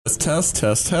Test.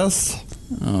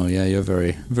 Oh, yeah, you're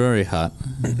very, very hot.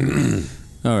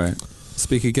 All right.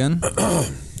 Speak again.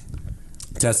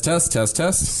 Test.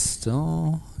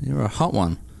 Still, you're a hot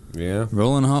one. Yeah.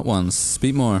 Rolling hot ones.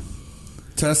 Speak more.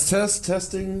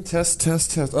 Testing.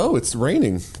 Oh, it's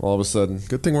raining all of a sudden.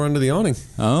 Good thing we're under the awning.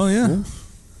 Oh, yeah.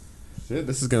 Shit,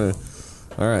 this is going to...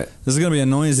 All right. This is going to be a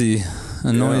noisy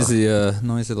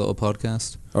little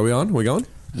podcast. Are we on? We going?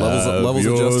 Levels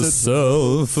adjusted?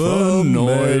 Yourself a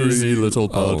noisy little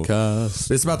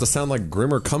podcast. It's about to sound like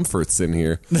Grimmer Comforts in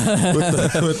here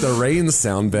with the rain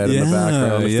sound bed in the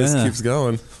background if this keeps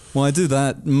going. Well, I do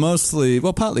that mostly,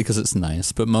 partly because it's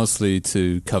nice, but mostly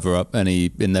to cover up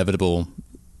any inevitable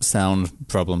sound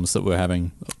problems that we're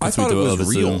having. I thought it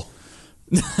was real.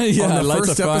 Yeah, on the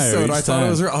first episode, I thought it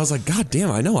was real. I was like, God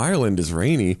damn, I know Ireland is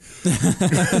rainy.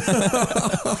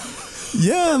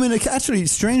 Yeah, I mean, actually,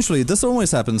 strangely, this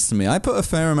always happens to me. I put a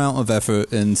fair amount of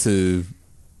effort into,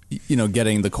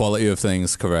 getting the quality of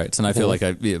things correct. And I feel like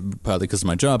partly because of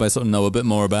my job, I sort of know a bit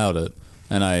more about it.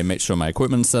 And I make sure my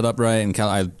equipment's set up right. And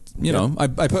I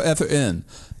put effort in.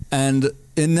 And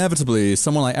inevitably,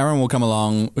 someone like Aaron will come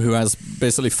along who has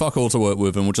basically fuck all to work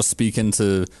with and will just speak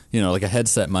into, like a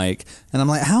headset mic. And I'm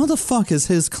like, how the fuck is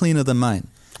his cleaner than mine?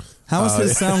 How is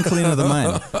his sound cleaner than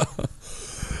mine?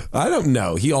 I don't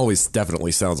know. He always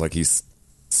definitely sounds like he's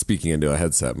speaking into a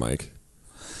headset mic.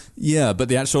 Yeah, but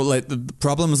the actual the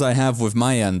problems I have with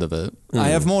my end of it, I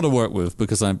have more to work with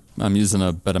because I'm using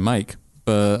a better mic.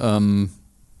 But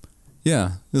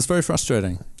yeah, it's very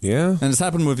frustrating. Yeah, and it's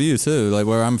happened with you too. Like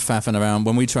where I'm faffing around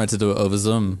when we tried to do it over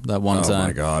Zoom that one time. Oh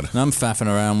my god! And I'm faffing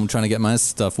around trying to get my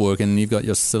stuff working. And you've got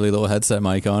your silly little headset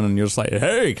mic on, and you're just like,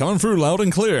 "Hey, coming through loud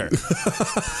and clear."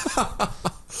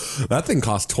 That thing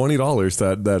cost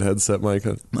 $20. That headset mic.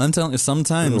 I'm telling you,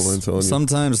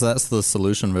 sometimes that's the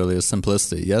solution. Really, is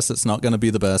simplicity. Yes, it's not going to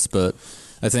be the best, but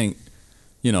I think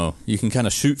you can kind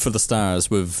of shoot for the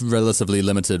stars with relatively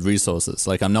limited resources.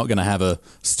 Like I'm not going to have a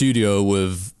studio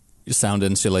with sound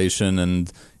insulation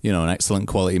and an excellent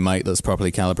quality mic that's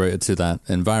properly calibrated to that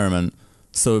environment.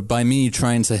 So by me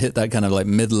trying to hit that kind of like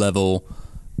mid-level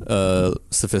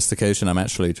sophistication, I'm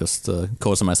actually just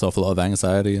causing myself a lot of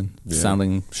anxiety and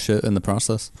sounding shit in the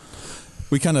process.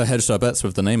 We kind of hedged our bets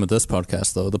with the name of this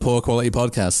podcast, though, the Poor Quality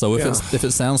Podcast. So if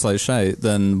it sounds like shit,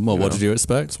 then what did you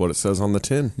expect? That's what it says on the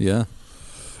tin. Yeah.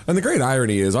 And the great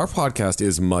irony is our podcast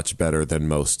is much better than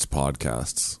most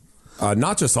podcasts.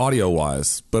 Not just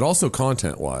audio-wise, but also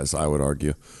content-wise, I would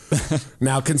argue.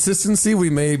 Now, consistency, we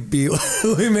may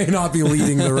not be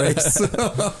leading the race.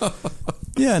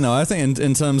 Yeah, no, I think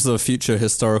in terms of future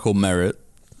historical merit,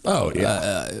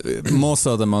 more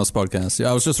so than most podcasts. Yeah,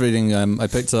 I was just reading, I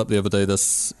picked up the other day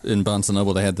this in Barnes &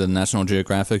 Noble, they had the National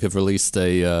Geographic have released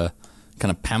a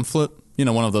kind of pamphlet,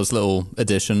 one of those little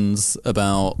editions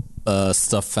about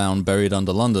stuff found buried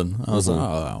under London. I was like,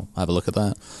 I'll have a look at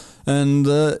that. And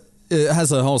it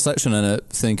has a whole section in it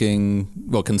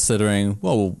considering,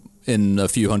 in a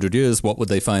few hundred years, what would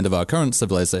they find of our current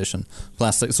civilization?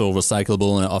 Plastic's all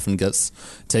recyclable and it often gets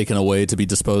taken away to be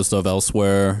disposed of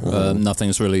elsewhere.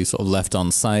 Nothing's really sort of left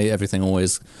on site. Everything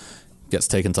always gets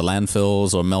taken to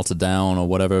landfills or melted down or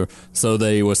whatever. So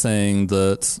they were saying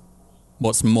that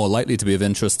what's more likely to be of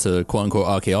interest to quote-unquote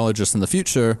archaeologists in the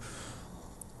future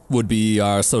would be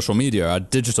our social media, our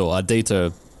digital, our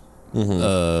data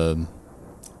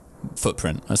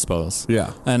footprint, I suppose.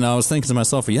 Yeah. And I was thinking to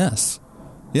myself, yes,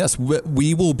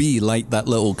 we will be like that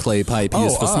little clay pipe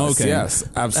used for smoking. Yes,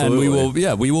 absolutely.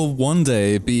 And we will one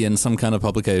day be in some kind of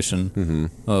publication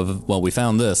of, we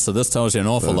found this. So this tells you an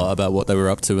awful lot about what they were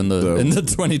up to in the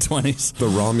 2020s. The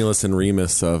Romulus and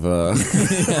Remus of... Yeah,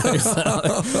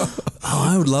 exactly.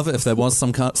 I would love it if there was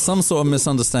some sort of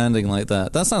misunderstanding like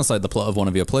that. That sounds like the plot of one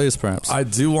of your plays, perhaps. I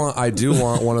do want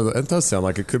one of the... It does sound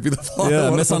like it could be the plot. Yeah,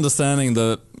 misunderstanding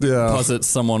that posits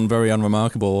someone very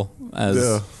unremarkable as...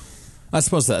 Yeah. I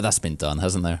suppose that's been done,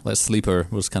 hasn't there? Like Sleeper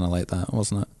was kind of like that,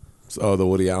 wasn't it? Oh, the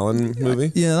Woody Allen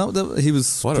movie? Yeah, he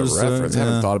was... What a reference. I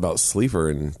haven't thought about Sleeper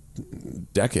in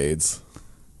decades.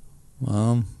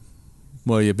 Well,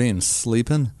 you been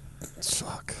sleeping?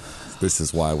 Fuck. This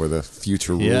is why we're the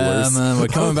future rulers. Yeah, man, we're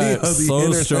coming back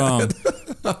so strong.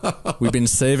 We've been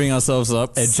saving ourselves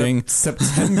up, edging.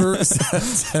 September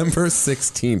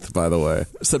 16th, by the way.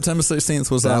 September 16th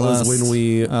was that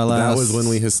was when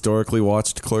we historically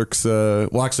watched Clerks.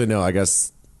 Well, actually, no. I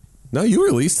guess No, you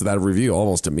released that review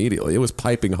almost immediately. It was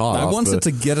piping hot. I wanted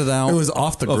to get it out. It was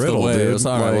off the griddle, dude. It was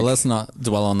all right, well, let's not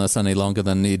dwell on this any longer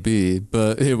than need be.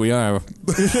 But here we are.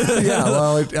 Yeah,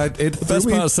 well, the best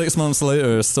part of 6 months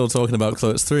later is still talking about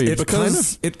Clerks 3.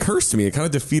 It cursed me. It kind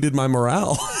of defeated my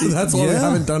morale. That's why we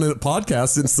haven't done a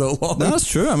podcast in so long. No, that's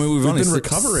true. I mean, we've only been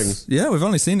recovering. Yeah, we've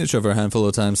only seen each other a handful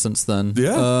of times since then.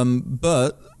 Yeah.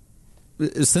 But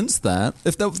since that,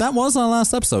 if that was our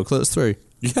last episode, Clerks 3.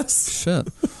 Yes. Shit.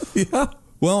 Yeah.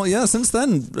 Well, yeah, since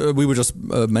then, we were just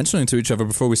mentioning to each other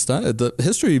before we started that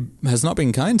history has not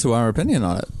been kind to our opinion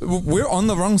on it. We're on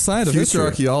the wrong side of history. Future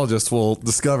archaeologists will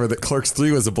discover that Clerks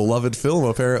 3 was a beloved film,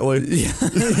 apparently. Yeah,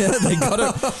 they got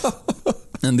it.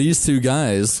 And these two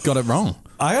guys got it wrong.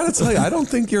 I gotta tell you, I don't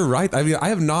think you're right. I mean, I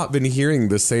have not been hearing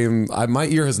the same... my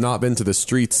ear has not been to the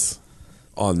streets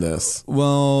on this.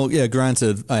 Well, yeah,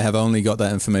 granted, I have only got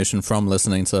that information from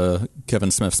listening to Kevin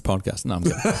Smith's podcast. No, I'm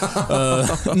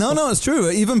kidding. No, it's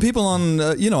true. Even people on,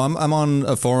 I'm on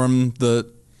a forum that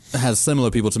has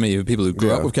similar people to me, people who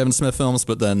grew up with Kevin Smith films,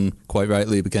 but then quite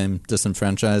rightly became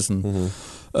disenfranchised.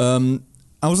 And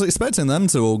I was expecting them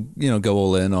to all, go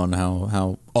all in on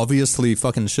how obviously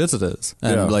fucking shit it is,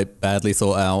 and like badly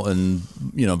thought out and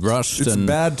rushed. It's and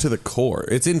bad to the core.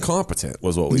 It's incompetent,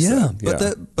 was what we said.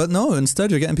 But no.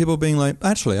 Instead, you're getting people being like,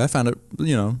 actually, I found it,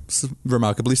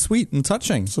 remarkably sweet and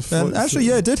touching. And actually,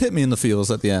 it did hit me in the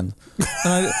feels at the end,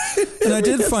 and I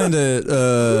did find it.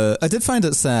 I did find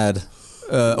it sad.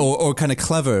 Or kind of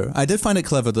clever. I did find it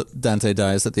clever that Dante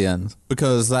dies at the end,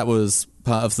 because that was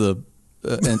part of the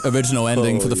original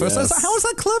ending for the first time. How is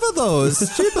that clever, though? It's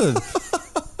stupid.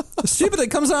 It's stupid.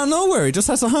 It comes out of nowhere. He just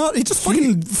has a heart. He just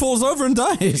fucking falls over and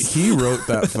dies. He wrote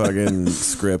that fucking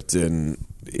script in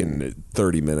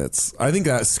 30 minutes. I think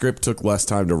that script took less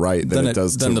time to write than it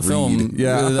does to read. The film,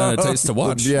 than it takes to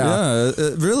watch. Yeah,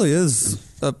 it really is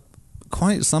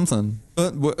quite something.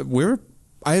 But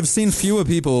I have seen fewer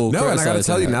people. No, and I gotta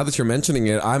tell you, now that you're mentioning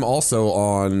it, I'm also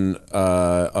on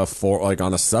on a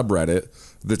subreddit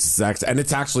that's exact, and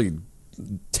it's actually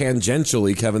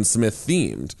tangentially Kevin Smith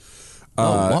themed.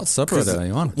 What subreddit are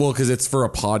you on? Well, because it's for a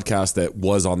podcast that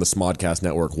was on the Smodcast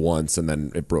network once, and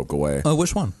then it broke away. Oh,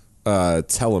 which one?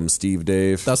 Tell him, Steve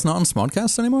Dave. That's not on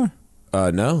Smodcast anymore?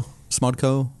 No.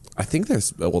 Smodco? I think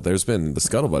there's been, the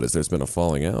scuttlebutt is there's been a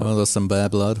falling out. Oh, there's some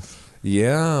bad blood.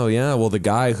 Yeah. Well, the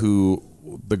guy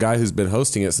who's been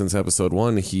hosting it since episode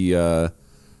 1, he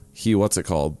what's it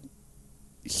called?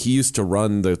 He used to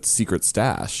run the Secret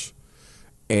Stash.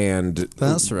 And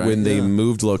that's right, when they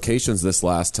moved locations this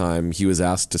last time, he was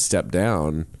asked to step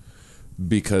down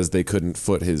because they couldn't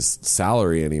foot his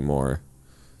salary anymore.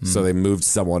 So they moved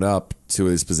someone up to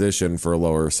his position for a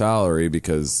lower salary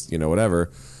because, whatever,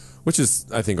 which is,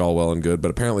 I think, all well and good.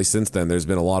 But apparently since then, there's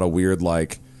been a lot of weird,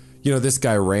 this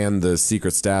guy ran the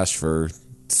Secret Stash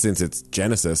since its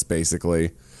genesis,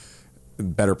 basically,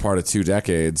 better part of 2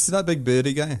 decades. Is that big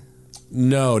beardy guy?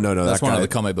 No. That's one of the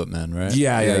comic book men, right?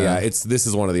 Yeah. This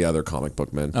is one of the other comic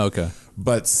book men. Okay.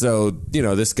 But so,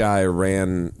 this guy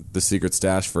ran the Secret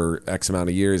Stash for X amount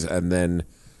of years, and then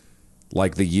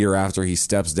the year after he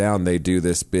steps down, they do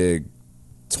this big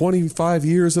 25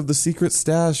 years of the Secret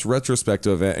Stash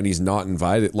retrospective event, and he's not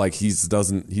invited. He's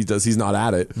not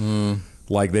at it.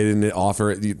 They didn't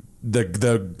offer it.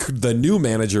 The new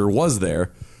manager was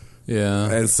there.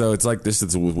 Yeah. And so it's this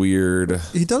is weird.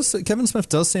 Kevin Smith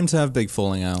does seem to have big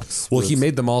falling outs. Well, he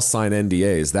made them all sign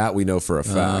NDAs. That we know for a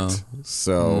fact.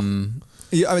 So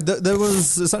yeah, I mean,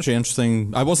 it's actually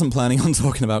interesting. I wasn't planning on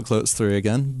talking about Clerks 3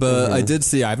 again, but I did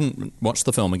see. I haven't watched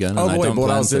the film again. But what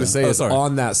I was going to say is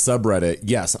on that subreddit,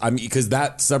 yes, because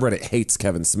that subreddit hates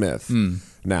Kevin Smith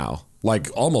now.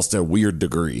 Almost a weird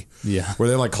degree. Yeah. Where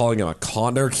they're calling him a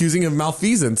con. They're accusing him of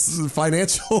malfeasance,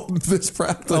 financial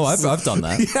mispractice. Oh, I've done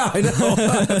that. Yeah, I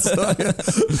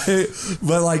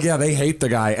know. They hate the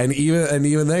guy. And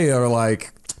even they are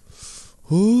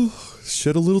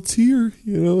shed a little tear.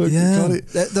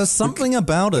 There's something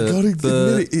about it. I gotta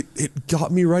admit it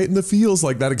got me right in the feels,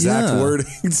 that exact wording.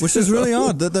 Which is really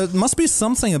odd. There must be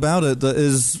something about it that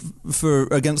is,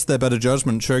 against their better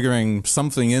judgment, triggering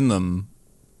something in them.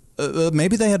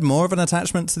 Maybe they had more of an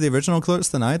attachment to the original Clerks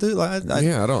than I do. I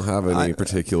don't have any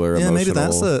particular emotional... Yeah, maybe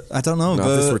that's it. I don't know. Not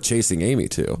if this were Chasing Amy,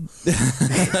 too.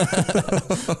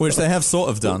 Which they have sort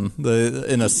of done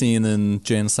in a scene in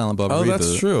Jay and Silent Bob Reboot.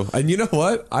 That's true. And you know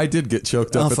what? I did get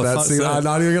choked up at that scene. I'm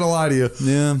not even going to lie to you.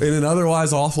 Yeah. In an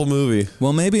otherwise awful movie.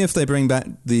 Well, maybe if they bring back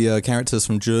the characters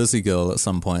from Jersey Girl at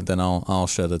some point, then I'll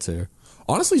shed a tear.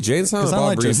 Honestly, Jane Silent Bob I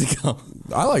like Breeze. Jersey Girl.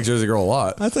 I like Jersey Girl a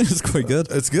lot. I think it's quite good.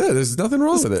 It's good. There's nothing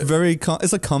wrong with it.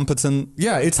 It's a competent.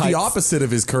 Yeah, it's the opposite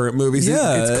of his current movies.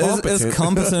 Yeah, it's competent. It's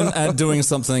competent at doing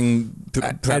something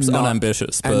perhaps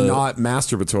unambitious, but and not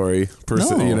masturbatory.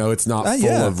 No. You know, it's not full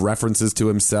of references to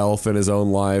himself and his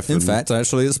own life. In fact,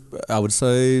 actually, I would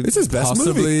say it's his best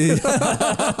movie.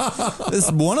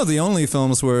 It's one of the only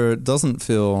films where it doesn't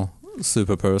feel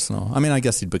super personal. I mean, I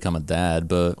guess he'd become a dad,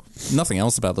 but nothing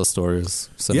else about the story is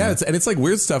similar. Yeah, it's like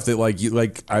weird stuff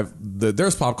that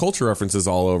there's pop culture references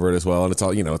all over it as well, and it's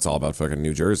all it's all about fucking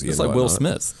New Jersey. It's and like whatnot.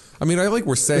 Will Smith. I mean, I like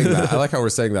how we're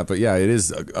saying that, but yeah, it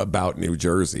is about New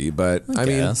Jersey. But I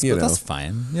mean, but that's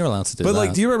fine. You're allowed to do that. But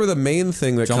like, do you remember the main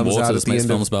thing that John comes Waters out at the makes end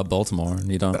films about Baltimore, and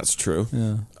you don't. That's true.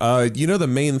 Yeah. The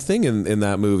main thing in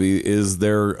that movie is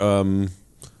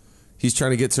he's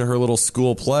trying to get to her little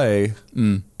school play,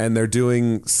 and they're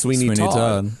doing Sweeney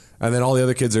Todd. And then all the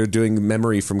other kids are doing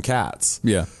Memory from Cats.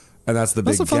 Yeah. And that's the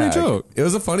big That's a funny gag. joke. It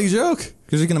was a funny joke.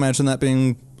 Because you can imagine that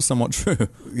being somewhat true at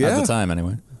the time,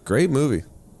 anyway. Great movie.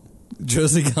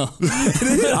 Jersey Girl.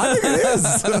 I think it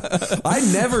is. I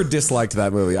never disliked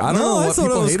that movie. I don't know what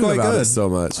people hated about it so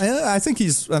much. I think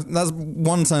that's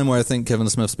one time where I think Kevin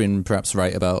Smith's been perhaps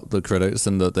right about the critics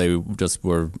and that they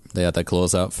had their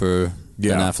claws out for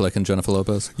Ben Affleck and Jennifer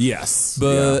Lopez. Yes.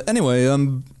 But anyway,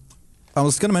 I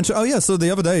was going to mention, so the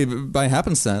other day, by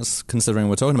happenstance, considering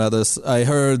we're talking about this, I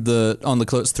heard that on the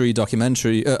Clerks 3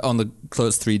 documentary, on the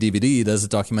Clerks 3 DVD, there's a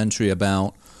documentary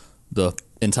about the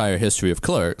entire history of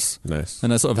Clerks. Nice.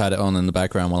 And I sort of had it on in the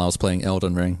background while I was playing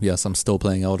Elden Ring. Yes, I'm still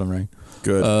playing Elden Ring.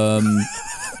 Good.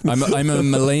 I'm a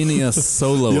Melania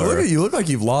soloer. You look like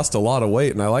you've lost a lot of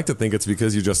weight, and I like to think it's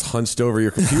because you just hunched over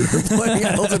your computer playing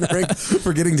Elden Ring,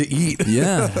 forgetting to eat.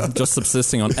 Yeah, just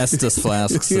subsisting on Estus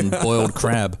flasks and boiled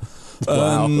crab.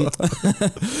 Wow.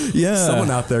 Yeah.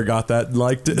 Someone out there got that and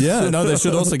liked it. Yeah, no, they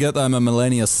should also get that I'm a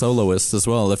Melania soloist as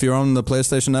well. If you're on the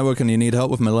PlayStation Network and you need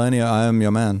help with Melania, I am your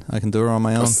man. I can do her on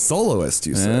my own. A soloist,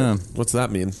 you say? Yeah. What's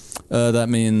that mean? That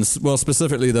means, well,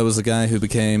 specifically, there was a guy who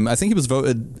became, I think he was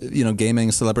voted,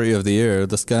 gaming celebrity of the year.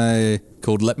 This guy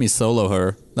called Let Me Solo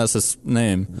Her. That's his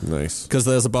name. Nice. Because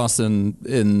there's a boss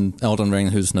in Elden Ring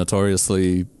who's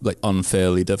notoriously,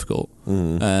 unfairly difficult.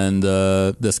 Mm. And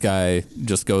this guy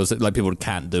just goes, people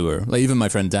can't do her. Even my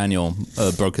friend Daniel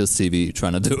broke his TV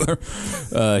trying to do her.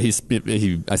 I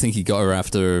think he got her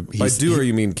after... By do her,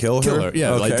 you mean kill her? Kill her,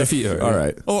 yeah, okay. Defeat her. All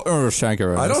right. Or shag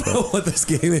her. I don't know what this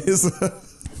game is.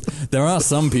 There are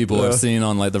some people I've seen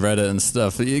on the Reddit and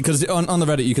stuff, because on the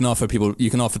Reddit you can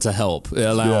offer to help. It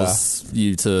allows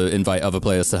you to invite other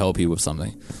players to help you with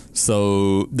something.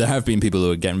 So there have been people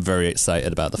who are getting very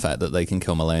excited about the fact that they can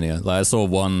kill Melania. I saw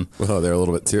one. Oh, they're a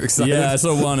little bit too excited. Yeah, I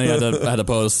saw one. He had a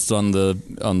post on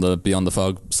the Beyond the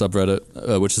Fog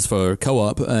subreddit, which is for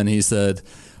co-op, and he said,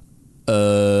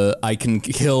 I can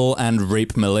kill and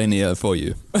rape Melania for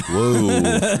you. Whoa.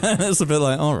 It's a bit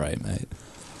like, all right, mate.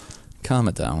 Calm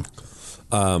it down.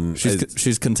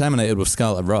 She's contaminated with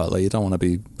scarlet rot. You don't want to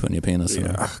be putting your penis in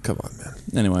her. Come on, man.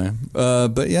 Anyway,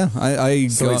 but yeah,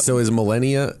 So is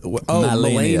Melania? Oh,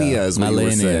 Melania is what you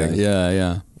were saying.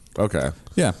 Yeah. Okay.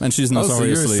 Yeah, and she's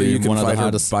notoriously so you can one of the fight her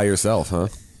hardest. by yourself, huh?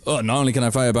 Oh, not only can I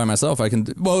fight her by myself, I can.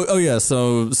 So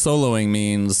soloing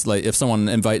means if someone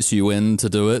invites you in to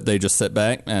do it, they just sit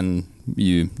back and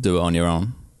you do it on your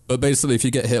own. But basically, if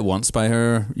you get hit once by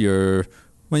her,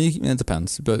 it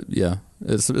depends, but yeah,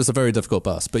 it's a very difficult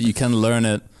boss. But you can learn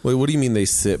it. Wait, what do you mean they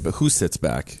sit? But who sits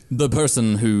back? The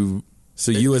person who.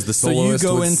 So you as the soloist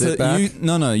would sit back?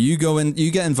 You go in.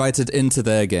 You get invited into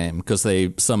their game because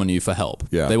they summon you for help.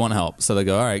 Yeah. They want help, so they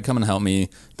go, all right, come and help me.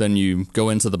 Then you go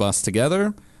into the boss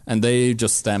together. And they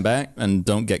just stand back and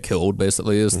don't get killed,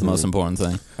 basically, is the most important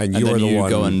thing. And you're the one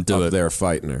go and do up it. there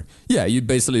fighting her. Yeah, you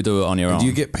basically do it on your own. Do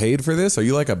you get paid for this? Are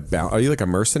you like a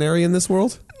mercenary in this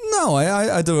world? No,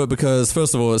 I do it because,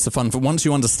 first of all, it's fun. Once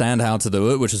you understand how to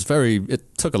do it, which is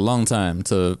it took a long time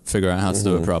to figure out how to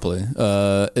do it properly,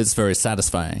 it's very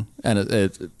satisfying. And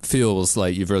it feels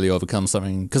like you've really overcome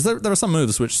something. Because there are some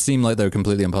moves which seem like they're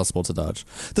completely impossible to dodge.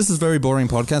 This is very boring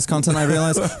podcast content, I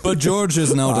realize. But George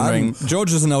is an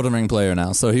Elden Ring player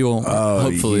now, so he will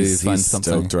hopefully find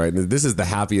something. Stoked right now. This is the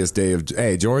happiest day of...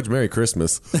 Hey, George, Merry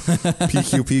Christmas.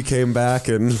 PQP came back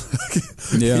and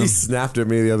he snapped at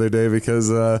me the other day because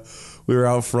we were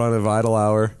out front of Idle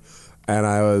Hour and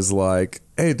I was like,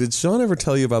 hey, did Sean ever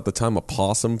tell you about the time a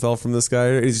possum fell from the sky?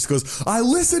 And he just goes, I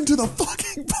listened to the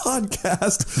fucking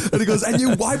podcast. And he goes, I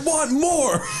want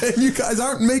more. And you guys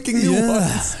aren't making new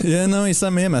ones. Yeah, no, he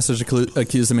sent me a message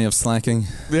accusing me of slacking.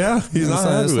 Yeah, he's not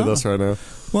happy with us right now.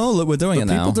 Well, look, we're doing it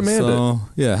now. People demand it.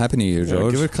 Yeah, Happy New Year,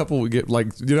 George. Give it a couple. You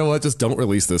know what? Just don't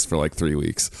release this for like 3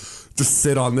 weeks. Just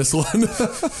sit on this one.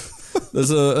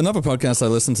 There's another podcast I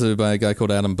listen to by a guy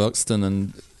called Adam Buxton,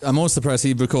 and I'm always surprised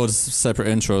he records separate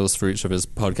intros for each of his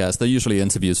podcasts. They're usually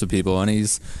interviews with people, and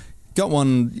he's got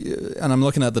one, and I'm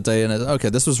looking at the day, and okay,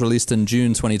 this was released in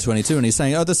June 2022, and he's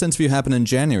saying, oh, this interview happened in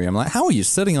January. I'm like, how are you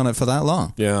sitting on it for that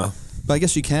long? Yeah. But I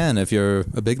guess you can if you're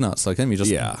a big nuts like him. You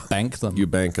just bank them. You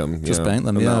bank them. Just bank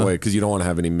them, in that way, because you don't want to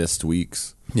have any missed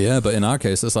weeks. Yeah, but in our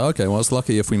case, it's like, okay, well, it's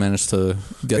lucky if we manage to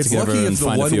get together and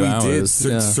find a few hours.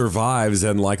 Survives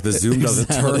and like the Zoom doesn't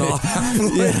turn off.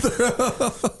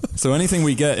 So anything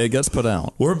we get, it gets put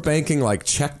out. We're banking like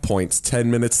checkpoints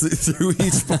 10 minutes through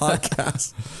each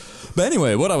podcast. But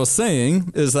anyway, what I was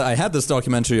saying is that I had this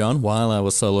documentary on while I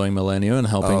was soloing Millennia and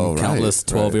helping countless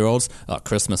 12-year-olds. Oh,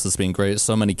 Christmas has been great.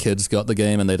 So many kids got the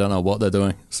game and they don't know what they're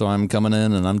doing. So I'm coming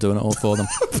in and I'm doing it all for them.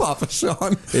 Papa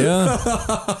Sean. Yeah.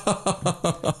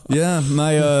 Yeah,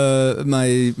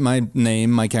 my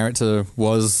name, my character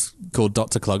was called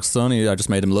Dr. Clugstone. I just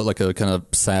made him look like a kind of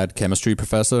sad chemistry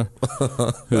professor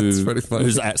That's pretty funny.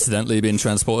 who's accidentally been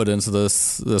transported into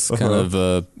this kind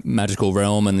of magical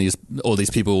realm, and all these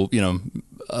people,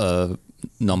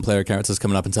 non-player characters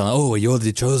coming up and telling, oh, you're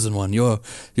the chosen one, you're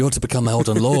to become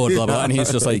Elden Lord, blah blah, and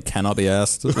he's just like, cannot be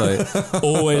asked, like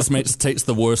always takes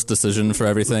the worst decision for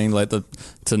everything, like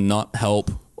to not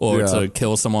help or to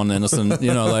kill someone innocent,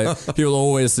 like people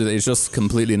always do that. He's just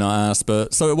completely not asked.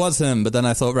 But so it was him, but then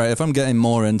I thought, right, if I'm getting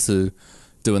more into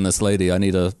doing this lady, I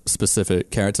need a specific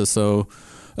character. So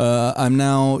I'm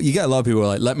now, you get a lot of people who are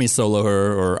like, let me solo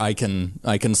her, or I can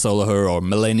solo her, or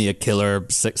Millennia Killer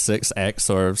 66X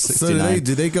or 69. So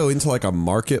do they go into like a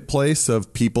marketplace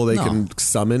of people they can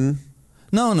summon?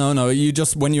 No. You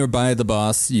just, when you're by the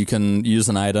boss, you can use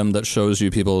an item that shows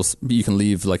you you can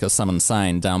leave like a summon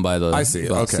sign down by the I see.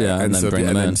 boss, okay. and then bring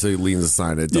them in. So you lean the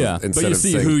sign. Instead but you of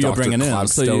see saying who you're Dr. bringing in.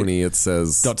 Clugstone, it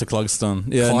says Dr. Clugstone.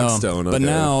 Yeah, Clugstone, no. But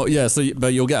now,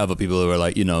 but you'll get other people who are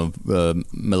like,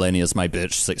 Millennia's my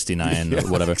bitch, 69 or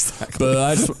whatever. Exactly. But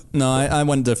I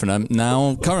went different.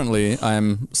 Now,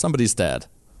 I'm somebody's dad.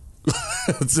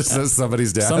 It just says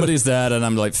somebody's dad. Somebody's dad, and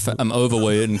I'm like, I'm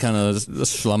overweight and kind of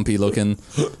slumpy looking.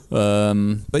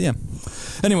 But yeah.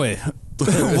 Anyway,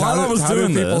 while I was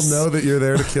doing this, how do people know that you're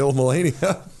there to kill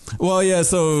Millennia? Well, yeah.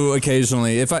 So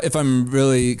occasionally, if I'm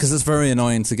really, because it's very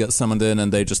annoying to get summoned in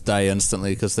and they just die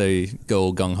instantly because they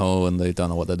go gung ho and they don't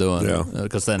know what they're doing. Yeah.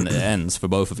 Because then it ends for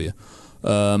both of you.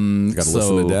 You got to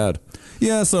listen to Dad.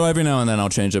 Yeah, so every now and then I'll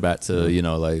change it back to,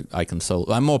 like, I can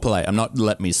solo. I'm more polite. I'm not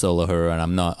let me solo her, and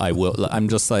I'm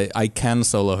just like, I can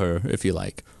solo her if you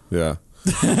like. Yeah.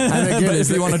 And again, but if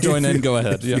you want to join in, go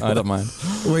ahead. Yeah, I don't mind.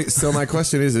 Wait, so my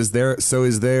question is there,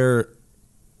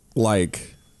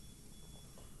 like,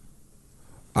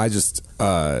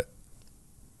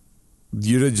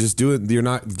 you just do it, you're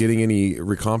not getting any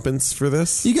recompense for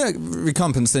this? You get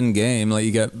recompense in game, like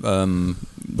you get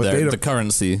the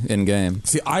currency in game.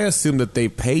 See, I assume that they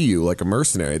pay you like a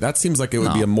mercenary. That seems like it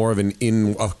would be more of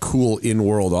a cool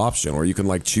in-world option, where you can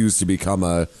like choose to become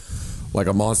a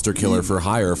monster killer for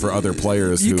hire for other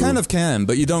players. You kind of can,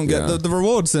 but you don't get the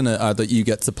rewards in it are that you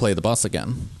get to play the boss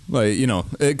again. Like,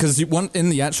 because in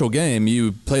the actual game,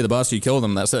 you play the boss, you kill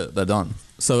them, that's it, they're done.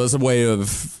 So there's a way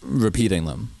of repeating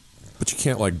them. But you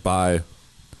can't like buy.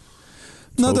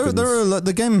 No,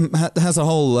 the game has a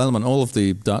whole element. All of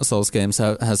the Dark Souls games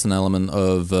has an element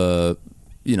of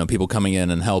people coming in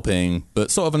and helping,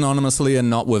 but sort of anonymously and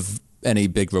not with any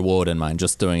big reward in mind.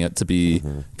 Just doing it to be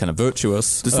kind of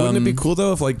virtuous. Wouldn't it be cool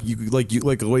though if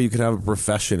the way you could have a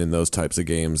profession in those types of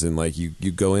games, and like you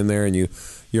go in there and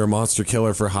you're a monster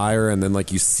killer for hire, and then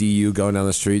like you see you going down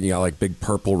the street and you got like big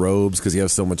purple robes because you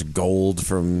have so much gold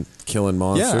from killing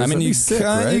monsters. Yeah, I mean, you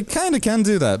kind of can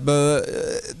do that, but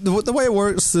the way it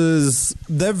works is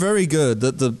they're very good.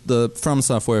 The From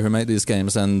Software who make these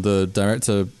games and the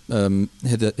director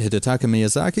Hidetaka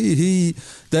Miyazaki,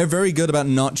 they're very good about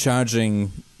not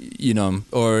charging,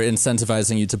 or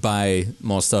incentivizing you to buy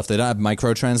more stuff. They don't have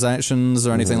microtransactions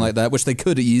or anything like that, which they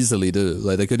could easily do.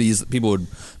 Like people would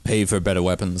pay for better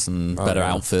weapons and better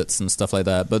outfits and stuff like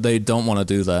that, but they don't want to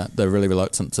do that. They're really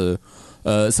reluctant to.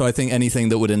 So I think anything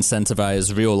that would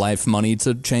incentivize real life money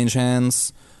to change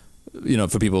hands,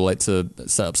 for people like to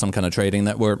set up some kind of trading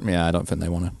network, I don't think they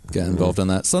want to get involved in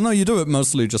that. So no, you do it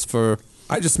mostly just for.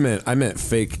 I meant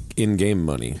fake in-game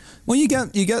money. Well, you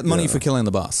get money for killing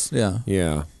the boss. Yeah.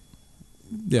 Yeah.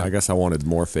 I guess I wanted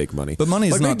more fake money. But money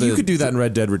is not. You could do that in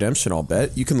Red Dead Redemption. I'll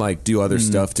bet you can like do other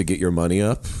stuff to get your money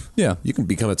up. Yeah. You can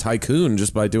become a tycoon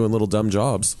just by doing little dumb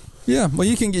jobs. Yeah. Well,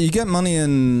 you get money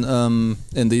in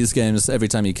these games every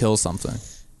time you kill something.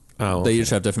 Oh, They okay. each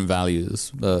have different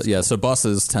values. So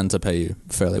bosses tend to pay you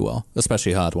fairly well,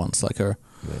 especially hard ones like her.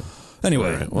 Yeah.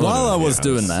 Anyway, Right. Well, while I yeah, was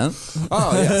doing that,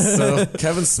 Oh, yes. So,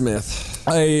 Kevin Smith.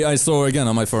 I saw again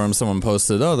on my forum someone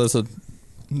posted,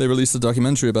 they released a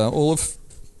documentary about all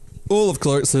of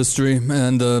Clerks' history,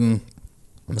 and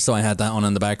so I had that on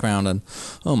in the background, and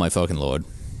oh my fucking lord.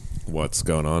 What's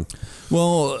going on?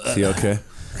 Well, Is he okay?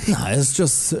 nah, it's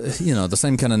just, the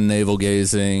same kind of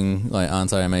navel-gazing, like,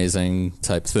 anti-amazing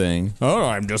type thing. Oh,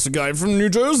 I'm just a guy from New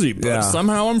Jersey, but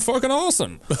somehow I'm fucking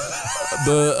awesome.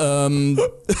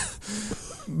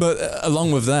 But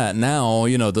along with that, now,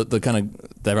 the kind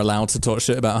of, they're allowed to talk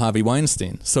shit about Harvey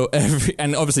Weinstein. So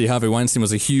and obviously Harvey Weinstein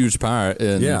was a huge part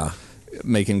in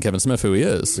making Kevin Smith who he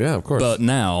is. Yeah, of course. But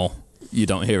now, you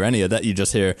don't hear any of that. You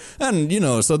just hear, and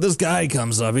so this guy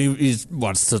comes up, he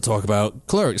wants to talk about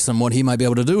Clerks and what he might be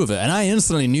able to do with it. And I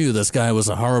instantly knew this guy was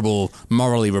a horrible,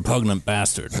 morally repugnant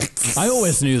bastard. I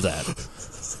always knew that.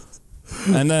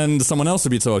 And then someone else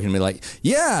would be talking to me like,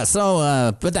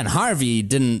 but then Harvey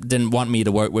didn't want me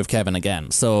to work with Kevin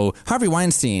again. So Harvey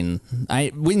Weinstein,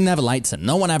 we never liked him.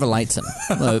 No one ever liked him.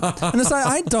 And it's like,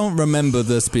 I don't remember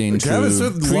this being true. Kevin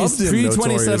Smith loved him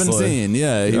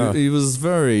Pre-2017, he was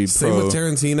very Same with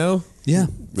Tarantino? Yeah,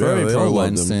 very they all pro loved him.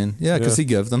 Weinstein. Yeah, because he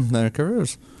gave them their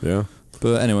careers. Yeah.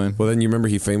 But anyway. Well, then you remember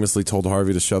he famously told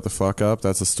Harvey to shut the fuck up?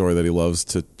 That's a story that he loves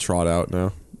to trot out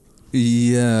now.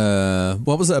 Yeah.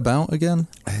 What was it about again?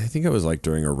 I think it was like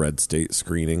during a Red State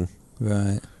screening.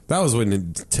 Right. That was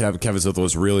when Kevin Smith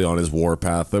was really on his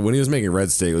warpath. When he was making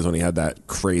Red State was when he had that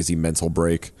crazy mental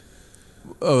break.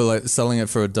 Oh, like selling it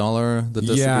for $1?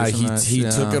 The he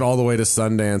took it all the way to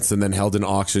Sundance and then held an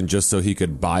auction just so he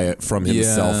could buy it from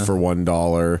himself for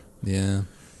 $1. Yeah.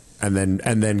 And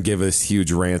then give this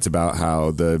huge rant about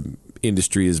how the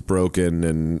industry is broken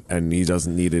and he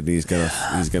doesn't need it and he's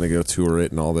gonna go tour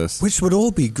it and all this. Which would all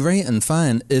be great and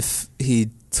fine if he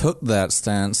took that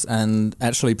stance and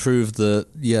actually proved that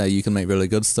you can make really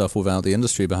good stuff without the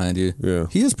industry behind you. Yeah.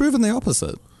 He has proven the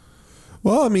opposite.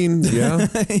 Well, I mean, yeah.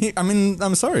 I mean,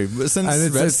 I'm sorry, but since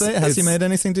Red State, has he made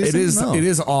anything decent? It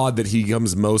is odd that he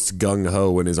comes most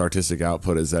gung-ho when his artistic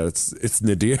output is that it's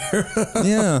nadir.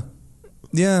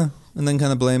 Yeah, and then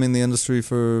kind of blaming the industry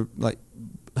for like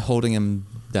holding him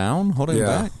down, holding him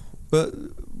back. But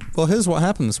here's what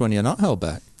happens when you're not held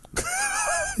back.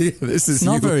 This is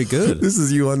not very good. This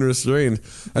is you unrestrained.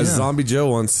 As Zombie Joe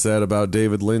once said about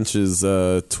David Lynch's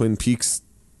Twin Peaks,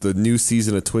 the new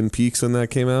season of Twin Peaks when that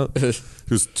came out,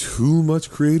 there's too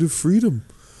much creative freedom.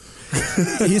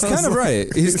 He's kind of right.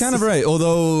 He's kind of right.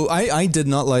 Although I did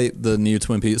not like the new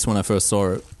Twin Peaks when I first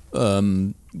saw it.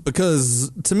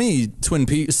 Because to me, Twin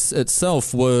Peaks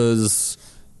itself was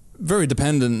very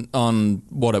dependent on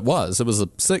what it was. It was a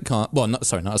sitcom. Well, not a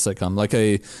sitcom, like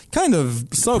a kind of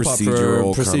soap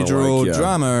procedural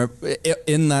drama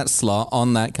in that slot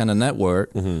on that kind of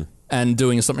network, and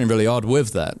doing something really odd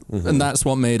with that. And that's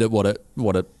what made it what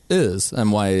it is,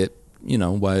 and why it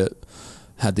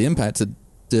had the impact it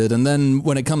did. And then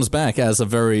when it comes back as a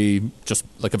very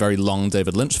long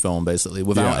David Lynch film, basically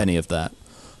without any of that.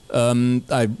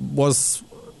 I was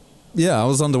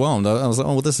underwhelmed. I was like,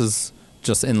 oh, well, this is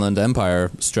just Inland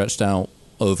Empire stretched out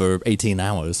over 18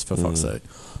 hours, for fuck's sake.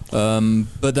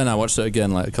 But then I watched it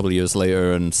again like a couple of years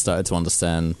later and started to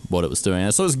understand what it was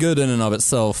doing. So it's good in and of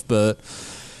itself, but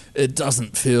it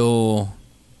doesn't feel...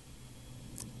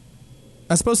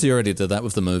 I suppose he already did that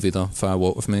with the movie, though, Fire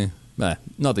Walk With Me.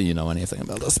 Not that you know anything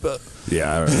about this, but...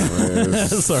 Yeah.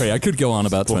 Sorry, I could go on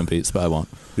about Twin Peaks, but I won't.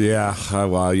 Yeah, I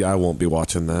won't be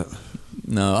watching that.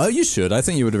 No, you should. I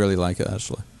think you would really like it,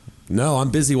 actually. No, I'm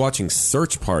busy watching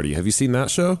Search Party. Have you seen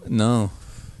that show? No.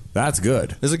 That's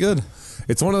good. Is it good?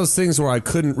 It's one of those things where I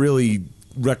couldn't really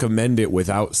recommend it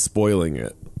without spoiling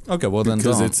it. Okay, well then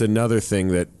because don't. it's another thing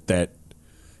that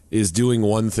is doing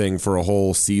one thing for a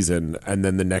whole season, and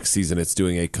then the next season it's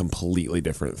doing a completely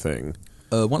different thing.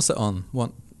 What's it on?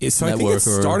 What? So I think it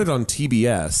started on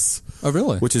TBS. Oh,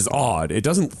 really? Which is odd. It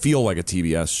doesn't feel like a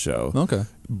TBS show. Okay.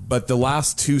 But the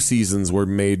last two seasons were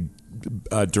made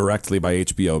directly by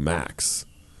HBO Max.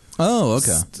 Oh,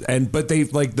 okay. But they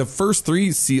like the first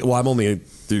three. I'm only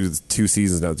through 2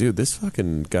 seasons now, dude. This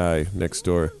fucking guy next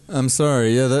door. I'm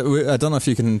sorry. Yeah, I don't know if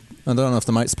you can. I don't know if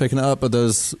the mic's picking it up, but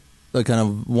there's a kind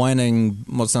of whining,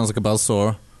 what sounds like a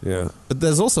buzzsaw. Yeah. But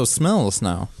there's also smells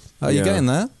now. Are you getting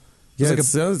that? Yeah, it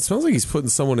smells like he's putting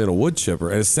someone in a wood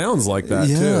chipper, and it sounds like that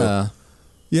too.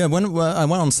 Yeah, when I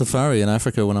went on safari in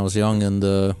Africa when I was young, and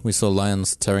we saw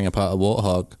lions tearing apart a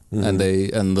warthog, and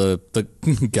the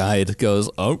guide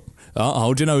goes, "Oh,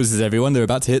 hold your noses, everyone! They're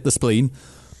about to hit the spleen,"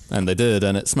 and they did,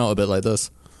 and it smelled a bit like this.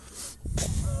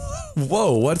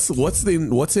 Whoa, what's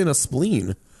in a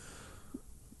spleen?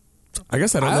 I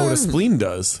guess I don't know what a spleen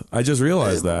does. I just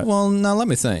realized that. Well, now let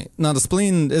me think. Now the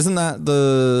spleen isn't that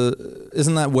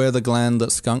where the gland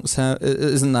that skunks have?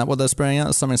 Isn't that what they're spraying out?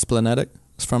 It's something splenetic.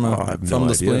 It's from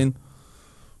the spleen.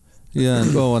 Yeah.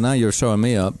 Well, now you're showing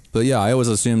me up. But yeah, I always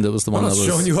assumed it was the one that was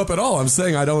showing you up at all. I'm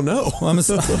saying I don't know. Well,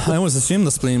 I always assumed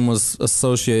the spleen was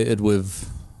associated with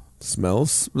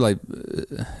smells. Like,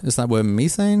 is that where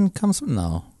methane comes from?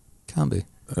 No, can't be.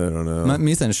 I don't know.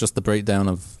 Methane is just the breakdown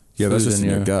of. Yeah, that's just in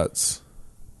your guts.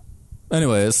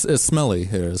 Anyway, it's smelly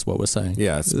here, is what we're saying.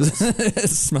 Yeah, it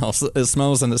smells. It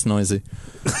smells and it's noisy.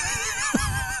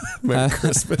 Merry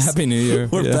Christmas. Happy New Year.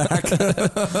 We're back.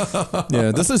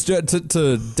 Yeah, this is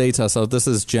to date ourselves. This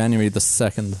is January the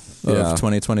 2nd of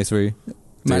 2023.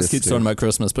 Max keeps talking about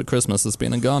Christmas, but Christmas has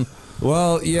been and gone.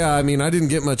 Well, yeah, I mean, I didn't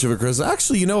get much of a Christmas.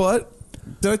 Actually, you know what?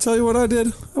 Did I tell you what I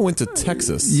did? I went to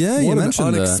Texas. Yeah, you mentioned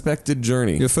an unexpected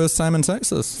journey. Your first time in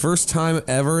Texas. First time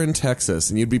ever in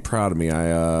Texas, and you'd be proud of me.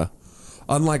 I,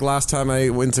 unlike last time I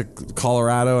went to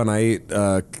Colorado and I ate,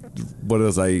 what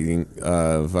was I eating?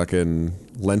 Fucking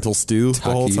lentil stew the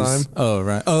whole time. Oh,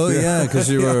 right. Oh, yeah, because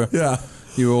you were... Yeah.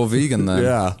 You were all vegan then.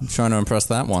 Yeah. Trying to impress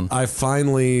that one. I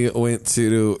finally went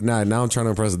to... now I'm trying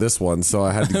to impress this one, so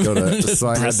I had to go to...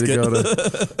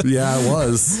 yeah, it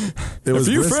was. If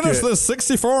you brisket. finish this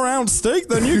 64-ounce steak,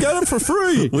 then you get it for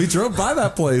free. We drove by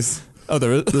that place. Oh,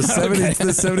 there is? The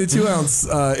 72-ounce,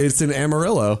 it's in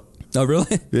Amarillo. Oh,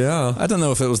 really? Yeah. I don't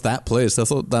know if it was that place. I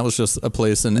thought that was just a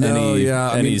place in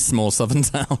any small southern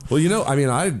town. Well,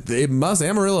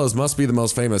 Amarillo's must be the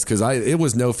most famous because it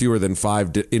was no fewer than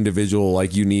 5 individual,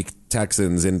 like, unique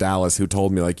Texans in Dallas who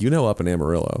told me, like, up in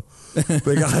Amarillo.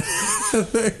 They got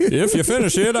if you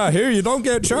finish it, I hear you don't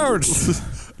get charged.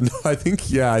 No, I think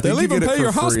they'll even pay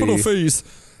your hospital fees.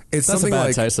 It's That's something a bad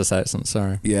like Texas accent.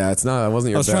 Sorry. Yeah, it's not. I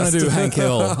wasn't your best. I was trying to do Hank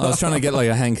Hill. I was trying to get like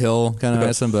a Hank Hill kind of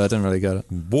accent, but I didn't really get it.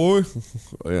 Boy,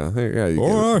 yeah.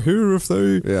 I hear if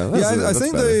they. I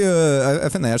think they. I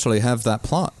think they actually have that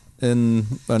plot in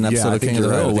an episode of King of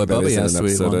the Hill where Bubby has to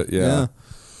eat one. Yeah.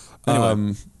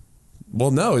 Anyway.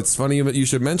 Well, no, it's funny that you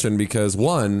should mention because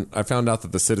one, I found out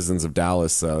that the citizens of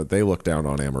Dallas they look down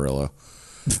on Amarillo.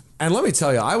 And let me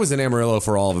tell you, I was in Amarillo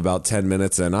for all of about 10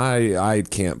 minutes, and I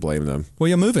can't blame them. Well,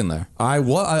 you're moving there. I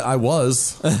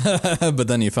was. But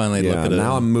then you finally look at it.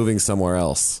 Now I'm moving somewhere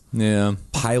else. Yeah.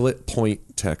 Pilot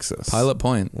Point, Texas. Pilot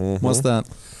Point. Mm-hmm. What's that?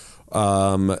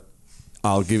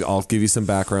 I'll give you some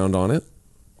background on it.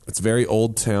 It's a very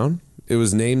old town. It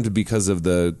was named because of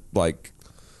the, like,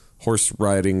 horse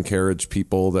riding carriage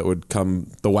people that would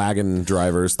come, the wagon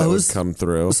drivers that would come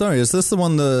through. Sorry, is this the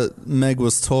one that Meg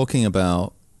was talking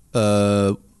about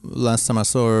last time I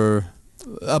saw her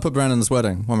up at Brandon's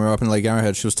wedding when we were up in Lake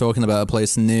Arrowhead? She was talking about a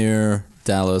place near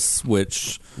Dallas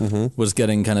which was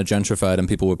getting kind of gentrified and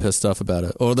people were pissed off about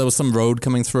it. Or there was some road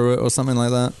coming through it or something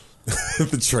like that.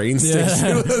 The train station.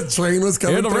 Yeah. The train was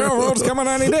coming through. The railroad's coming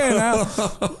any day now.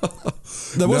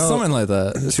 There was something like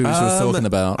that she was talking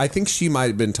about. I think she might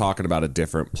have been talking about a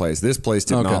different place. This place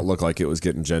did not look like it was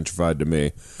getting gentrified to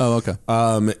me. Oh, okay.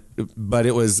 But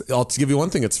it was... I'll give you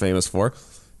one thing it's famous for.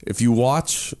 If you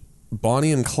watch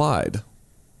Bonnie and Clyde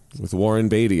with Warren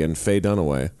Beatty and Faye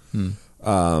Dunaway,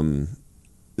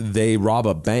 they rob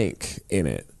a bank in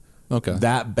it. Okay.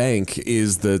 That bank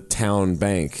is the town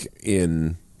bank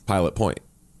in Pilot Point.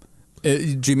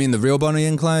 Do you mean the real Bonnie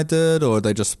and Clyde did, or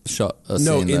they just shot a scene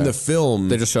there? No, in the film...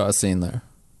 They just shot a scene there.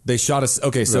 They shot a...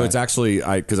 Okay, so it's actually...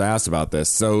 Because I asked about this.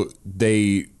 So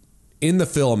they... In the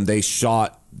film, they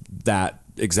shot that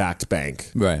exact bank.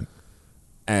 Right.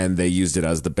 And they used it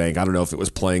as the bank. I don't know if it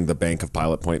was playing the Bank of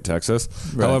Pilot Point, Texas.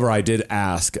 Right. However, I did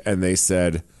ask, and they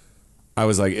said... I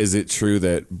was like, is it true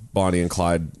that Bonnie and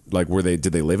Clyde, like, did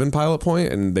they live in Pilot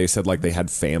Point? And they said, like, they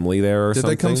had family there or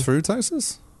something. Did they come through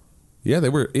Texas? Yeah, they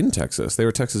were in Texas. They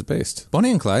were Texas-based.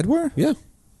 Bonnie and Clyde were? Yeah.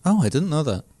 Oh, I didn't know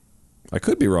that. I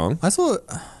could be wrong. I thought...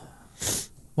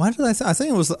 Why did I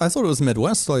think it was... I thought it was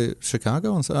Midwest, like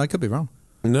Chicago, and so I could be wrong.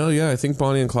 No, yeah, I think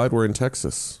Bonnie and Clyde were in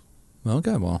Texas.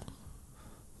 Okay, well,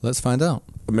 let's find out.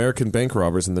 American bank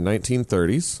robbers in the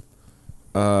 1930s.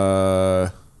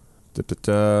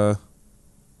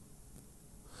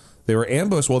 They were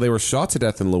ambushed. Well, they were shot to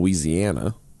death in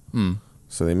Louisiana.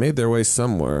 So they made their way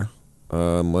somewhere.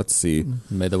 Let's see.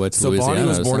 Made their way to so Louisiana. So Bonnie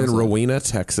was born in Rowena,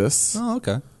 Texas. Oh,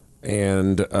 okay.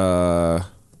 And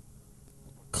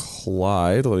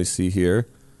Clyde, let me see here.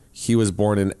 He was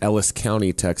born in Ellis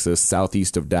County, Texas,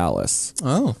 southeast of Dallas.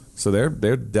 Oh. So they're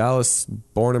Dallas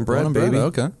born and bred, baby.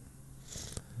 Okay.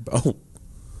 Oh.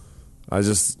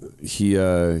 He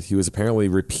was apparently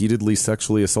repeatedly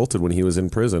sexually assaulted when he was in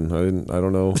prison. I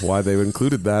don't know why they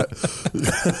included that.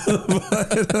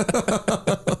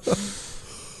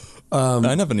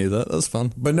 I never knew that. That's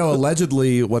fun. But no,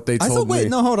 allegedly what they told me. Wait,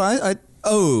 no, hold on.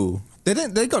 They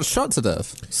didn't. They got shot to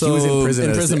death. So he was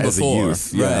in prison before.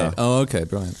 as a youth. Yeah. Right. Oh, okay,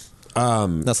 brilliant.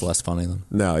 That's less funny then.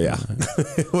 No, yeah.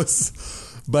 It was.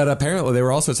 But apparently they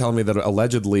were also telling me that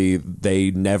allegedly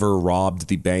they never robbed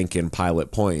the bank in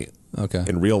Pilot Point. Okay.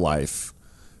 In real life,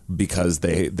 because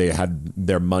they had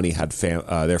their money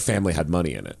their family had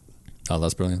money in it. Oh,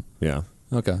 that's brilliant. Yeah.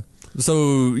 Okay.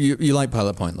 So you like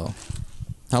Pilot Point though?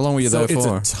 How long were you there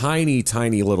for? It's a tiny,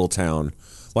 tiny little town.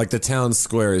 Like the town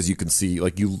square, as you can see,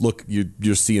 like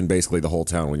you're seeing basically the whole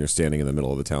town when you're standing in the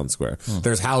middle of the town square.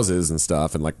 There's houses and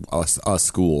stuff, and like a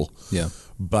school. Yeah.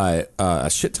 But a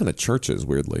shit ton of churches,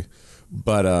 weirdly.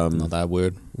 But not that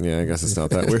weird. Yeah, I guess it's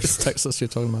not that weird. It's Texas you're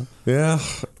talking about. Yeah,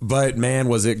 but man,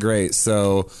 was it great.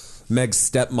 So Meg's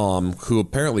stepmom, who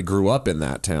apparently grew up in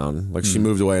that town, like she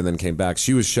moved away and then came back,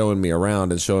 she was showing me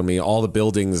around and showing me all the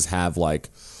buildings have like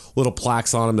little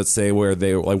plaques on them that say where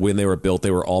they, like when they were built.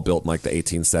 They were all built in like the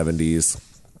 1870s.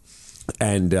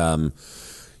 And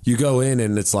you go in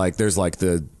and it's like there's like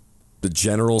the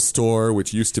general store,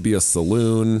 which used to be a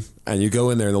saloon, and you go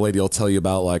in there and the lady will tell you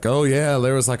about like, oh yeah,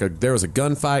 there was a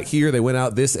gunfight here. They went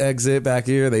out this exit back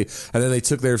here. They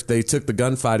took the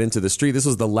gunfight into the street. This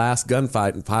was the last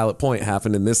gunfight in Pilot Point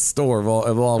happened in this store of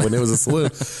all when it was a saloon.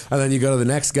 And then you go to the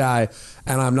next guy,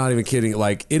 and I'm not even kidding.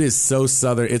 Like it is so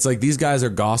southern. It's like these guys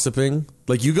are gossiping.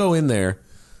 Like you go in there,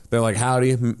 they're like,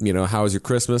 howdy, how was your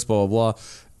Christmas, blah blah blah,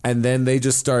 and then they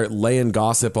just start laying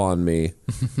gossip on me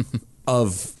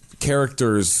of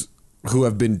characters who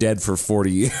have been dead for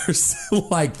 40 years.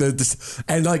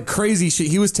 like crazy shit.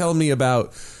 He was telling me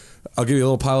about, I'll give you a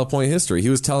little Pilot Point history. He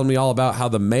was telling me all about how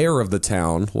the mayor of the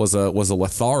town was a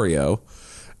Lothario,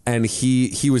 and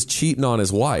he was cheating on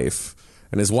his wife,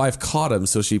 and his wife caught him,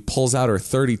 so she pulls out her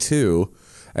 .32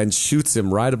 and shoots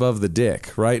him right above the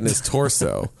dick, right in his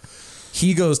torso.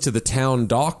 He goes to the town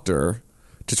doctor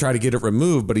to try to get it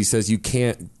removed, but he says you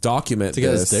can't document to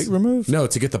get his dick removed. No,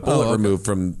 to get the bullet removed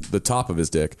from the top of his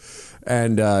dick.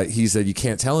 And he said you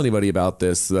can't tell anybody about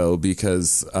this though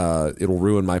because it'll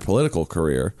ruin my political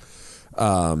career.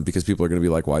 Because people are going to be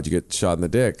like, "Why'd you get shot in the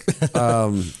dick?"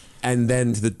 And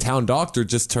then the town doctor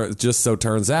just so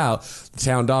turns out the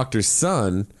town doctor's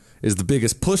son is the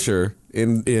biggest pusher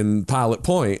in Pilot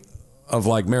Point of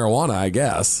like marijuana, I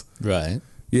guess. Right.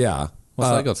 Yeah.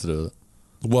 What's that got to do with it?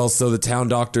 Well, so the town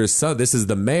doctor's son, this is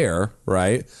the mayor,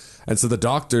 right? And so the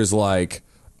doctor's like,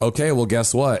 okay, well,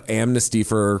 guess what? Amnesty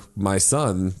for my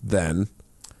son then.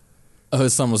 Oh,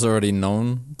 his son was already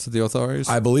known to the authorities?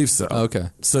 I believe so. Okay.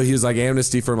 So he was like,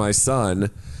 amnesty for my son.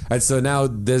 And so now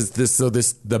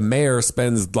the mayor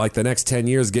spends like the next 10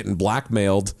 years getting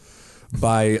blackmailed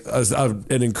by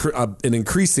an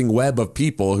increasing web of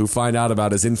people who find out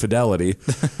about his infidelity.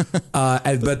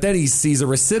 But then he sees a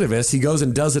recidivist. He goes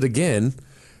and does it again.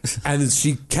 And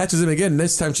she catches him again.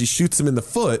 This time she shoots him in the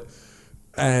foot.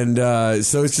 And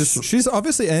so it's just... She's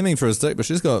obviously aiming for his dick, but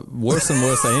she's got worse and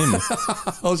worse aim.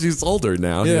 Oh, she's older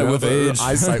now. Yeah, with age. Her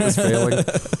eyesight was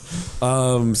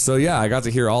failing. So yeah, I got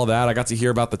to hear all that. I got to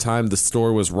hear about the time the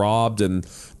store was robbed and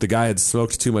the guy had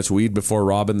smoked too much weed before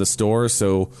robbing the store.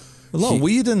 So... A lot of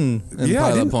weed in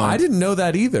Pilot Point. I didn't know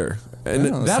that either.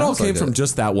 And that all came from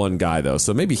just that one guy, though.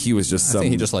 So maybe he was just I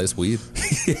think he just likes weed.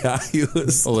 Yeah, he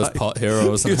was all those pot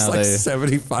heroes and how they... He was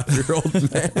like 75-year-old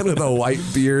man with a white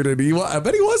beard. And I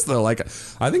bet he was, though. Like,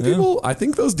 I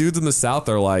think those dudes in the South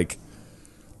are like,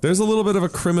 there's a little bit of a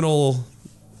criminal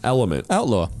element.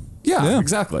 Outlaw. Yeah,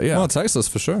 exactly. Yeah. Well, Texas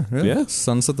for sure. Yeah.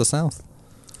 Sons of the South.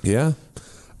 Yeah.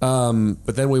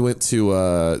 But then we went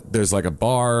to there's like a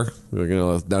bar,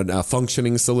 a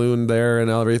functioning saloon there and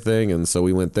everything, and so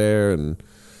we went there, and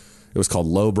it was called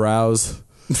Lowbrows,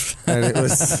 and it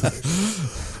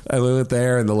was, and we went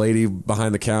there, and the lady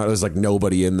behind the counter, there's like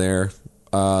nobody in there,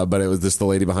 but it was just the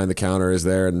lady behind the counter is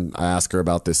there, and I asked her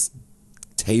about this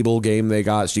table game they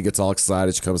got. She gets all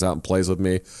excited. She comes out and plays with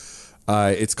me.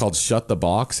 It's called Shut the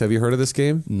Box. Have you heard of this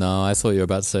game? No, I thought you were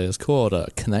about to say it's called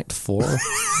Connect 4.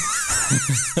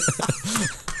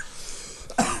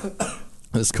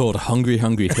 It's called Hungry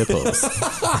Hungry Hippos.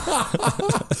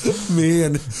 Me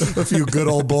and a few good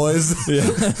old boys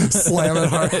slamming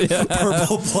hard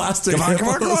purple plastic come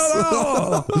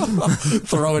on.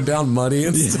 Throwing down money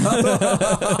and stuff.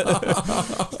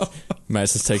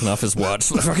 Max is taking off his watch,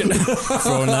 fucking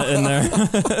throwing that in there.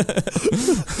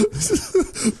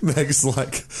 Meg's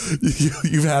like,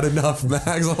 you've had enough,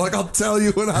 Max. I'm like, I'll tell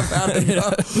you when I've had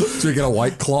enough. Drinking a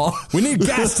White Claw. We need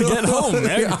gas to get home,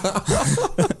 Meg.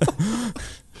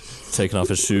 Taking off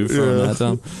his shoe, throwing that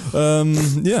down.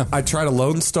 Yeah. I tried a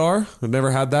Lone Star. I've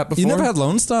never had that before. You never had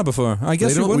Lone Star before? I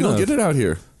guess we don't get it out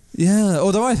here. Yeah,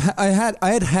 although I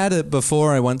had it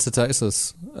before I went to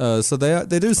Texas, so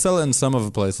they do sell it in some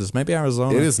other places. Maybe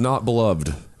Arizona. It is not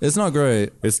beloved. It's not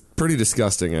great. It's pretty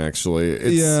disgusting, actually.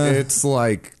 It's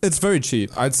like it's very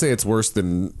cheap. I'd say it's worse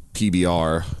than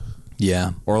PBR.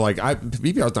 Yeah, or like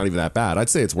PBR's not even that bad. I'd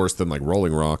say it's worse than like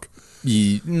Rolling Rock.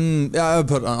 I would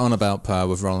put on about par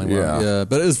with Rolling Rock. Yeah,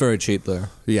 but it is very cheap there.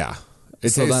 Yeah,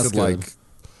 it so tasted like.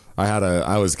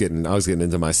 I was getting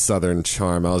into my Southern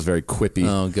charm. I was very quippy.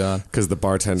 Oh God! Because the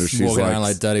bartender, she's walking like, around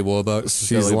like Daddy Warbucks.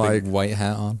 She's like, a big white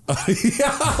hat on.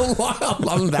 Yeah,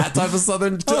 I'm that type of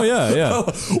Southern. Oh yeah.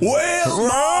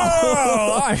 Well,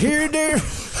 I hear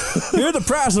the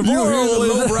price of oil. oil.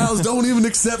 The lowbrows don't even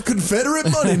accept Confederate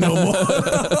money no more.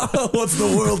 What's the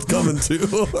world coming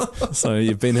to? So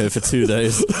you've been here for 2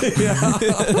 days. Yeah.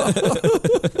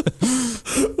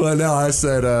 Well, no, I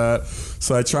said.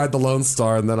 So I tried the Lone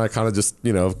Star, and then I kind of just,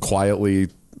 quietly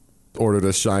ordered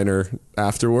a Shiner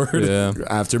afterward. Yeah.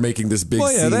 After making this big scene.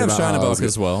 Well, yeah, they have Shiner Bock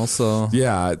as well, so...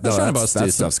 Yeah, that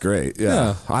stuff's great.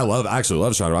 Yeah. I actually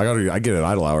love Shiner Bock. I get it at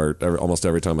Idle Hour almost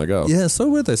every time I go. Yeah, it's so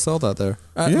weird they sell that there.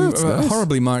 It's nice.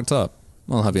 Horribly marked up.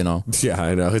 I'll have you know. Yeah,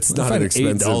 I know. It's not an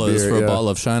expensive $8 beer, for a bottle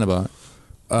of Shiner Bock.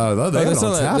 They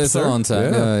sell on tap, They sell on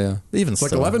tap, yeah. Even it's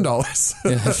like $11.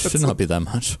 Yeah, it should not be that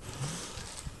much.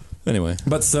 Anyway.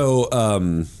 But so,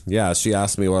 she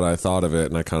asked me what I thought of it,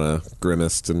 and I kind of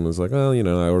grimaced and was like, well,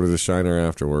 I ordered a Shiner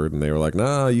afterward, and they were like,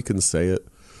 nah, you can say it.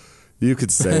 You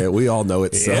could say it. We all know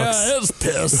it sucks. Yeah, it's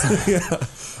piss. Yeah.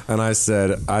 And I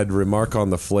said, I'd remark on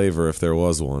the flavor if there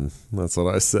was one. That's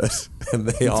what I said. And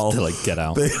they all... They're like, get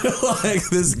out. They like,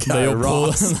 this guy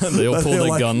rocks. They all pull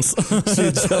their guns. She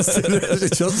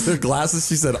adjusted her glasses.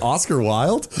 She said, Oscar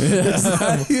Wilde? Yeah. Is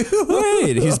that you?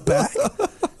 Wait, he's back?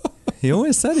 He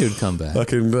always said he would come back.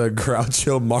 Fucking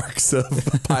Groucho Marx of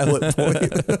Pilot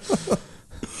Point.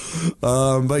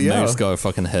 But yeah, Meg's got her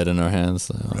fucking head in her hands.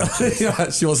 So. Yeah,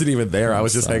 she wasn't even there. I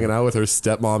was just hanging out with her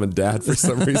stepmom and dad for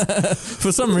some reason.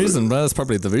 For some reason, but that's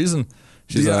probably the reason.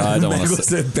 She's like, I don't want to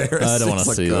see. I don't want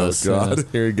to see this. Oh God,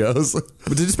 here he goes.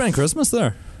 But did you spend Christmas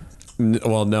there?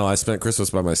 Well, no, I spent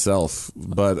Christmas by myself.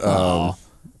 But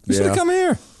you should have come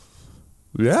here.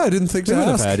 Yeah, I didn't think to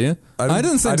ask. Had you? I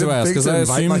didn't think to ask because I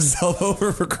assumed myself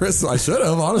over for Christmas. I should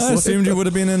have, honestly. I assumed you would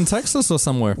have been in Texas or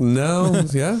somewhere. No,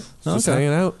 yeah, just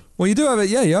hanging out. Well, you do have it.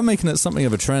 Yeah, you're making it something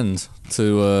of a trend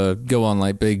to go on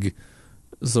like big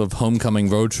sort of homecoming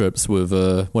road trips with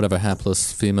whatever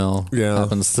hapless female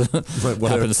happens to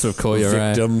have caught your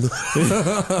eye.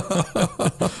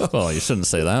 Well, you shouldn't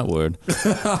say that word,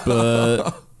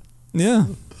 but yeah.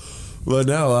 Well,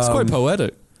 no, it's quite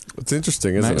poetic. It's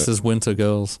interesting, isn't Max's Winter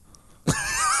Girls.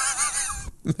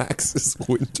 Max's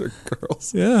Winter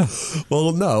Girls. Yeah.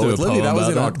 Well, no, with Libby, that was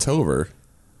in October.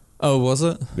 Oh, was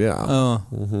it? Yeah.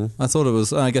 Oh, I thought it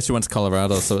was. I guess you went to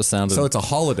Colorado, so it sounded. So it's a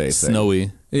holiday snowy.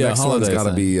 Thing. Yeah, next one's got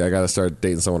to be. I got to start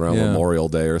dating someone around Memorial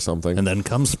Day or something. And then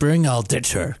come spring, I'll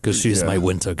ditch her because she's my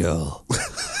winter girl.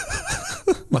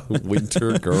 My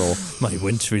winter girl. My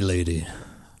wintry lady.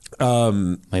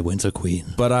 My winter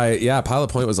queen. But Pilot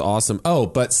Point was awesome. Oh,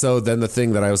 but so then the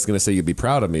thing that I was going to say you'd be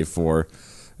proud of me for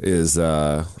is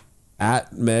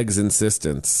at Meg's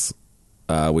insistence,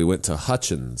 we went to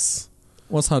Hutchins.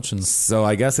 What's Hutchins? So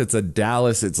I guess it's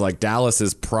it's like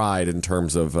Dallas's pride in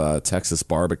terms of Texas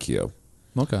barbecue.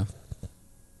 Okay.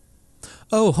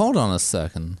 Oh, hold on a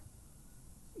second.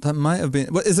 That might have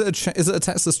been. What, is it a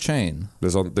Texas chain?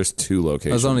 There's 2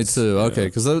 locations. There's only 2. Okay,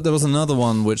 because there was another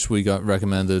one which we got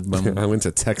recommended when I went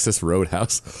to Texas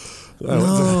Roadhouse.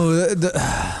 No,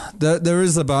 there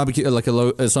is a barbecue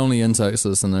it's only in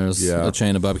Texas, and there's a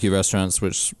chain of barbecue restaurants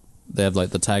which they have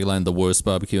like the tagline "the worst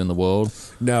barbecue in the world."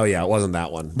 No, it wasn't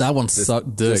that one. That one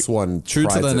sucked dick. This one true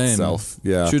to their name. Itself.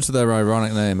 Yeah, true to their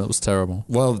ironic name. It was terrible.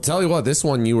 Well, tell you what, this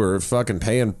one you were fucking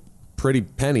paying pretty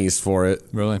pennies for it.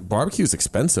 Really? Barbecue's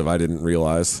expensive, I didn't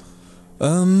realize.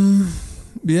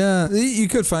 Yeah, you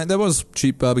could find there was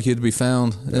cheap barbecue to be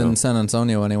found in San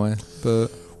Antonio anyway. But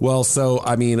well, so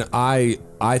I mean, I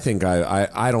think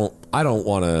I don't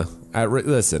want to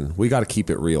listen. We got to keep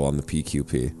it real on the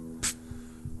PQP.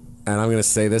 And I'm going to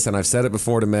say this, and I've said it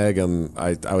before to Meg, and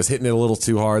I was hitting it a little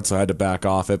too hard, so I had to back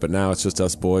off it, but now it's just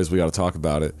us boys. We got to talk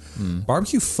about it.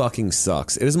 Barbecue fucking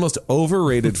sucks. It is the most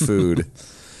overrated food.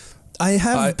 I've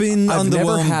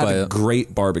never had by it.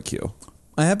 Great barbecue.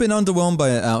 I have been underwhelmed by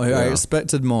it out here. I Yeah.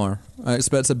 expected more. I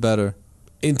expected better.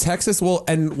 In Texas, well,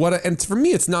 and for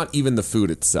me, it's not even the food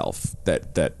itself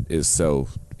that is so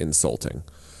insulting.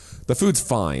 The food's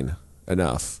fine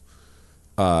enough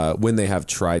when they have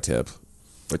tri-tip,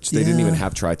 which they didn't even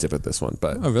have tri-tip at this one.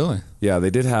 But Oh, really? yeah, they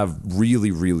did have really,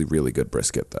 really, really good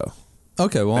brisket though,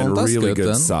 Okay, well, and that's really good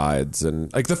then. sides,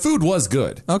 and like the food was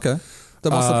good. Okay.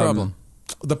 Then what's the problem?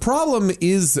 The problem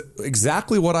is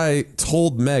exactly what I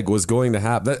told Meg was going to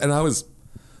happen, and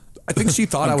I think she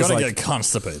thought I was like,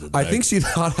 constipated. I think she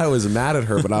thought I was mad at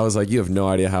her, but I was like, you have no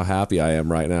idea how happy I am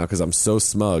right now because I'm so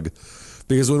smug.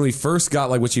 Because when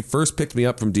she first picked me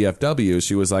up from DFW,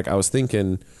 she was like, I was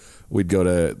thinking we'd go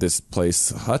to this place,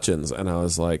 Hutchins, and I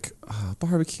was like,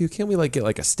 barbecue, can't we like get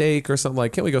like a steak or something?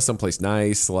 Like, can't we go someplace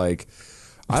nice? Like,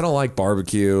 I don't like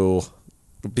barbecue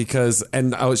because,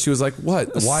 she was like, what?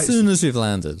 Why? As soon as you've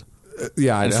landed.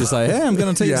 Yeah, I And know. she's like, hey, I'm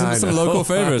going to take you Yeah, to I some know. local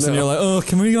favorites. I And know. you're like, oh,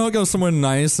 can we not go somewhere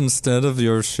nice instead of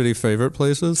your shitty favorite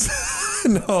places?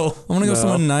 No, I want to go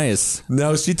somewhere nice.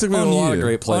 No, she took me to a On lot of you.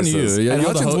 great On places. you. Yeah, And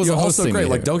you're the Hutchins was you're also hosting great. me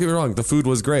Like, here. don't get me wrong, the food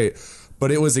was great,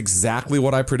 but it was exactly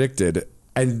what I predicted,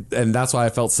 and that's why I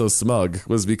felt so smug,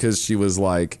 was because she was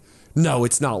like, "No,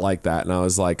 it's not like that," and I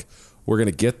was like, "We're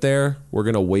gonna get there. We're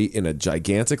gonna wait in a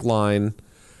gigantic line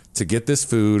to get this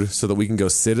food, so that we can go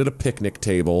sit at a picnic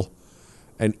table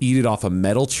and eat it off a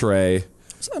metal tray."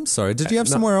 I'm sorry. Did you have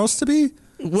somewhere else to be?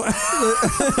 What?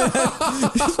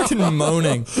 Fucking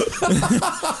moaning.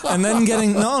 And then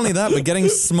not only that, but getting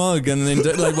smug. And then,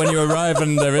 like, when you arrive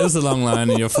and there is a long line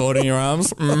and you're folding your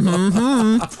arms.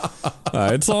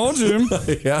 I told you.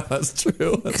 Yeah, that's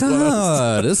true. That's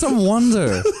God, it's a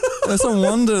wonder. It's a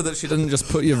wonder that she didn't just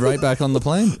put you right back on the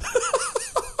plane.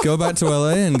 Go back to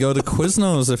LA and go to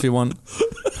Quiznos if you want.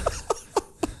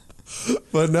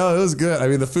 But no, it was good. I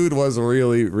mean, the food was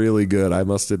really, really good. I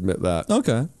must admit that.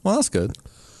 Okay, well, that's good.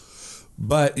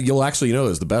 But you'll actually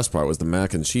notice the best part was the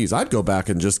mac and cheese. I'd go back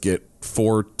and just get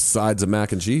 4 sides of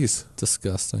mac and cheese.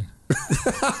 Disgusting.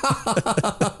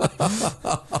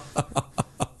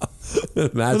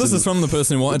 Imagine. Well, this is from the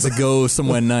person who wanted to go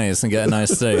somewhere nice and get a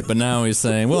nice steak, but now he's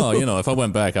saying, well, if I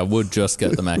went back, I would just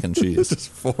get the mac and cheese. just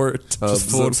 4 tubs. Just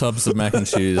 4 tubs of mac and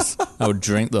cheese. I would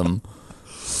drink them.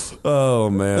 Oh,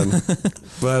 man.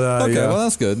 But Okay, yeah. well,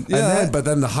 that's good. Yeah. But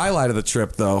then the highlight of the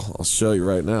trip, though, I'll show you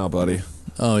right now, buddy.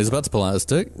 Oh, he's about to pull out his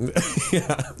dick.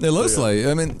 Yeah. It looks like,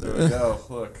 There we go.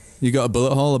 Look. you got a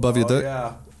bullet hole above your dick.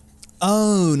 Yeah.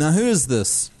 Oh, now who is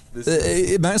this?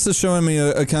 Max is showing me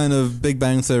a kind of Big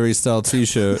Bang Theory style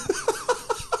T-shirt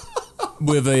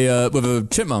with a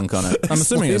chipmunk on it. I'm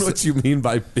assuming Explain it's what you mean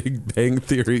by Big Bang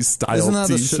Theory style isn't that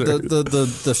T-shirt.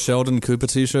 the Sheldon Cooper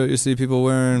T-shirt you see people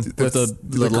wearing with the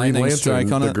Green lightning Lantern,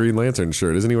 strike on the it? Green Lantern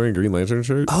shirt. Isn't he wearing a Green Lantern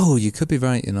shirt? Oh, you could be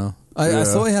right. I Yeah.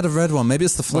 thought he had a red one. Maybe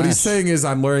it's the Flash. What he's saying is,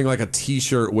 I'm wearing like a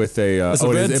T-shirt with a. It's a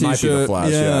red it might be the T-shirt,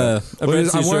 Flash. yeah. A Well, red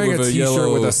I'm wearing a T-shirt with a T-shirt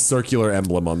yellow- with a circular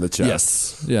emblem on the chest.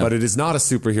 Yes, yeah. But it is not a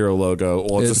superhero logo.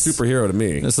 Well, it's a superhero to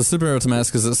me. It's a superhero to Max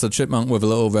because it's a chipmunk with a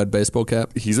little red baseball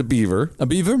cap. He's a beaver, A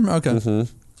beaver? Okay.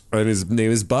 and his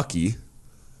name is Bucky,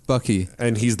 Bucky.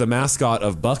 and he's the mascot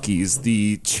of Bucky's,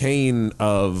 the chain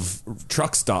of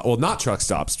truck stop. Well, not truck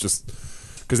stops, just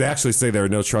because they actually say there are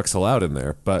no trucks allowed in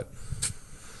there, but.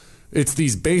 It's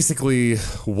these basically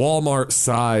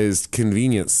Walmart-sized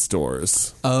convenience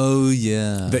stores Oh,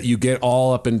 yeah. that you get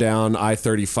all up and down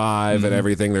I-35 and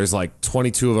everything. There's like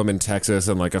 22 of them in Texas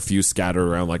and like a few scattered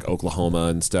around like Oklahoma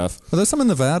and stuff. Are there some in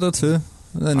Nevada, too?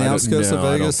 In the I don't- outskirts of no,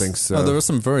 I don't Vegas? think so. Oh, there are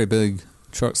some very big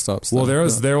truck stops. Well, there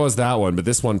there was that one, but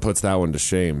this one puts that one to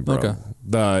shame, bro. Okay.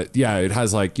 It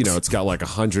has like, it's got like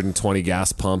 120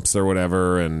 gas pumps or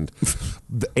whatever and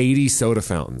 80 soda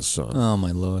fountains, son. Oh,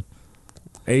 my Lord.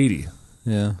 80.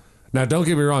 Yeah. Now, don't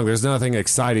get me wrong. There's nothing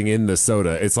exciting in the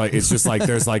soda. It's just like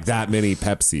there's like that many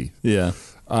Pepsi. Yeah.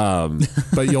 But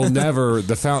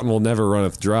the fountain will never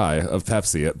runneth dry of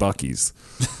Pepsi at Bucky's.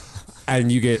 And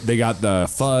they got the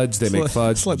fudge. They make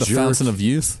fudge. It's like the fountain of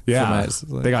youth. for Yeah. Max.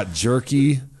 It's like- They got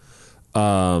jerky.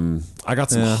 I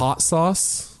got some Yeah. hot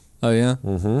sauce. Oh, yeah?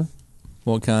 Mm-hmm.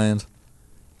 What kind?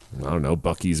 I don't know,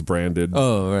 Bucky's branded.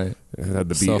 Oh, right. It had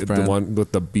the Self-brand. one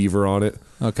with the beaver on it.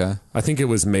 Okay. I think it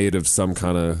was made of some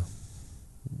kind of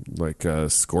like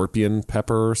scorpion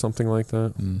pepper or something like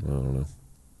that. I don't know.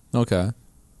 Okay.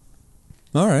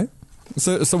 All right.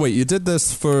 So wait, you did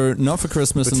this not for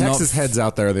Christmas The and Texas heads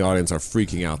out there in the audience are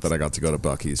freaking out that I got to go to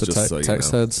Bucky's. The Just so you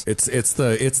Tex know, heads? it's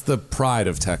the pride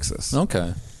of Texas. not.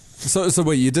 Okay. So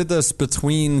wait, you did this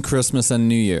between Christmas and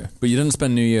New Year, but you didn't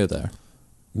spend New Year there.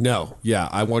 No, yeah,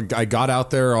 I got out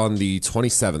there on the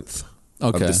 27th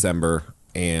of Okay. December,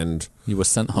 and You were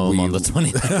sent home on the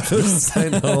 20th.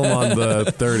 Sent home on the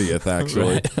 30th,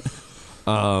 actually.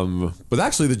 Right. But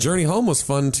actually, the journey home was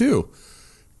fun, too.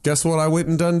 Guess what I went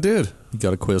and did? You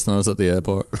got a Quiznos at the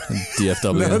airport in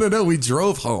DFW. No. We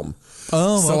drove home.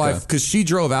 Oh, so okay. because she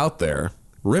drove out there,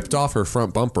 ripped off her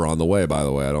front bumper on the way, by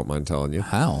the way, I don't mind telling you.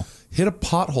 How? Hit a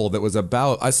pothole that was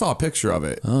I saw a picture of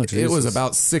it. Oh, Jesus. It was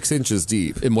about 6 inches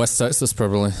deep. In West Texas,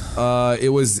 probably. It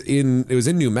was in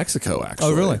New Mexico, actually.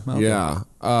 Oh, really? Okay. Yeah.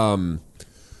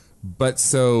 But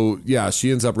so, yeah,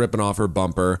 she ends up ripping off her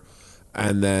bumper,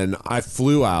 and then I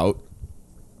flew out.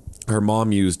 Her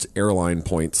mom used airline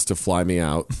points to fly me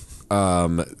out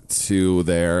to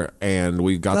there, and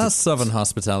we got That's Southern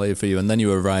hospitality for you, and then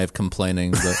you arrive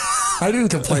complaining that... I didn't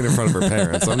complain in front of her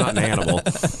parents. I'm not an animal.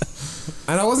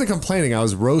 And I wasn't complaining. I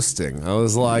was roasting. I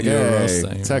was like,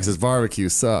 hey, Texas barbecue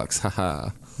sucks.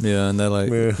 Haha. Yeah, and they're like,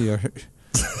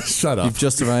 Shut up. You've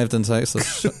just arrived in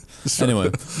Texas. Anyway.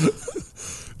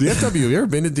 DFW. Have you ever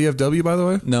been to DFW, by the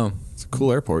way? No. It's a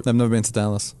cool airport. I've never been to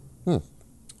Dallas.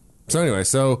 So anyway,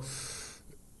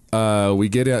 we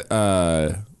get it.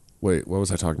 Wait, what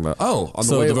was I talking about? Oh, on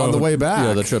the way back.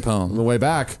 Yeah, the trip home. On the way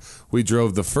back, we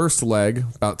drove the first leg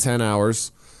about 10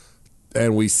 hours,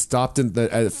 and we stopped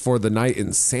for the night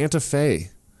in Santa Fe.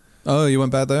 Oh, you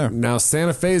went back there. Now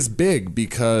Santa Fe is big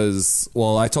because,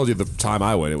 well, I told you the time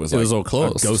I went, it was all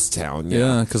closed. A ghost town.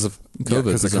 Yeah, because of COVID.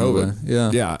 Because of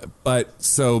COVID. Yeah. But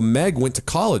so Meg went to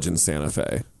college in Santa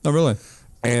Fe. Oh, really?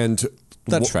 And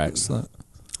that tracks.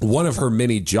 One of her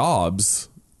many jobs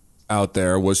out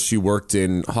there was she worked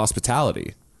in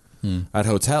hospitality at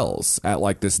hotels, at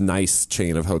like this nice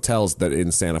chain of hotels that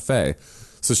in Santa Fe.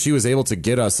 So she was able to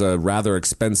get us a rather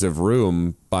expensive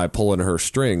room by pulling her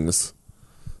strings.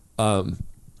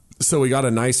 So we got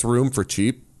a nice room for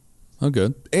cheap. Oh,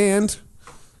 good. And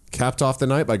capped off the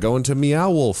night by going to Meow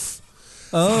Wolf.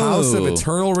 House of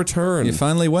Eternal Return. You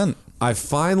finally went. I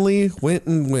finally went.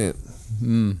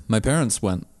 My parents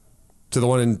went. To the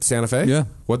one in Santa Fe? Yeah.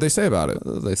 What'd they say about it?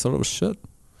 They thought it was shit.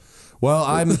 Well,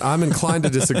 I'm inclined to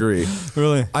disagree.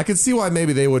 Really? I could see why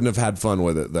maybe they wouldn't have had fun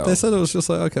with it, though. They said it was just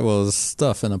like, okay, well, there's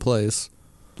stuff in a place.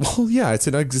 Well, yeah, it's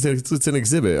an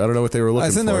exhibit. I don't know what they were looking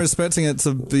for. I think they were expecting it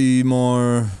to be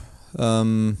more,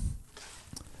 to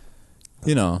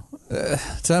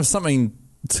have something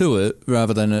to it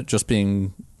rather than it just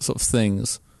being sort of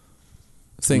things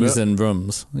in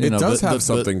rooms. It does have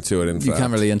something to it, in fact. You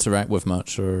can't really interact with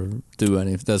much or do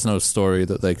anything. There's no story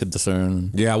that they could discern.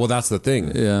 Yeah, well, that's the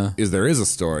thing. Yeah. Is there is a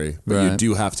story, but you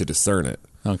do have to discern it.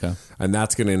 Okay. And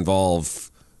that's going to involve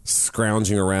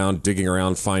scrounging around, digging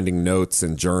around, finding notes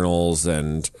and journals,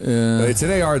 and it's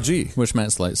an ARG. Which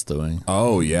Matt Slate's doing.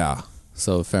 Oh, yeah.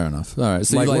 So, fair enough. All right,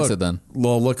 so you liked it then?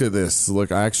 Well, look at this.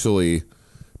 Look, I actually,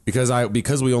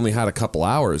 because we only had a couple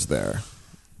hours there,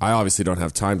 I obviously don't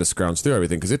have time to scrounge through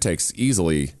everything because it takes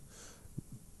easily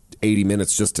 80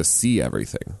 minutes just to see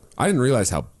everything. I didn't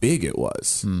realize how big it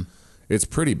was. It's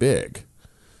pretty big.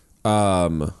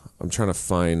 I'm trying to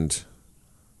find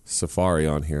Safari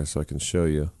on here so I can show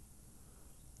you.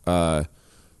 But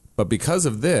because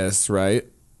of this, right,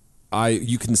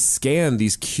 you can scan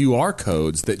these QR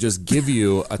codes that just give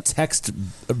you a text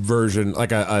version,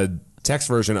 like a text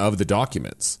version of the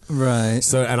documents. Right.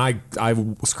 So, and I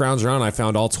scrounged around, I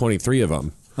found all 23 of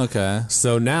them. Okay.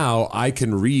 So now I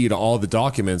can read all the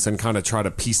documents and kind of try to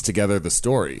piece together the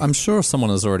story. I'm sure someone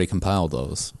has already compiled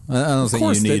those. I don't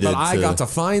think you needed but I got to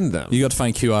find them. You got to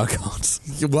find QR codes.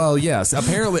 Well, yes.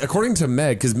 Apparently, according to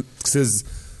Meg,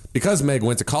 because Meg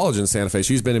went to college in Santa Fe,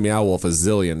 she's been to Meow Wolf a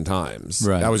zillion times.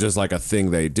 Right. That was just like a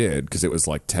thing they did because it was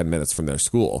like 10 minutes from their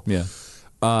school. Yeah.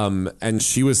 And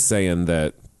she was saying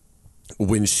that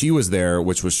when she was there,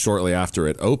 which was shortly after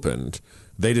it opened,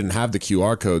 they didn't have the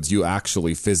QR codes. You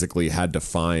actually physically had to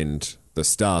find the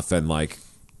stuff and like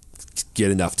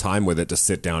get enough time with it to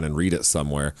sit down and read it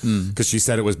somewhere. Because she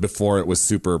said it was before it was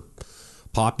super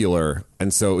popular,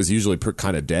 and so it was usually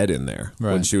kind of dead in there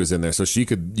when she was in there. So she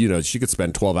could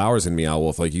spend 12 hours in Meow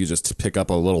Wolf. Like you just pick up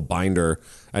a little binder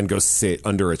and go sit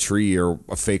under a tree or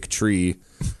a fake tree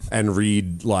and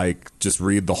read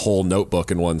the whole notebook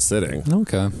in one sitting.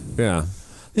 Okay. Yeah.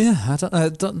 Yeah,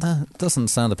 that doesn't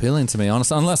sound appealing to me,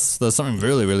 honestly, unless there's something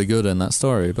really, really good in that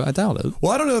story, but I doubt it.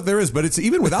 Well, I don't know if there is, but it's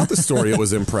even without the story, it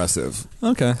was impressive.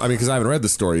 Okay. I mean, because I haven't read the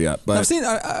story yet, but I've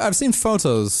seen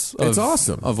photos. It's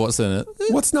awesome of what's in it.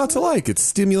 What's not to like? It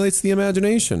stimulates the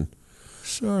imagination.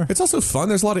 Sure. It's also fun.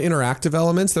 There's a lot of interactive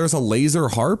elements. There's a laser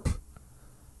harp.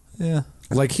 Yeah.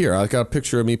 Like here, I got a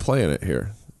picture of me playing it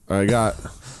here. I got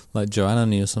like Joanna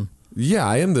Newsom. Yeah,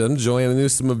 I am the Joanna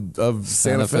Newsom of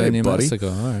Santa Fe, New buddy. Mexico.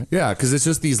 All right. Yeah, because it's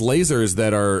just these lasers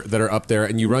that are up there,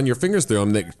 and you run your fingers through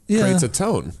them that creates a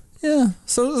tone. Yeah.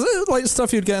 So is it like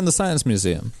stuff you'd get in the Science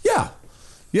Museum? Yeah.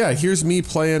 Here's me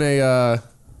playing a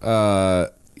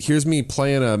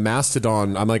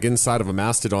mastodon. I'm like inside of a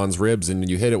mastodon's ribs, and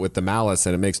you hit it with the malice,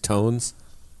 and it makes tones.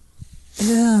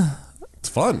 Yeah. It's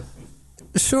fun.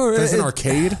 Sure. There's an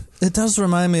arcade. It does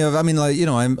remind me of, I mean, like, you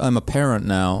know, I'm a parent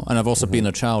now, and I've also been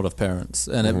a child of parents,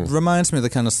 and it reminds me of the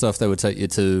kind of stuff they would take you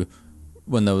to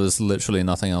when there was literally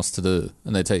nothing else to do,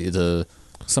 and they take you to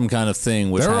some kind of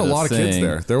thing. Which There were had a lot of kids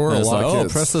there. There were a lot of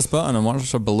kids. Oh, press this button and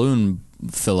watch a balloon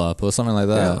fill up or something like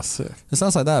that. Yeah, sick. It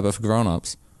sounds like that, but for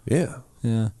grown-ups. Yeah.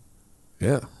 Yeah.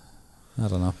 I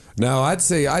don't know. No, I'd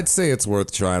say it's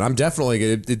worth trying.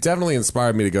 It definitely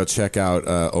inspired me to go check out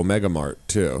Omega Mart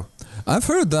too. I've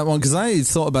heard that one because I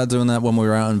thought about doing that when we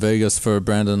were out in Vegas for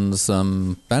Brandon's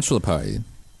bachelor party.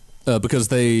 Because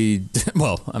they,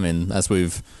 well, I mean, as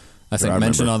we've, I think,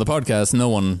 mentioned on the podcast, no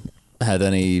one had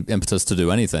any impetus to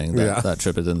do anything that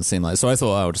trip. It didn't seem like. So I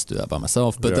thought I would just do that by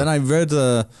myself. But then I read,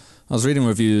 I was reading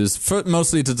reviews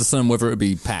mostly to discern whether it would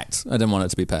be packed. I didn't want it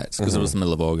to be packed because it was the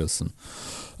middle of August.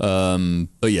 And,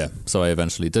 but yeah, so I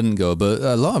eventually didn't go. But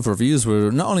a lot of reviews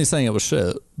were not only saying it was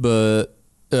shit, but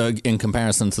in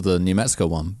comparison to the New Mexico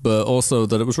one, but also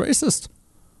that it was racist.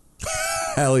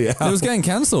 Hell yeah. It was getting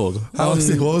cancelled. What was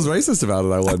racist about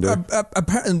it, I wonder?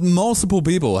 Apparently, multiple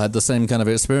people had the same kind of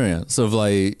experience of,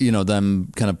 like, you know,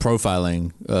 them kind of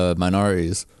profiling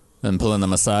minorities and pulling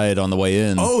them aside on the way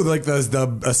in. Oh, like the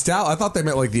stout. I thought they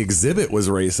meant like the exhibit was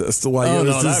racist. Like it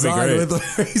was designed with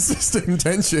racist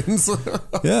intentions.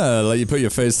 Yeah, like you put your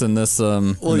face in this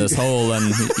this hole and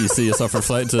you see yourself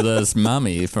reflected as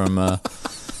Mommy from...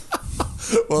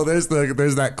 Well, there's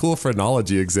that cool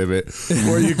phrenology exhibit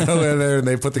where you go in there and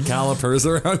they put the calipers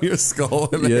around your skull.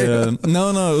 And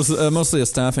No, it was mostly a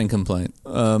staffing complaint.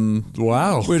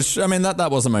 Wow. Which, I mean,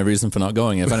 that wasn't my reason for not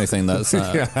going. If anything, that's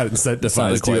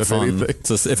incentivized you, if anything.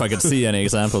 So if I could see any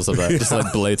examples of that, just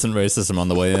like blatant racism on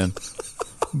the way in.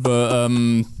 But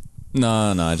no,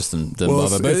 I just didn't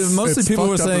bother. But mostly people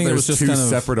were saying it was just kind of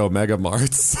separate Omega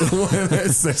Marts.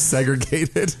 They're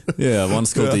segregated. Yeah,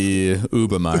 one's called the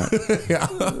Uber Mart. Yeah.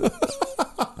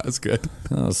 That's good.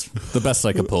 That was the best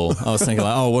I could pull. I was thinking,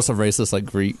 like, oh, what's a racist like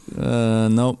Greek?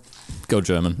 Nope. Go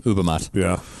German. Uber Mart.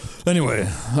 Yeah. Anyway,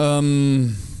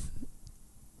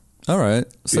 all right.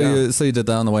 So you did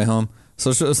that on the way home.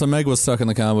 So Meg was stuck in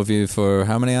the car with you for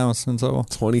how many hours in total?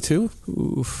 22?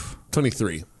 Oof.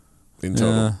 23 in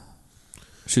total. Yeah.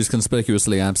 She's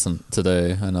conspicuously absent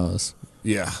today, I noticed.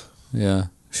 Yeah. Yeah.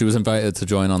 She was invited to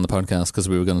join on the podcast because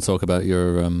we were going to talk about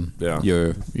your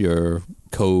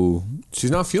co...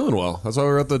 She's not feeling well. That's why we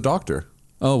were at the doctor.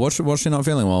 Oh, what's she not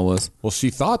feeling well with? Well, she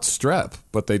thought strep,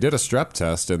 but they did a strep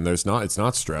test, and it's not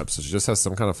strep, so she just has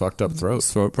some kind of fucked up throat.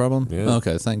 Throat problem? Yeah.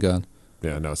 Okay, thank God.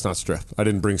 Yeah, no, it's not strep. I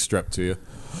didn't bring strep to you.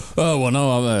 Oh, well,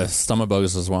 no, stomach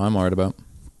bugs is what I'm worried about.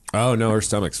 Oh, no, her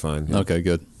stomach's fine. Yeah. Okay,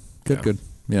 good. Good.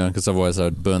 Yeah, because otherwise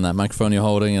I'd burn that microphone you're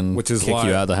holding and kick you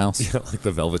out of the house. Yeah, like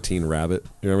the Velveteen Rabbit.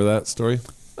 You remember that story?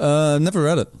 Never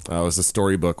read it. It was a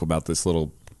storybook about this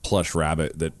little plush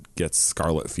rabbit that gets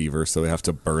scarlet fever, so they have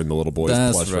to burn the little boy's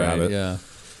plush rabbit. Yeah,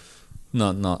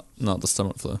 not the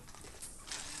stomach flu.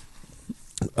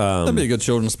 That'd be a good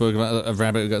children's book about a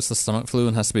rabbit who gets the stomach flu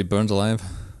and has to be burned alive.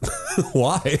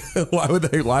 Why?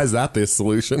 Why is that the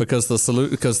solution? Because the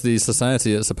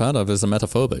society it's a part of is a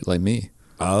metaphobic, like me.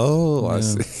 Oh, yeah. I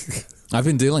see. I've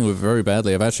been dealing with it very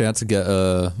badly. I've actually had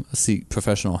to seek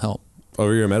professional help.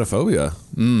 Over your emetophobia?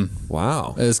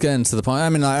 Wow. It's getting to the point. I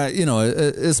mean,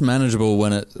 it's manageable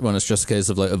when it's just a case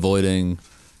of like avoiding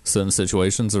certain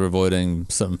situations or avoiding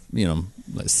some,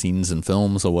 like scenes in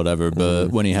films or whatever.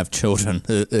 But when you have children,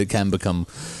 it can become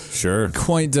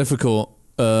quite difficult.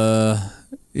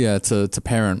 To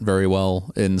parent very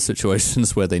well in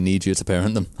situations where they need you to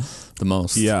parent them the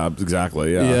most. Yeah,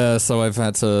 exactly. Yeah. Yeah, so I've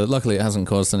had to, luckily it hasn't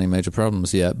caused any major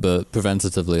problems yet, but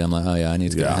preventatively I'm like, oh yeah, I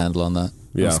need to get a handle on that.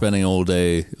 Yeah. I'm spending all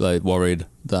day like worried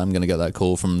that I'm going to get that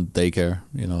call from daycare,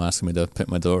 asking me to pick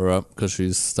my daughter up because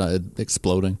she's started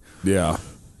exploding. Yeah.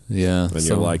 Yeah. And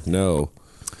you're like, no.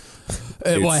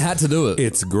 I had to do it.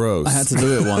 It's gross. I had to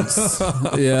do it once.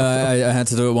 I had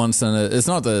to do it once, and it's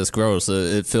not that it's gross.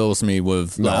 It fills me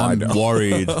with. I'm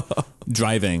worried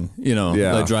driving.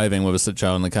 Like driving with a sick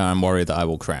child in the car. I'm worried that I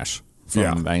will crash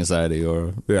from anxiety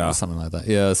or something like that.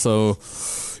 Yeah. So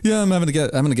I'm having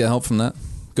to get help from that.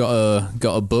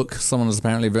 Got a book. Someone has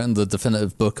apparently written the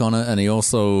definitive book on it, and he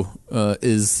also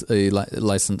is a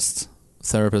licensed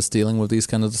therapist dealing with these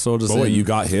kind of disorders. Oh, you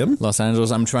got him? Los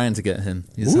Angeles. I'm trying to get him.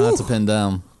 He's hard to pin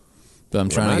down, but I'm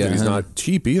trying to get him. He's not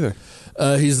cheap either.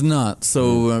 He's not.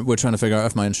 So we're trying to figure out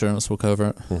if my insurance will cover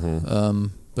it.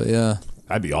 But yeah.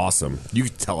 That'd be awesome. You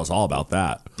could tell us all about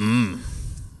that.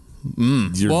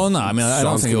 Well, no, I mean, I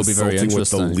don't think it'll be very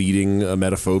interesting. With the leading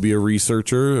emetophobia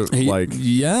researcher,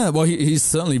 he's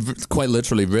certainly quite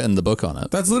literally written the book on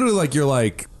it. That's literally like you're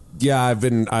like, yeah, I've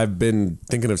been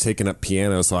thinking of taking up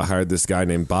piano, so I hired this guy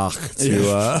named Bach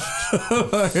to.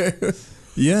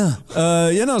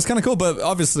 It's kind of cool, but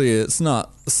obviously it's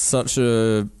not such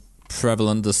a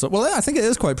prevalent. Well, I think it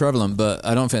is quite prevalent, but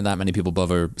I don't think that many people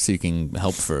bother seeking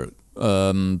help for it.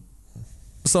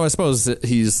 So I suppose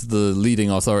he's the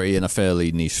leading authority in a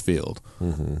fairly niche field.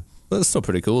 Mm-hmm. But it's still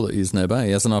pretty cool that he's nearby.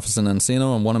 He has an office in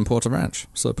Encino and one in Porter Ranch.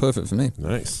 So perfect for me.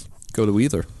 Nice. Go to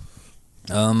either.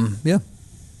 Yeah.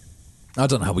 I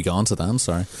don't know how we got onto that. I'm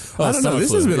sorry. I don't know.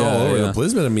 This has been all over the place. This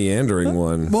has been a meandering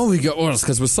one. Well, we got worse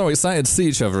because we're so excited to see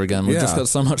each other again. We've just got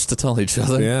so much to tell each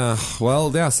other. Yeah.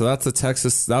 Well, yeah. So that's the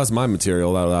Texas. That was my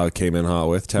material that I came in hot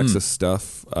with. Texas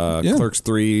stuff. Clerks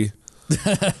 3.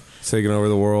 Taking over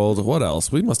the world. What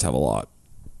else? We must have a lot.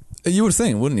 You would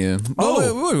think, wouldn't you?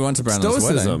 We went to Brandon's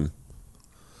Stoicism. Wedding.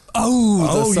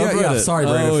 Oh, yeah. Sorry,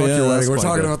 Brandon. Fuck your wedding. We're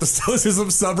talking good. About the Stoicism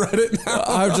subreddit now.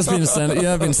 I've just been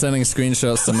sending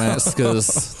screenshots to Max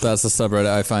because that's a subreddit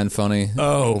I find funny.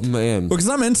 Oh man. Because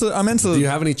I'm into. Do you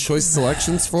have any choice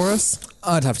selections for us?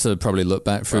 I'd have to probably look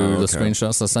back through the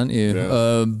screenshots I sent you.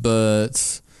 Yeah.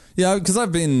 But yeah, because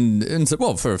I've been into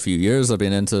for a few years. I've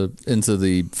been into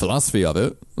the philosophy of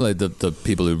it, like the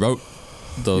people who wrote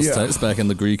those texts back in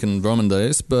the Greek and Roman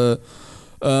days, but.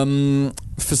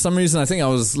 For some reason, I think I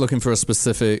was looking for a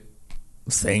specific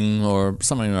thing or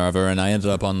something or other, and I ended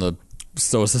up on the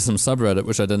Stoicism subreddit,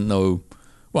 which I didn't know.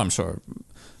 Well, I'm sure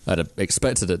I'd have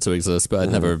expected it to exist, but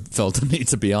I'd never felt the need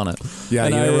to be on it. Yeah,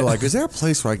 and you were like, is there a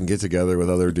place where I can get together with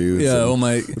other dudes? Yeah,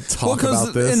 talk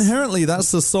about this? Inherently,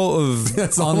 that's the sort of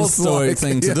unstoic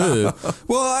thing to do.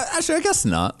 Well, actually, I guess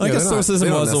not. I guess Stoicism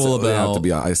was all about. They have to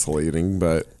be isolating,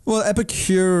 but. Well,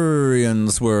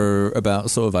 Epicureans were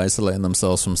about sort of isolating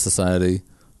themselves from society.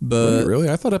 But really?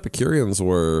 I thought Epicureans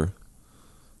were...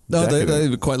 No,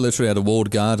 they quite literally had a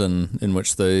walled garden in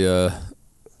which they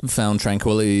found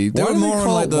tranquility.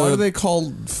 Why do they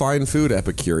call fine food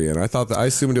Epicurean? I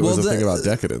assumed it was a thing about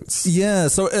decadence. Yeah,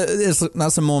 so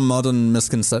that's a more modern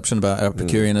misconception about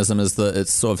Epicureanism is that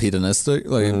it's sort of hedonistic.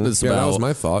 Like it's about that was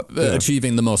my thought.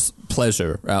 Achieving the most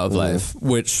pleasure out of life,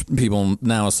 which people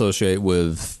now associate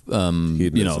with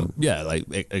hedonism.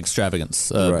 Like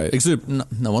extravagance. Right.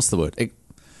 What's the word?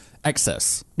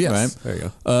 Excess. Yes. Right? There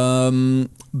you go.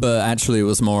 But actually it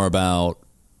was more about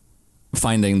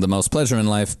finding the most pleasure in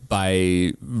life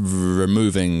by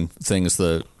removing things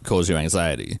that cause you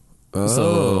anxiety.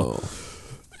 So,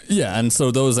 yeah, and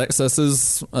so those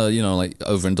excesses, like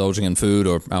overindulging in food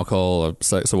or alcohol or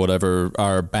sex or whatever,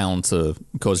 are bound to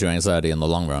cause you anxiety in the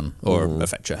long run or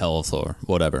affect your health or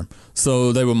whatever.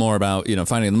 So they were more about,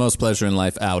 finding the most pleasure in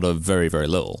life out of very, very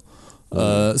little.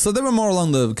 So they were more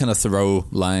along the kind of Thoreau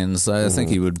lines. I think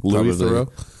he would Louis Thoreau?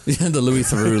 Yeah, the Louis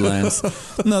Theroux lines.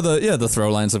 No, the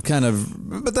Thoreau lines of kind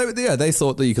of... But they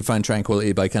thought that you could find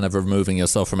tranquility by kind of removing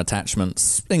yourself from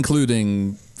attachments,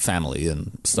 including family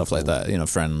and stuff like that,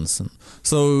 friends. And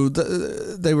so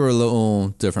they were a little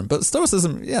different. But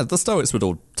Stoicism, the Stoics would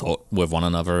all talk with one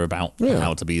another about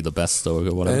how to be the best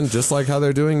Stoic or whatever. And just like how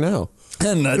they're doing now.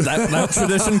 And that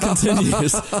tradition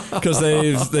continues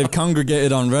because they've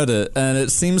congregated on Reddit, and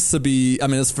it seems to be. I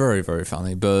mean, it's very, very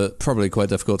funny, but probably quite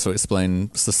difficult to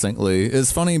explain succinctly.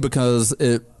 It's funny because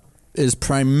it is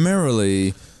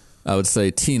primarily, I would say,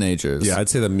 teenagers. Yeah, I'd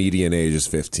say the median age is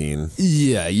 15.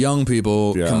 Yeah, young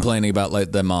people complaining about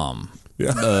like their mom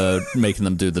making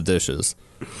them do the dishes.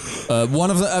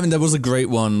 One of them. There was a great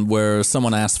one where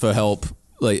someone asked for help.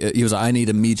 Like he was like, I need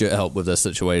immediate help with this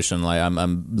situation. Like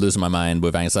I'm losing my mind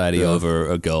with anxiety over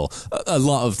a girl. A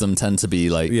lot of them tend to be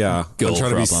like girl I'm trying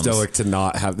problems. To be stoic to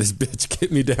not have this bitch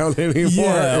get me down anymore.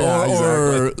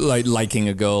 Or like liking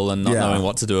a girl and not knowing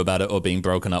what to do about it, or being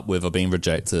broken up with, or being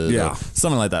rejected. Yeah,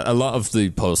 something like that. A lot of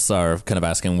the posts are kind of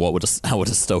asking how would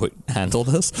a stoic handle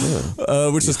this,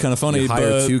 which is kind of funny.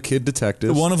 Hire 2 kid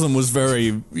detectives. One of them was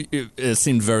it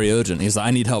seemed very urgent. He's like, I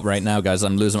need help right now, guys.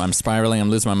 I'm spiraling. I'm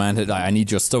losing my mind. I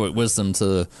need your stoic wisdom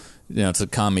to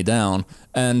calm me down.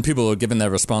 And people are giving their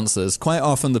responses. Quite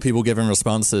often the people giving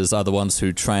responses are the ones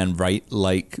who try and write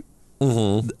like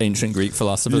ancient Greek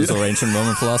philosophers or ancient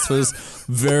Roman philosophers.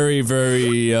 Very,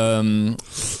 very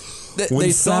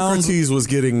When Socrates was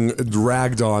getting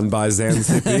dragged on by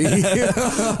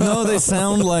Xanthippe. No, they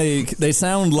sound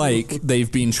like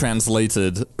they've been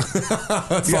translated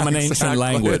from an ancient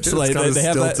language. It's Like they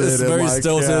have that. It's very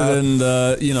stilted, and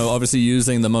obviously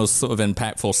using the most sort of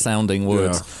impactful sounding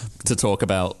words to talk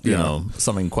about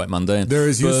something quite mundane. There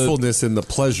is usefulness in the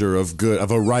pleasure of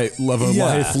a life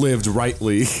lived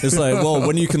rightly. It's like, well,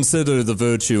 when you consider the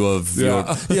virtue of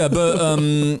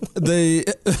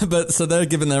so they're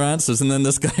giving their answers, and then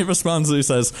this guy responds and he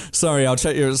says, sorry,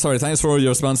 thanks for all your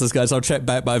responses, guys, I'll check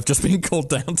back, but I've just been called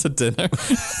down to dinner.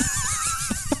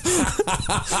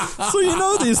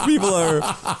 So these people are...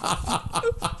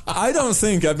 I don't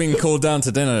think I've been called down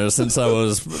to dinner since I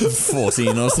was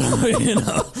 14 or something,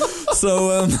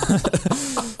 So, and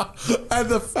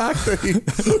the fact that he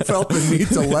felt the need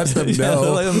to let them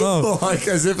know, let them know. Like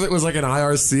as if it was like an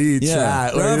IRC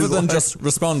chat, rather than just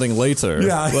responding later.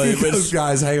 Yeah, those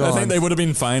guys, hang on. I think they would have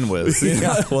been fine with.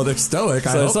 Well, they're stoic.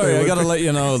 So sorry, I got to let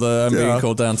you know that I'm being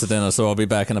called down to dinner, so I'll be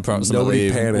back in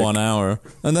approximately 1 hour.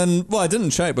 And then, I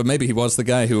didn't check, but maybe he was the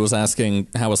guy who was asking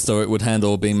how a stoic would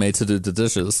handle being made to do the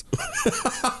dishes.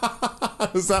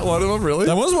 Is that one of them, really?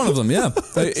 That was one of them, yeah.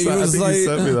 He was like, he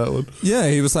sent me that one. Yeah,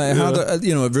 he was like, how do,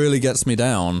 it really gets me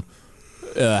down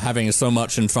having so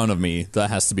much in front of me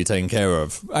that has to be taken care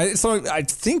of. So I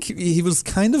think he was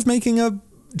kind of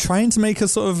trying to make a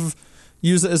sort of,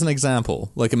 use it as an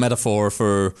example, like a metaphor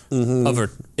for other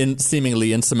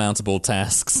seemingly insurmountable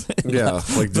tasks. Yeah,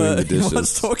 like doing the dishes. He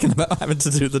was talking about having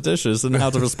to do the dishes and how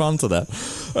to respond to that.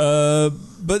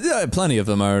 But yeah, plenty of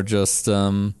them are just,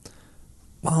 you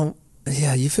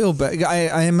feel bad.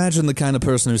 I imagine the kind of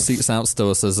person who seeks out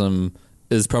stoicism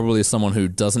is probably someone who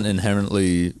doesn't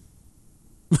inherently...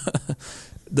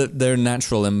 their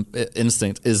natural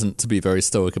instinct isn't to be very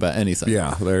stoic about anything.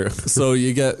 Yeah, so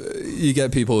you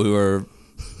get people who are.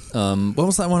 What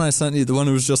was that one I sent you? The one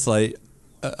who was just like,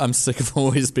 I'm sick of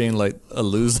always being like a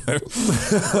loser.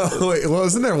 Wait, well,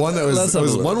 isn't there one that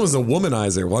was one was a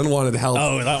womanizer? One wanted help.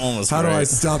 Oh, that one was. How great. do I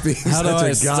stop being How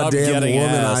such a goddamn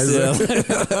womanizer?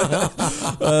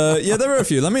 Yeah, there were a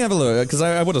few. Let me have a look because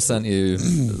I would have sent you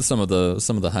some of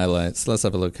the highlights. Let's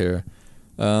have a look here.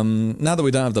 Now that we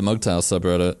don't have the Mugtail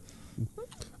subreddit.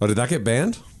 Oh, did that get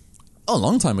banned? Oh, a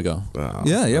long time ago. Oh,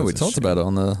 yeah, we talked about it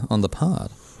on the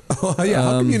pod. Oh, yeah,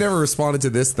 how come you never responded to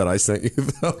this that I sent you,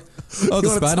 though? Oh, the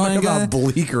Spider-Man guy? About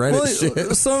bleak Reddit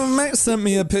shit. So Matt sent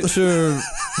me a picture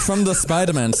from the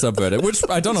Spider-Man subreddit, which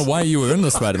I don't know why you were in the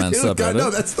Spider-Man subreddit. No,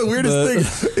 that's the weirdest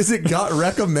thing, is it got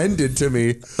recommended to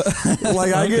me.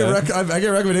 Like, I get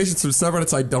recommendations from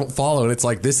subreddits I don't follow, and it's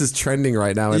like, this is trending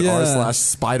right now in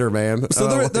r/Spider-Man.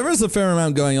 So there is a fair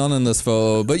amount going on in this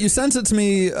photo, but you sent it to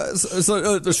me.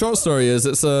 The short story is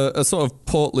it's a sort of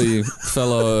portly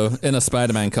fellow in a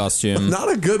Spider-Man costume. Not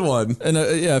a good one. In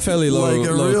a fairly low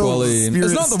quality.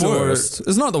 It's not the worst.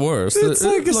 It's not the worst. It's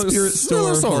like a spirit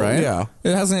store. It's all right. Yeah.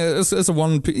 It hasn't. It's a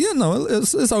one.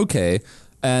 It's okay.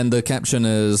 And the caption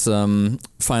is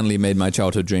finally made my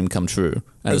childhood dream come true.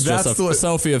 And it's just a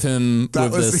selfie of him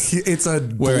with this. It's a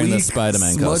wearing the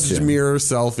Spider-Man smudged costume. mirror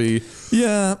selfie.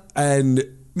 Yeah. And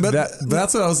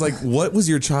that's what I was like. What was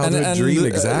your childhood dream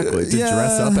exactly? To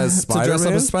dress up as Spider-Man? To dress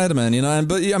up as Spider-Man,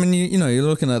 But I mean, you're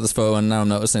looking at this photo, and now I'm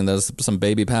noticing there's some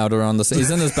baby powder on the sink. He's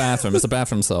in his bathroom. It's a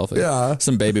bathroom selfie. Yeah.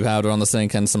 Some baby powder on the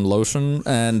sink and some lotion,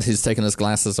 and he's taking his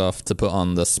glasses off to put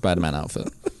on the Spider-Man outfit.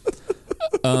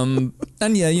 And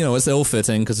it's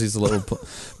ill-fitting because he's a little.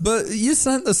 But you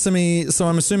sent this to me, so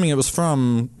I'm assuming it was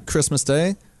from Christmas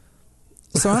Day.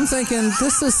 So I'm thinking,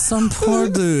 this is some poor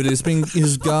dude he's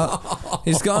got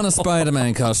on a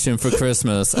Spider-Man costume for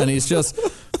Christmas, and he's just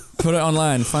put it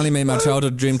online. Finally made my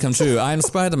childhood dream come true. I'm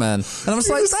Spider-Man, and I'm just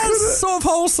like, that's so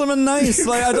wholesome and nice.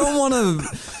 Like, I don't want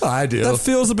to. I do. That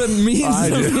feels a bit mean to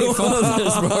make fun of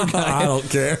this bro guy. I don't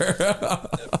care.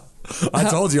 I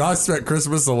told you I spent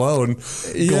Christmas alone,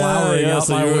 glowering out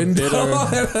my window.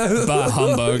 Bah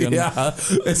humbug. Yeah,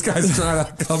 this guy's trying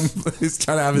to come. He's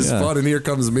trying to have his fun, and here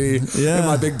comes me in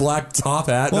my big black top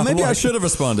hat. Well, maybe I should have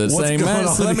responded saying,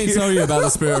 "Max, let me tell you about the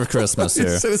spirit of Christmas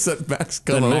here." Should have said, "Max,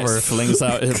 come then over."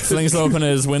 Max flings open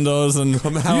his windows, and you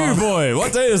boy,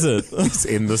 what day is it? He's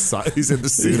in the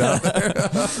suit out there.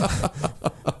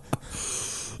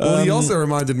 Well, he also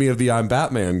reminded me of the I'm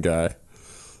Batman guy.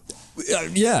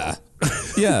 Yeah.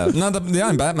 No, the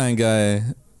I'm Batman guy.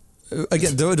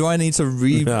 Again, do I need to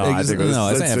read? No, I think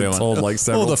everyone told like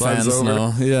several all the times fans over.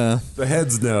 know. Yeah, the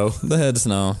heads know. The heads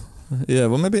know. Yeah,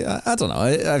 well, maybe I don't know.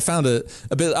 I found it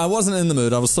a bit. I wasn't in the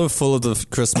mood. I was so full of the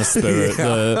Christmas spirit.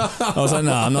 I was like,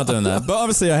 no, I'm not doing that. But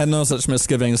obviously, I had no such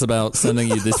misgivings about sending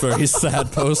you this very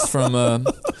sad post from.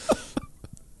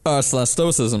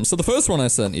 r/stoicism. So the first one I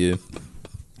sent you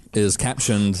is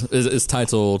captioned, is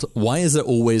titled, "Why is it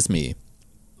always me?"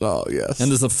 Oh, yes.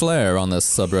 And there's a flare on this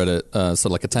subreddit, so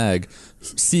like a tag,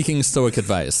 seeking stoic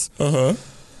advice. Uh-huh.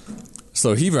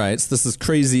 So he writes, this is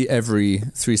crazy every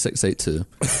 3682,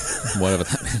 whatever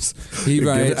that means. He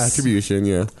writes, good attribution,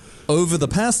 yeah. Over the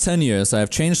past 10 years, I have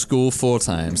changed school 4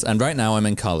 times, and right now I'm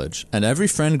in college. And every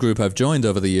friend group I've joined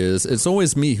over the years, it's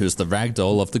always me who's the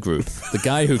ragdoll of the group, the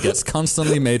guy who gets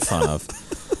constantly made fun of.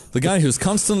 The guy who's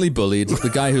constantly bullied, the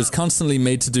guy who's constantly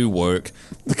made to do work,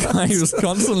 the guy who's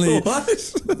constantly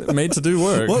made to do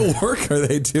work. What work are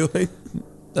they doing?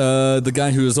 The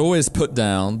guy who is always put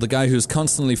down, the guy who's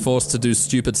constantly forced to do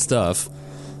stupid stuff,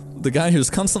 the guy who's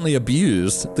constantly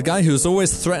abused, the guy who's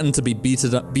always threatened to be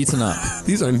beaten up.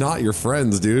 These are not your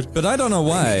friends, dude. But I don't know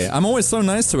why. I'm always so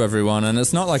nice to everyone, and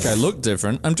it's not like I look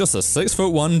different. I'm just a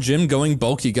 6'1", gym-going,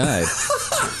 bulky guy.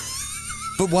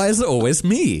 But why is it always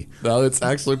me? No, it's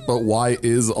actually, but why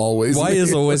is always why me?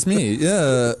 is always me?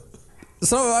 Yeah.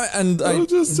 So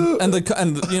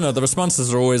the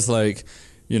responses are always like,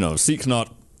 seek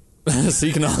not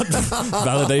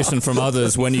validation from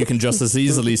others when you can just as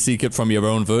easily seek it from your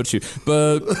own virtue.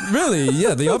 But really,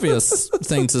 yeah, the obvious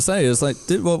thing to say is like,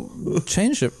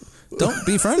 change it. Don't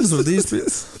be friends with these people.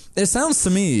 It sounds to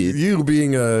me, you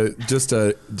being just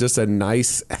a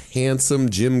nice, handsome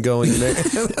gym going man.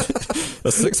 A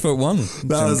 6'1".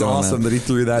 That was awesome that he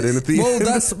threw that in at the end.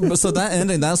 That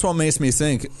ending. That's what makes me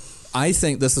think. I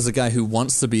think this is a guy who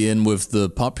wants to be in with the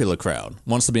popular crowd,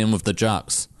 wants to be in with the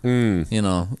jocks. And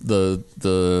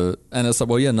it's like,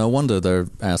 well, yeah, no wonder they're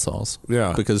assholes.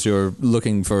 Yeah, because you're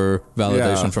looking for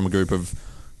validation from a group of,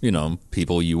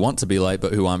 people you want to be like,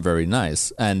 but who aren't very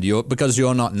nice, and because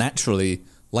you're not naturally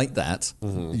like that,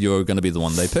 you're going to be the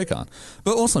one they pick on.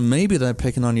 But also, maybe they're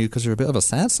picking on you because you're a bit of a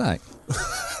sad sack.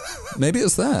 Maybe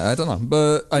it's that. I don't know,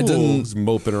 but I didn't. Just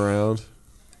moping around.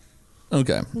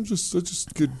 Okay. I just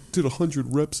did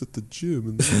 100 reps at the gym,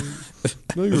 and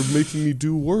now you're making me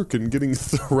do work and getting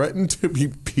threatened to be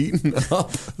beaten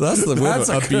up. That's the word.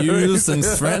 Abused and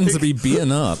threatened to be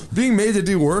beaten up. Being made to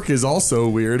do work is also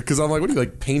weird because I'm like, what are you,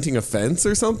 like painting a fence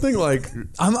or something? Like,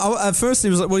 at first he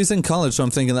was like, well, he's in college, so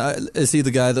I'm thinking, is he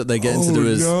the guy that they get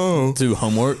to do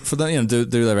homework for them? Do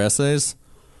their essays.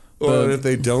 Or if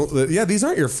they don't, these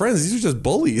aren't your friends. These are just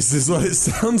bullies, is what it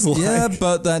sounds like. Yeah,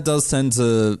 but that does tend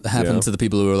to happen to the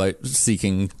people who are like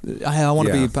seeking, I want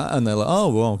to be, and they're like, oh,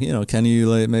 well, can you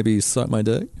like maybe suck my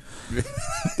dick?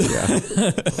 Yeah.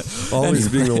 Always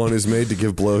being the one who's made to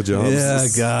give blowjobs. Yeah,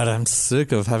 God, I'm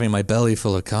sick of having my belly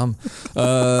full of cum.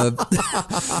 All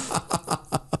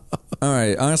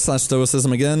right,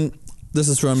 r/stoicism again. This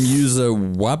is from user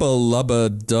Wabba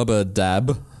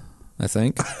I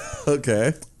think.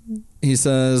 Okay. He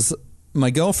says, my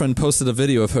girlfriend posted a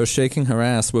video of her shaking her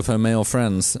ass with her male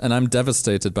friends, and I'm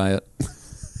devastated by it.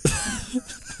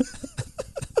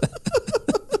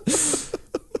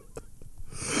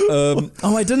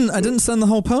 I didn't send the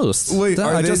whole post. Wait,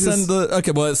 I just sent the...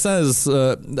 Okay, well, it says,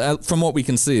 from what we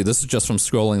can see, this is just from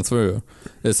scrolling through,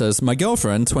 it says, my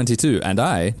girlfriend, 22, and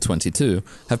I, 22,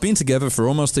 have been together for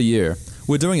almost a year.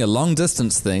 We're doing a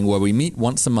long-distance thing where we meet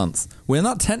once a month. We're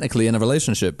not technically in a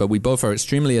relationship, but we both are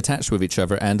extremely attached with each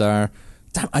other and are...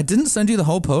 Damn, I didn't send you the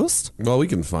whole post? Well, we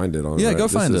can find it on Yeah, go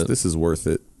find it. This is worth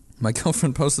it. My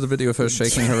girlfriend posted a video of her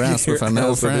shaking her ass with her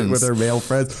male friends. With her male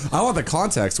friends. I want the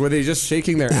context. Were they just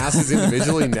shaking their asses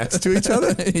individually next to each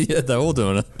other? Yeah, they're all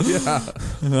doing it. Yeah.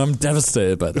 I'm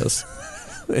devastated by this.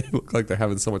 They look like they're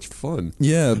having so much fun.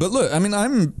 Yeah, but look, I mean,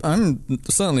 I'm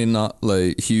certainly not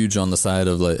like huge on the side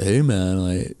of like, hey man,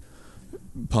 like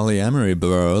polyamory,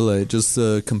 bro, like just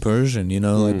compersion,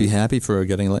 like be happy for her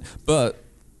getting like. But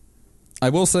I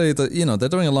will say that they're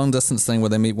doing a long distance thing where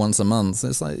they meet once a month.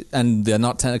 It's like, and they're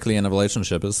not technically in a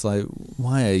relationship. It's like,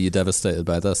 why are you devastated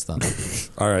by this then?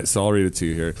 All right, so I'll read it to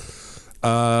you here.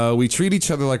 We treat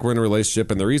each other like we're in a relationship,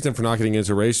 and the reason for not getting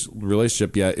into a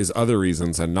relationship yet is other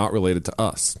reasons and not related to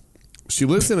us. She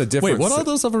lives in a different... Wait, what are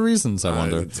those other reasons, I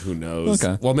wonder? Who knows?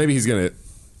 Okay. Well, maybe he's going to...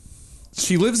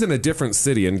 She lives in a different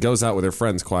city and goes out with her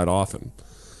friends quite often.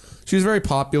 She's a very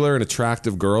popular and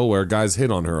attractive girl where guys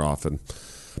hit on her often.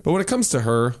 But when it comes to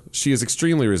her, she is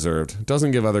extremely reserved,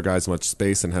 doesn't give other guys much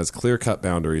space, and has clear-cut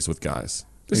boundaries with guys.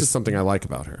 This is something I like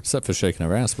about her. Except for shaking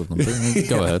her ass with them.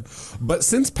 Go ahead. But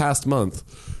since past month,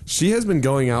 she has been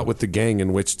going out with the gang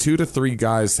in which 2 to 3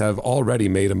 guys have already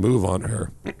made a move on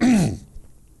her.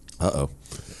 Uh-oh.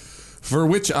 for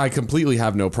which I completely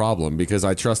have no problem because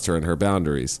I trust her and her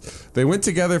boundaries. They went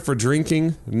together for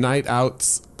drinking, night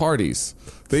outs, parties.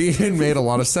 They even made a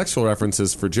lot of sexual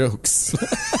references for jokes.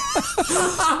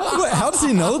 Wait, how does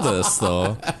he know this,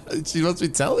 though? She must be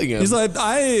telling him. He's like,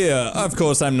 of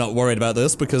course, I'm not worried about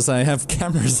this because I have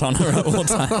cameras on her at all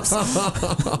times.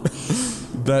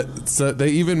 They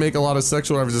even make a lot of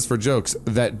sexual references for jokes.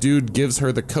 That dude gives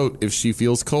her the coat if she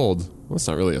feels cold. Well, that's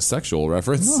not really a sexual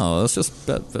reference. No, that's just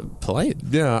polite.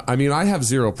 Yeah, I mean, I have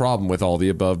zero problem with all the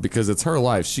above because it's her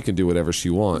life. She can do whatever she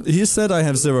wants. He said I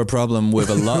have zero problem with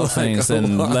a lot of things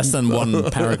in less than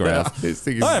one paragraph.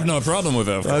 Yeah, I have no problem with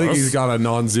it, of course. I think he's got a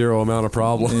non-zero amount of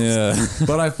problems. Yeah.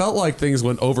 But I felt like things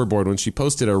went overboard when she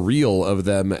posted a reel of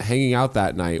them hanging out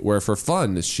that night where, for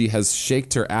fun, she has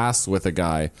shaked her ass with a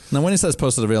guy. Now, when he says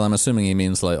posted a reel, I'm assuming he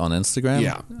means like on Instagram?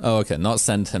 Yeah. Oh, okay. Not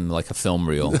send him like a film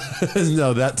reel.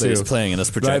 No, that too. He's playing in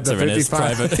his projector in his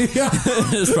private, yeah.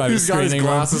 his private He's got his screening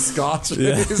glass room. of scotch.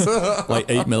 Yeah. Like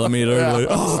 8mm. Yeah. Like,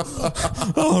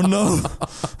 oh no.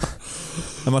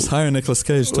 I must hire Nicolas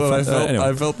Cage to Well,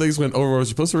 I felt things went overboard.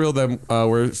 She posted a reel of them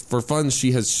where, for fun,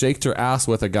 she has shaked her ass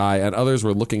with a guy, and others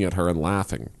were looking at her and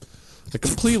laughing. I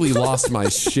completely lost my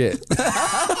shit.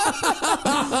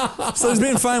 So he's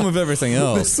being fine with everything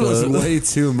else. This was way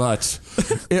too much.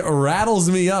 It rattles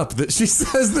me up that she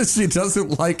says that she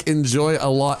doesn't enjoy a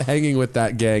lot hanging with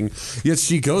that gang, yet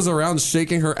she goes around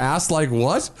shaking her ass like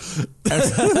what?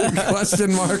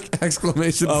 Question mark,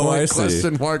 exclamation point, I see.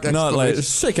 question mark, exclamation. Not like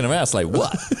shaking her ass like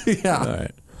what? Yeah. All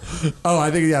right. Oh,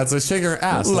 I think, yeah, it's a shaking her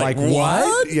ass. Like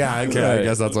what? Yeah, okay, Right. I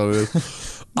guess that's what it is.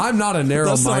 I'm not a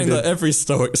That's something narrow-minded... that every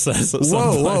Stoic says at some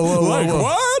Whoa, point. whoa, whoa, Like whoa.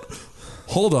 what?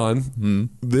 Hold on.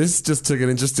 This just took an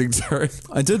interesting turn.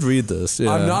 I did read this.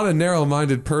 Yeah. I'm not a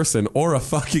narrow-minded person or a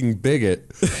fucking bigot.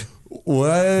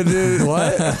 What?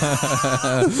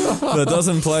 That does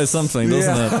imply something,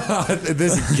 doesn't it?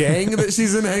 This gang that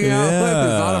she's in hanging out with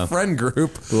is not a friend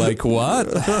group. Like what?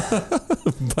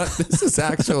 But this is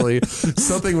actually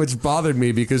something which bothered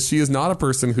me because she is not a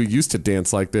person who used to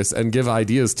dance like this and give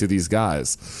ideas to these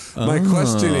guys. My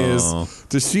question is,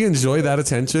 does she enjoy that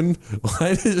attention?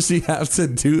 Why does she have to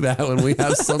do that when we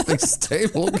have something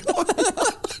stable going?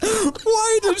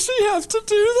 Why did she have to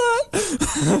do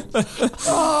that?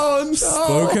 Oh, no.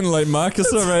 Spoken like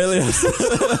Marcus Aurelius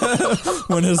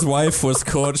when his wife was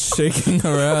caught shaking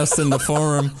her ass in the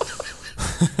forum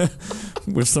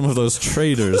with some of those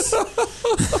traders.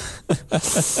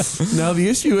 Now, the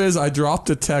issue is I dropped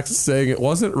a text saying it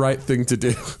wasn't right thing to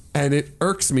do, and it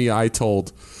irks me, I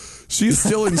told. She's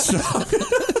still in shock.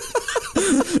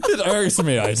 It irks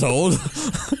me, I told.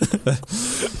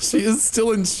 She is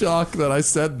still in shock that I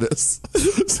said this,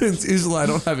 since usually I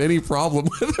don't have any problem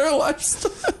with her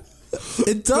lifestyle.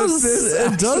 It does. This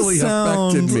It does actually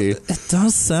sound. affected me. It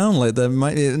does sound like there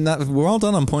might. We're all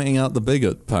done on pointing out the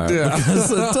bigot part. Yeah. Because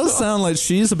it does sound like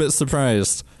she's a bit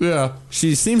surprised. Yeah,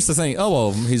 She seems to think, oh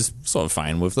well, he's sort of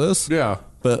fine with this. yeah.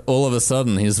 But all of a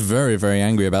sudden, he's very, very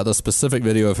angry about the specific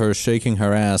video of her shaking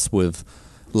her ass with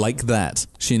like that.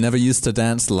 She never used to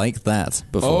dance like that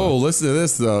before. Oh, listen to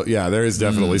this, though. Yeah, there is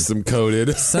definitely some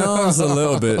coded. Sounds a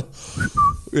little bit.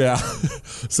 Yeah.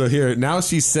 So here, now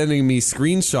she's sending me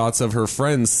screenshots of her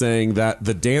friends saying that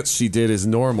the dance she did is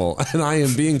normal, and I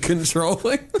am being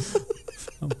controlling.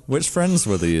 Which friends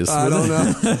were these? I don't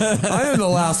know. I am the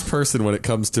last person when it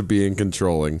comes to being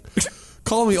controlling.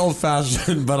 Call me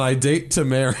old-fashioned, but I date to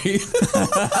marry.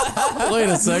 Wait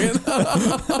a second.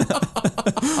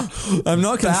 I'm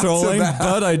not controlling,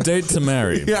 but I date to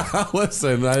marry. Yeah,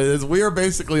 listen, we are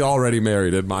basically already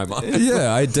married in my mind.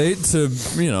 Yeah, I date to,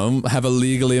 have a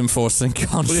legally enforcing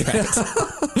contract.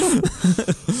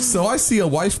 So I see a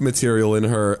wife material in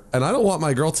her, and I don't want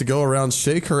my girl to go around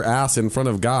shake her ass in front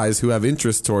of guys who have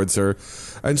interest towards her.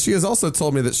 And she has also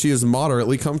told me that she is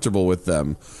moderately comfortable with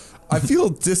them. I feel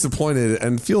disappointed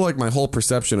and feel like my whole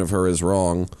perception of her is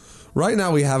wrong. Right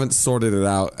now we haven't sorted it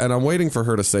out, and I'm waiting for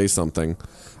her to say something.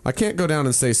 I can't go down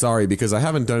and say sorry because I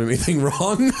haven't done anything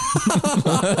wrong.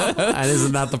 And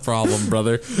isn't that the problem,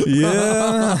 brother?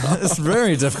 Yeah, it's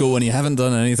very difficult when you haven't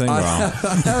done anything wrong. I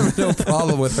have no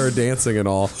problem with her dancing and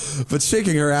all, but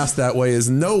shaking her ass that way is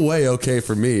no way okay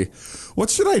for me. What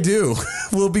should I do?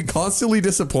 Will be constantly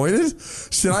disappointed?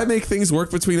 Should I make things work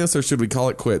between us, or should we call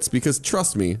it quits? Because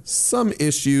trust me, some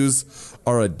issues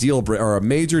are a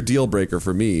major deal breaker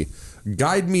for me.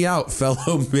 Guide me out,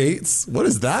 fellow mates. What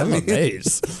does that mean?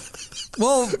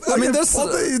 Well, I mean, that's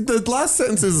the last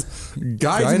sentence is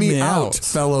guide me out,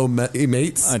 fellow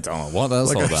mates. I don't know what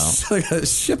that's all about. Like a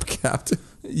ship captain.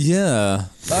 Yeah.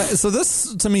 So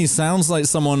this, to me, sounds like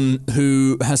someone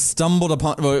who has stumbled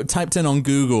upon, typed in on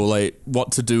Google, like,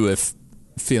 what to do if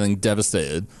feeling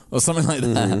devastated or something like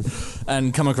that,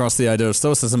 and come across the idea of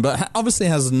stoicism, but obviously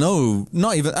has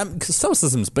not even, because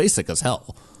stoicism's basic as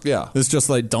hell. Yeah. It's just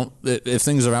like, if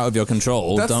things are out of your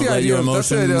control, that's don't the let idea your of, emotions...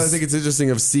 That's the idea I think it's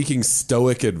interesting of seeking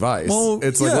stoic advice. Well,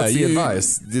 it's like, what's the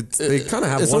advice? They kind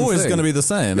of have it's one always thing. going to be the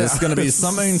same. It's going to be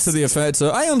something to the effect. So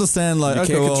I understand, like,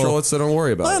 you can't control it, so don't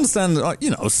worry about it. I understand,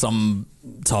 some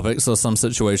topics or some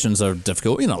situations are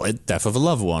difficult, like death of a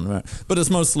loved one, right? But it's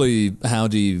mostly how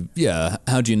do you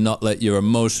not let your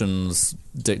emotions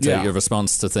dictate your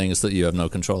response to things that you have no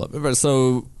control over.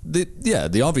 So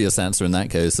the obvious answer in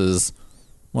that case is,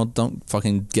 well, don't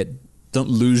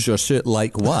lose your shit.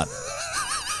 Like what?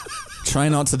 Try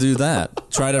not to do that.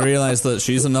 Try to realize that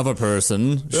she's another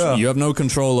person. Yeah. You have no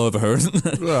control over her,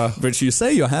 which you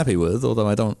say you're happy with, although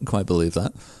I don't quite believe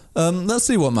that. Let's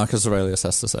see what Marcus Aurelius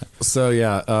has to say. So,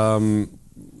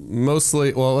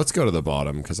 mostly, well, let's go to the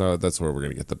bottom, because that's where we're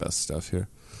going to get the best stuff here.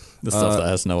 The stuff that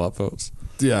has no upvotes.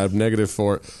 Yeah,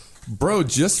 -4. Bro,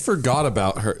 just forgot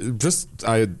about her.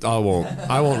 I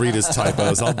won't read his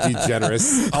typos. I'll be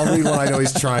generous. I'll read what I know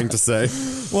he's trying to say.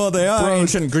 Well, they are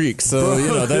ancient Greek, so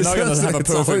they're not going to have a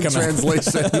perfect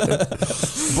translation.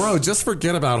 Bro, just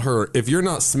forget about her. If you're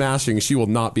not smashing, she will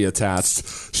not be attached.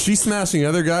 She's smashing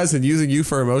other guys and using you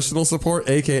for emotional support,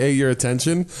 aka your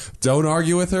attention. Don't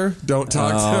argue with her. Don't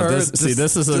talk to her.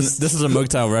 This is a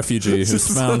MGTOW refugee who's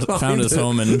found his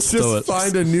home in Stoics. Just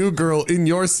find a new girl in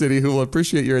your city who will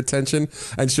appreciate your attention,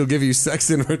 and she'll give you sex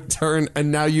in return,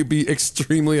 and now you be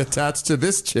extremely attached to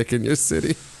this chick in your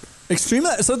city.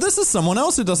 So this is someone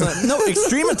else who doesn't... No,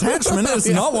 extreme attachment is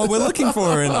not what we're looking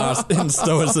for in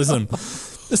Stoicism.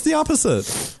 It's the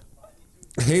opposite.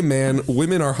 Hey man,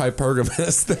 women are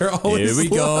hypergamous. They're always... Here we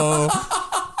go.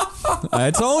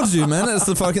 I told you, man. It's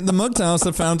the MGTOWs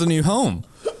have found a new home.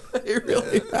 They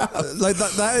really have. Like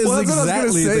that is well, that's exactly what I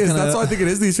was gonna say. the kind That's of... why I think it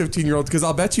is these 15-year-olds, because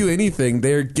I'll bet you anything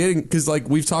they're getting, because like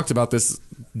we've talked about this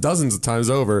dozens of times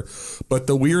over, but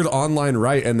the weird online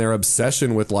right and their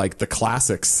obsession with like the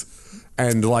classics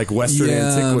and like Western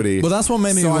antiquity. Well, that's what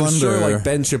made me wonder. I'm sure like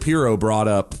Ben Shapiro brought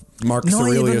up Marcus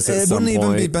Aurelius at some point. It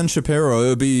wouldn't even be Ben Shapiro. It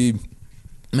would be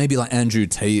maybe like Andrew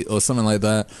Tate or something like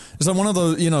that. It's like one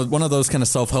of those kind of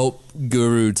self-help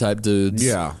guru type dudes.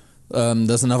 Yeah.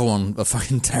 There's another one, a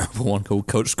fucking terrible one called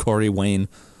Coach Corey Wayne,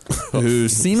 who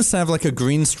seems to have like a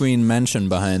green screen mention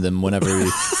behind him whenever he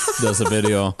does a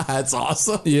video. That's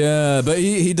awesome. Yeah, but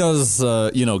he does,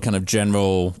 kind of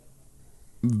general,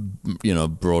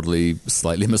 broadly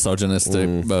slightly misogynistic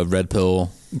red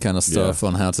pill kind of stuff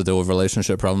on how to deal with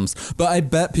relationship problems. But I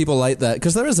bet people like that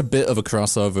because there is a bit of a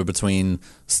crossover between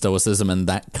Stoicism and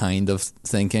that kind of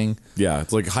thinking. Yeah,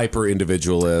 it's like hyper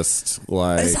individualist.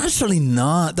 Like it's actually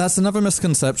not. That's another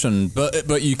misconception.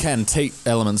 But you can take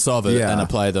elements of it and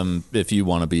apply them if you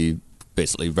want to be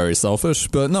basically very selfish.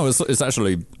 But no, it's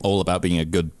actually all about being a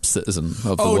good citizen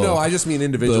of the world. Oh no, I just mean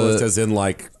individualist as in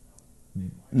like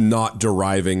not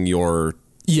deriving your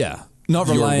not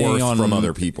relying worth on from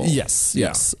other people. Yes.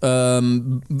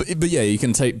 But yeah, you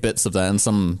can take bits of that, and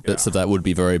some bits of that would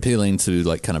be very appealing to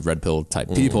like kind of red pill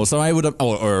type people. So I would,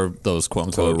 or those quote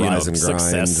unquote rise and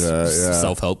success,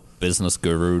 self help business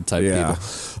guru type people.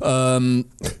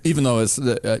 Even though it's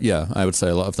I would say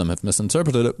a lot of them have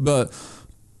misinterpreted it, but.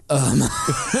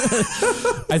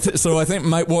 I think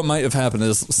what might have happened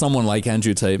is someone like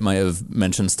Andrew Tate might have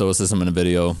mentioned Stoicism in a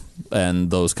video,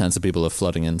 and those kinds of people are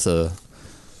flooding into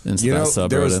that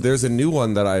subreddit. There's a new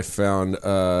one that I found.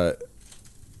 A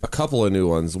couple of new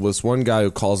ones. Was one guy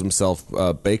who calls himself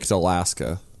Baked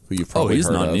Alaska, who you probably he's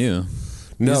heard not of. new.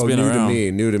 No,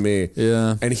 new to me.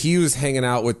 Yeah, and he was hanging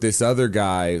out with this other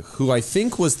guy who I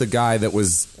think was the guy that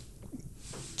was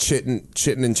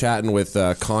chitting and chatting with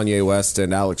Kanye West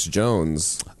and Alex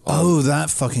Jones.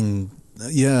 That fucking...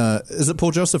 Yeah. Is it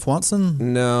Paul Joseph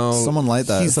Watson? No. Someone like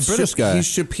that. He's a British guy. He's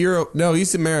Shapiro. No,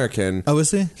 he's American. Oh, is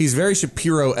he? He's very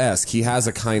Shapiro-esque. He has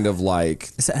a kind of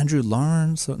like... Is it Andrew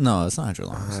Lawrence? No, it's not Andrew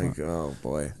Lawrence. Oh,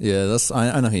 boy. Yeah,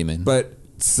 I know who you mean. But...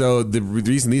 So the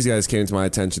reason these guys came to my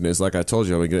attention is, like I told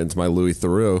you, I'm going to get into my Louis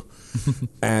Theroux.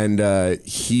 And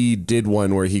he did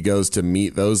one where he goes to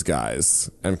meet those guys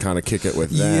and kind of kick it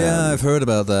with them. Yeah, I've heard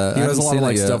about that. He does a lot of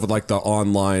like stuff with like the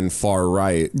online far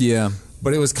right. Yeah.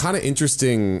 But it was kind of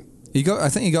interesting. I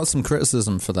think he got some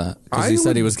criticism for that. Because he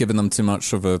said he was giving them too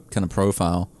much of a kind of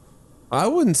profile. I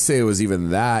wouldn't say it was even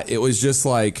that. It was just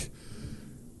like...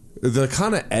 the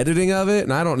kind of editing of it,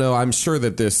 and I don't know, I'm sure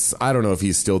that I don't know if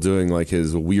he's still doing like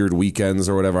his weird weekends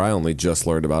or whatever. I only just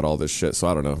learned about all this shit, so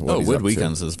I don't know what he's Weird up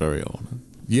Weekends to. is very old.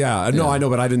 Yeah, no, I know,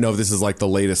 but I didn't know if this is like the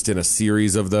latest in a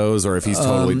series of those, or if he's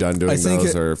totally done doing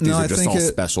those, or if these are just all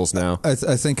specials now. I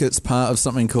think it's part of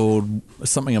something called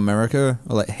Something America,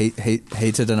 or like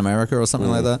Hated in America, or something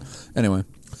like that. Anyway.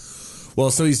 Well,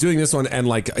 so he's doing this one, and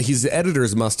like his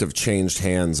editors must have changed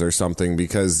hands or something,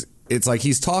 because it's like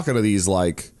he's talking to these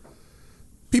like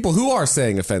people who are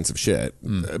saying offensive shit,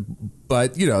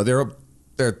 but you know they're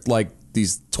like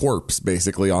these twerps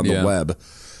basically on the web.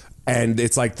 And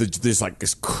it's like there's like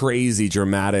this crazy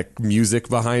dramatic music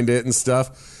behind it and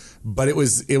stuff. But it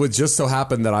would just so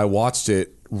happen that I watched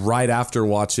it right after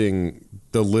watching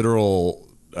the literal,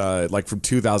 like from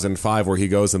 2005, where he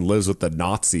goes and lives with the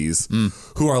Nazis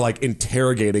who are like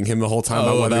interrogating him the whole time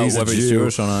about whether he's a Jew.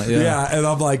 Jewish or not. Yeah, and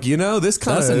I'm like, this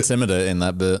kind of... That's intimidating,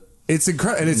 that bit. It's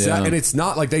incredible, and it's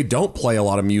not like they don't play a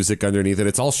lot of music underneath it.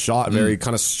 It's all shot very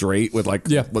kind of straight with like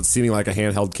what's seeming like a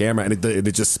handheld camera, and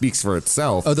it just speaks for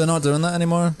itself. Oh, they're not doing that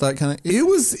anymore. That kind of it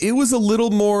was a little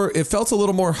more. It felt a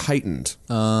little more heightened.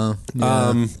 But I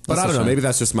don't know. Maybe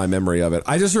that's just my memory of it.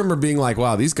 I just remember being like,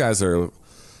 wow, these guys are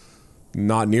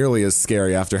not nearly as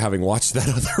scary after having watched that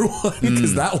other one,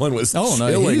 because that one was chilling.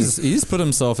 No, he's put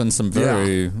himself in some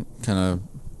very kind of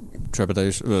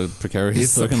trepidation, precarious.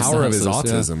 It's the power of his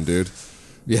autism, dude.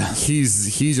 Yeah, he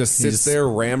just sits there,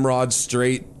 ramrod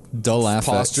straight, dull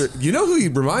posture. You know who he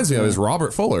reminds me of is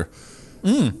Robert Fuller.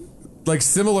 Like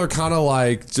similar kind of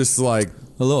like just like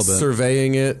a little bit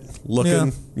surveying it,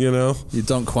 looking. You know, you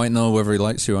don't quite know whether he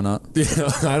likes you or not.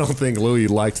 Yeah, I don't think Louis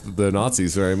liked the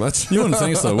Nazis very much. You wouldn't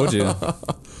think so, would you?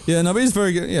 Yeah, no, but he's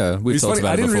very good. Yeah, we've talked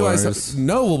about it before. I didn't realize.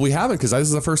 No, well, we haven't, because this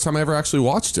is the first time I ever actually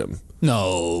watched him.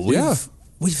 No,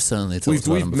 We've certainly talked about him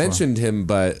before. We've mentioned him,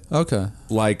 but okay.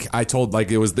 Like I told,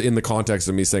 like it was in the context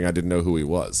of me saying I didn't know who he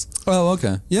was. Oh,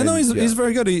 okay. Yeah, no, he's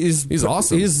very good. He's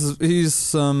awesome.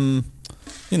 He's the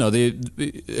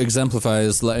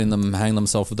exemplifies letting them hang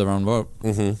themselves with their own vote.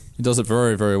 He does it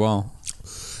very, very well.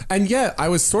 And yet, I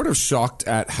was sort of shocked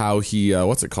at how he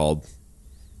what's it called?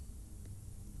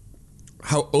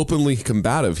 How openly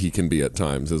combative he can be at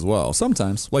times as well.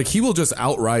 Sometimes, like he will just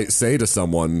outright say to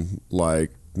someone like,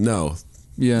 "No."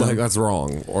 Yeah, like that's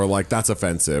wrong, or like that's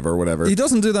offensive, or whatever. He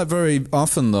doesn't do that very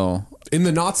often, though. In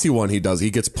the Nazi one, he does.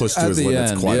 He gets pushed to his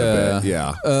limits quite a bit.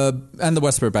 Yeah, and the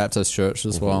Westboro Baptist Church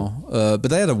as well. But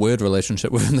they had a weird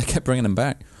relationship with him. They kept bringing him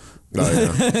back. Oh,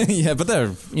 yeah. Yeah, but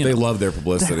they love their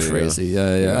publicity. They're crazy.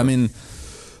 Yeah. I mean,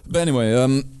 but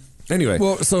anyway. Anyway,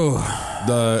 well, so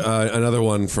another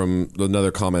one from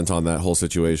another comment on that whole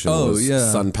situation. Was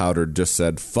Sunpowdered just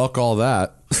said, "Fuck all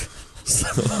that."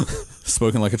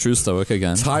 Spoken like a true stoic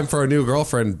again. Time for a new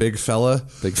girlfriend, big fella.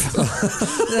 Big fella.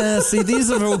 Yeah, see, these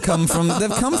have all come from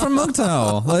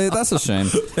MGTOW. Like, that's a shame.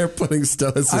 They're putting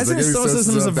stoicism. I think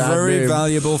stoicism is a very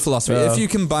valuable philosophy. If you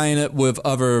combine it with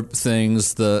other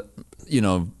things that,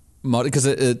 because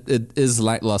it is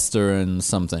lackluster in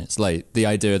some things. Like the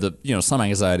idea that, some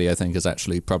anxiety, I think, is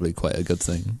actually probably quite a good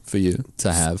thing for you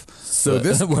to have.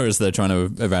 Whereas they're trying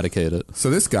to eradicate it.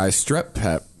 So this guy, Strep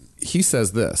Pep, he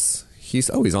says this. He's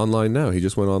online now. He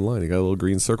just went online. He got a little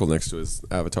green circle next to his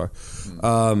avatar.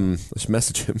 Let's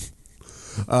message him.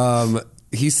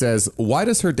 He says, "Why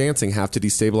does her dancing have to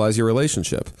destabilize your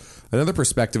relationship? Another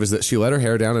perspective is that she let her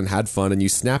hair down and had fun and you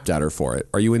snapped at her for it.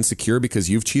 Are you insecure because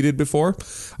you've cheated before?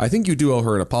 I think you do owe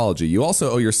her an apology. You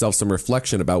also owe yourself some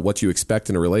reflection about what you expect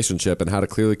in a relationship and how to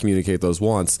clearly communicate those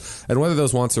wants and whether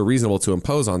those wants are reasonable to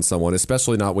impose on someone,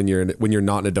 especially not when you're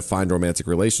not in a defined romantic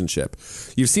relationship.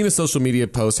 You've seen a social media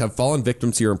post, have fallen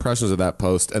victim to your impressions of that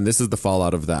post, and this is the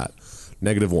fallout of that.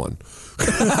 -1.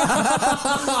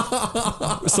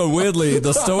 So weirdly,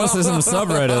 the Stoicism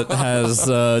subreddit has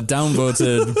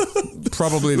downvoted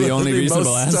probably the only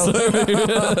reasonable answer.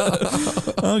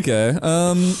 Okay.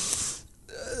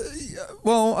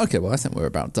 Well, I think we're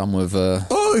about done with that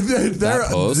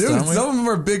post, dude, some of them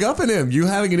are big up in him. You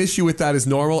having an issue with that is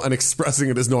normal, and expressing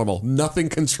it is normal. Nothing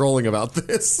controlling about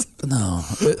this. No.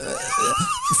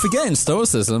 Forgetting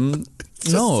Stoicism...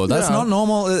 No, that's not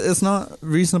normal. It's not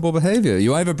reasonable behavior.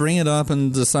 You either bring it up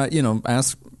and decide,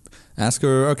 ask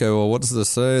her, okay, well, what does this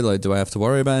say? Like, do I have to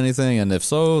worry about anything? And if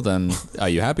so, then are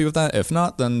you happy with that? If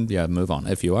not, then move on.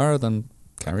 If you are, then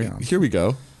carry on. Here we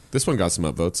go. This one got some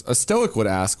upvotes. A Stoic would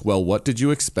ask, well, what did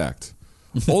you expect?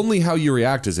 Only how you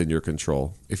react is in your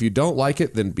control. If you don't like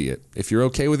it, then be it. If you're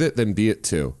okay with it, then be it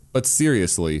too. But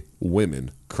seriously,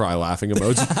 women. Cry laughing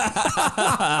emoji.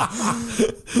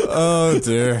 Oh,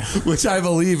 dear. Which I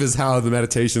believe is how the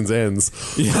meditations ends.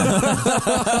 Yeah.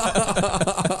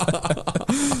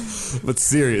 But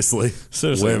seriously,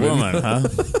 women, huh?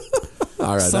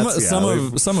 All right.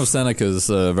 Some of Seneca's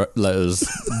letters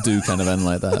do kind of end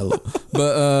like that.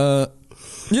 But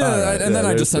Yeah, and then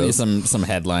I just sent you some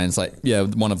headlines. Like, yeah,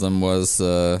 one of them was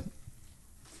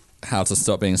how to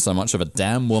stop being so much of a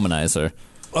damn womanizer.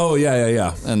 Oh,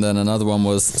 yeah. And then another one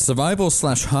was survival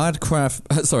slash hardcore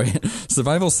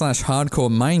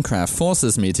Minecraft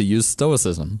forces me to use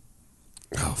stoicism.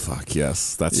 Oh, fuck,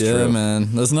 yes. That's true. Yeah,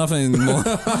 man. There's nothing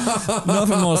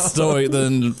more stoic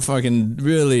than fucking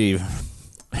really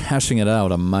hashing it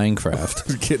out on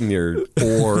Minecraft. Getting your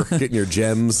ore, getting your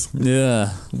gems.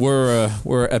 Yeah. Were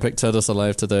Epictetus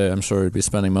alive today, I'm sure he'd be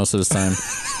spending most of his time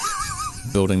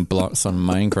building blocks on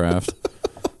Minecraft.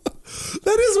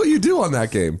 That is what you do on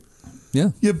that game.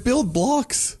 Yeah. You build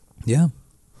blocks. Yeah.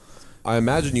 I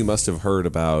imagine you must have heard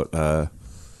about the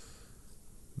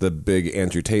big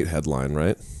Andrew Tate headline,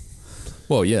 right?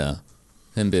 Well, yeah.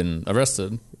 Him being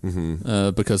arrested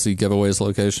because he gave away his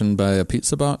location by a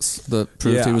pizza box that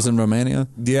proved he was in Romania.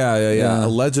 Yeah.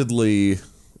 Allegedly,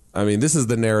 I mean, this is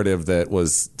the narrative that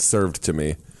was served to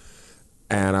me.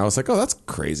 And I was like, oh, that's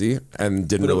crazy, and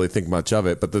didn't really think much of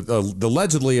it. But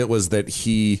allegedly it was that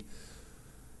he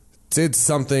did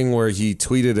something where he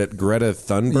tweeted at Greta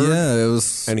Thunberg. Yeah, it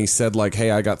was. And he said, like,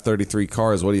 hey, I got 33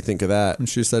 cars. What do you think of that? And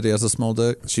she said he has a small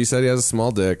dick. She said he has a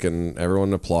small dick, and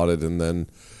everyone applauded. And then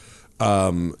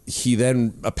he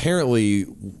then apparently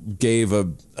gave a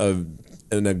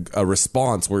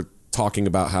response. We're talking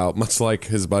about how, much like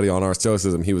his buddy on our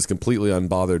stoicism, he was completely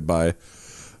unbothered by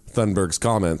Thunberg's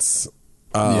comments.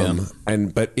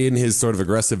 But in his sort of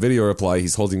aggressive video reply,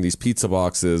 he's holding these pizza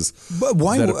boxes. But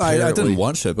why? I didn't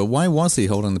watch it, but why was he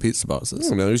holding the pizza boxes? I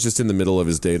don't know. He was just in the middle of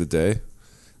his day to day.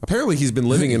 Apparently, he's been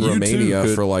living in Romania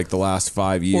for like the last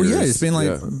 5 years. Well, yeah, he's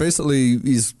been basically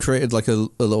he's created like a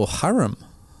little harem.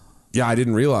 Yeah, I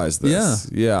didn't realize this.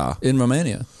 Yeah, in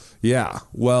Romania. Yeah,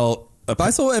 well, but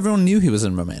I thought everyone knew he was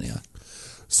in Romania.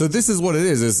 So this is what it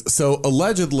is so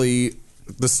allegedly.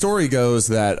 The story goes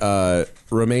that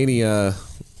Romania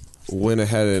went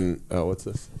ahead and... Oh, what's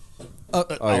this?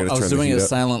 I was doing it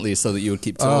silently so that you would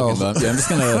keep talking. But I'm just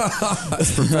going to...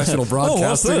 That's professional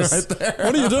broadcasting right there.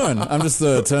 What are you doing? I'm just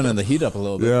turning the heat up a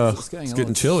little bit. Yeah, it's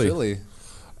getting chilly.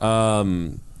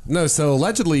 No, so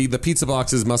allegedly the pizza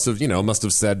boxes must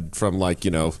have said from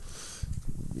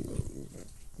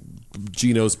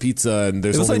Gino's Pizza, and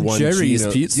there's only one Jerry's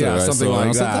Gino. Pizza. Yeah, something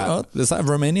like that. Is that a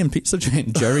Romanian pizza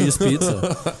chain? Jerry's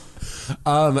Pizza.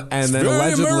 And then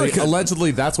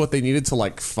allegedly that's what they needed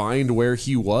to find where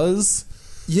he was.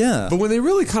 Yeah. But when they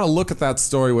really kind of look at that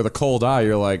story with a cold eye,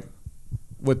 you're like,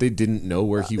 what, they didn't know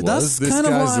where he was? That's kind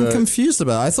of what I'm confused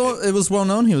about. I thought it was well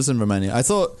known he was in Romania. I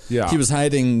thought he was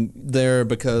hiding there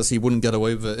because he wouldn't get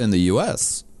away with it in the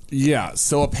U.S. Yeah,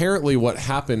 so apparently what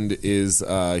happened is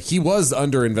he was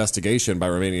under investigation by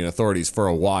Romanian authorities for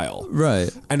a while. Right.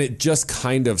 And it just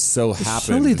kind of so happened...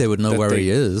 Surely they would know where he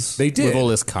is. They did. With all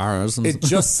his cars. It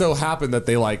just so happened that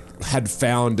they had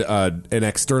found an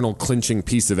external clinching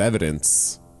piece of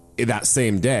evidence that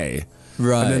same day.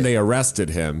 Right. And then they arrested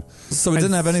him. So it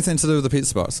didn't have anything to do with the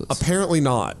pizza boxes? Apparently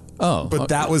not. Oh. But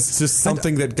that was just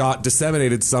something that got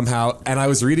disseminated somehow. And I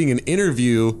was reading an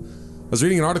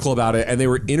article about it, and they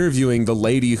were interviewing the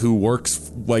lady who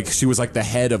works, she was the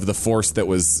head of the force that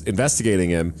was investigating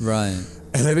him. Right.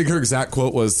 And I think her exact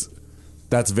quote was,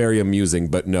 "That's very amusing,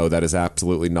 but no, that is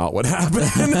absolutely not what happened."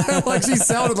 She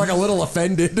sounded a little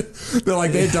offended. They're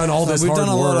they'd done all this hard work. We've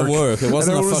done a lot of work. It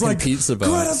wasn't a fucking pizza box.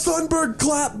 Greta Thunberg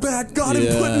clapped back, got him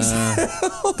put in jail.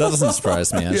 That doesn't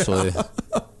surprise me, actually. Yeah.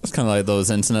 It's kind of like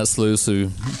those internet sleuths who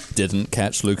didn't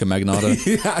catch Luca Magnotta.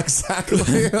 Yeah,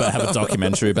 exactly. But have a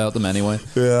documentary about them anyway.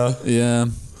 Yeah. Yeah.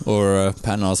 Or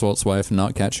Patton Oswalt's wife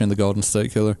not catching the Golden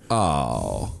State Killer.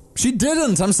 Oh. She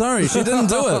didn't. I'm sorry. She didn't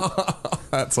do it.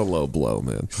 That's a low blow,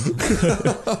 man.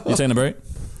 You taking a break?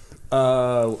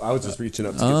 I was just reaching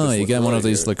up to get this you get one of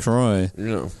these LaCroix.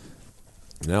 No,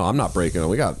 I'm not breaking.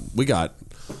 We got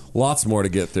lots more to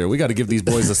get through. We got to give these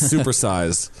boys a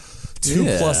supersized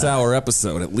 2+ hour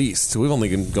episode at least. We've only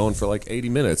been going for 80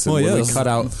 minutes. And when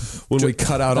we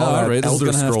cut out all that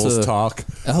Elder Scrolls talk.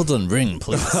 Elden Ring,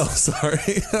 please. Oh,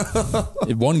 sorry.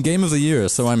 It won Game of the Year,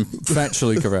 so I'm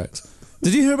factually correct.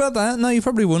 Did you hear about that? No, you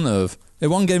probably wouldn't have. It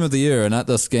won Game of the Year, and at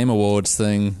this Game Awards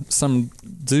thing, some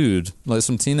dude,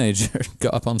 some teenager,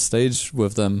 got up on stage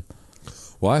with them.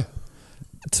 Why?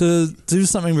 To do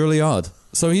something really odd.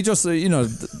 So he just,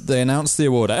 they announced the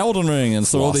award, Elden Ring, and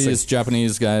so all these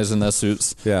Japanese guys in their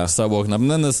suits start walking up. And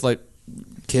then this,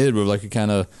 kid with, a kind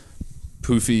of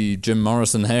poofy Jim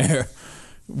Morrison hair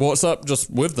walks up just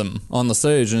with them on the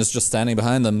stage and is just standing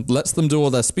behind them, lets them do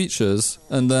all their speeches,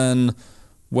 and then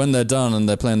when they're done and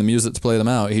they're playing the music to play them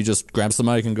out, he just grabs the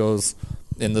mic and goes,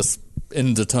 in this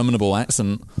indeterminable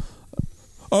accent,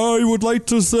 I would like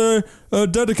to say,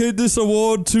 dedicate this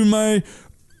award to my,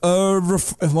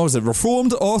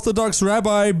 Reformed Orthodox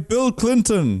Rabbi Bill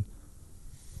Clinton.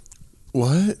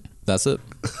 What? That's it.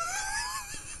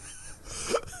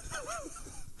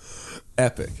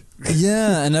 Epic.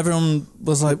 Yeah, and everyone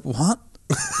was like, what?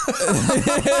 Like,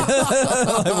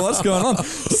 what's going on?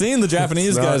 Seeing the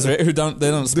Japanese guys who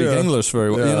don't speak English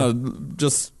very well,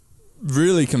 just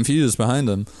really confused behind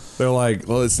them. They're like,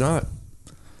 well, it's not.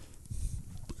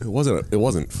 It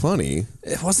wasn't funny.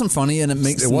 It wasn't funny, and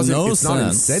it's not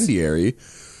sense. Incendiary.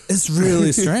 It's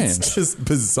really strange. It's just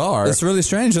bizarre. It's really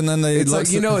strange, and then it's like,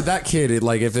 that kid,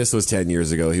 if this was 10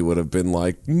 years ago, he would have been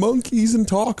like, monkeys and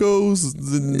tacos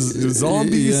and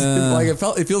zombies. Yeah.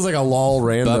 It feels like a lol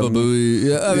random. Baba Booey.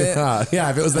 Yeah,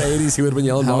 if it was the 80s, he would have been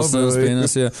yelling Baba Booey.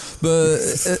 Penis, yeah. But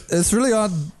it's really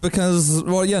odd because,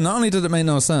 not only did it make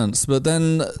no sense, but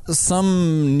then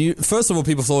first of all,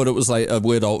 people thought it was like a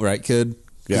weird alt-right kid.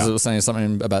 Because it was saying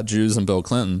something about Jews and Bill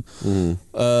Clinton.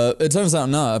 It turns out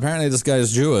no. Apparently this guy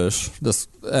is Jewish.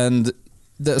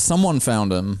 Someone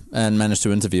found him and managed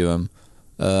to interview him.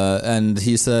 And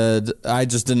he said, I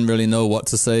just didn't really know what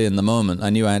to say in the moment. I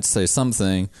knew I had to say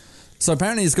something. So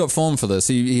apparently he's got form for this.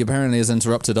 He apparently has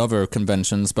interrupted other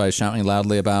conventions by shouting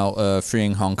loudly about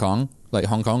freeing Hong Kong, like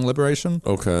Hong Kong liberation.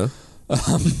 Okay.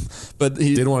 But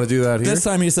he didn't want to do that here? This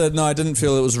time he said, no, I didn't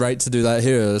feel it was right to do that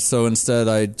here. So instead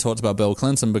I talked about Bill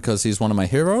Clinton because he's one of my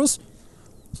heroes.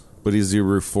 But he's a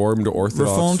Reformed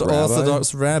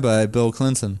Orthodox Rabbi, Bill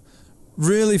Clinton.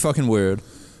 Really fucking weird.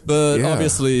 But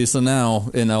obviously, so now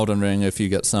in Elden Ring, if you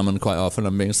get summoned quite often,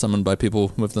 I'm being summoned by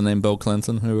people with the name Bill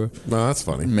Clinton who that's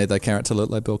funny. Made their character look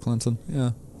like Bill Clinton.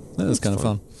 Yeah, that is kind of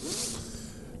fun.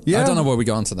 Yeah. I don't know where we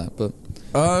got into that, but...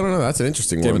 I don't know. That's an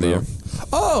interesting Game one. of the year.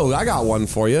 Oh, I got one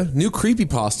for you. New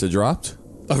creepypasta dropped.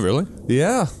 Oh, really?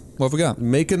 Yeah. What have we got?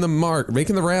 Making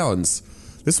the rounds.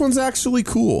 This one's actually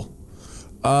cool.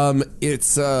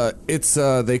 It's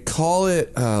they call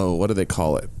it, what do they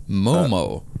call it?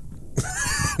 Momo.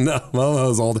 No,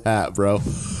 Momo's old hat, bro.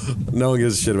 No one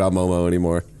gives a shit about Momo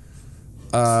anymore.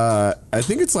 I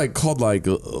think it's called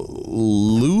Luba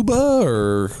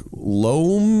or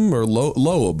Loam or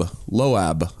Loab,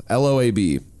 Loab,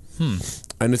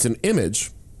 and it's an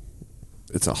image.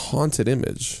 It's a haunted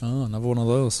image. Oh, another one of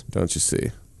those. Don't you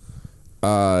see?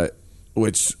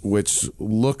 Which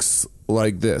looks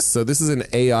like this. So this is an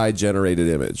AI generated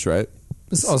image, right?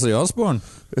 It's Ozzy Osbourne.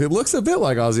 It looks a bit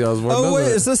like Ozzy Osbourne. Oh wait,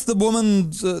 is this the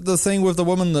woman? The thing with the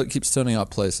woman that keeps turning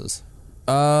up places?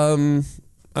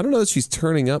 I don't know that she's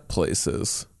turning up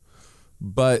places,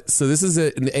 but so this is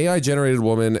an AI generated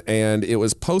woman, and it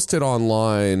was posted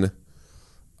online.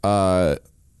 I'll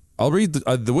read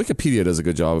the Wikipedia does a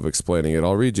good job of explaining it.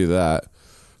 I'll read you that,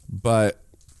 but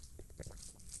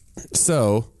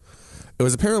so it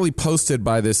was apparently posted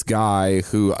by this guy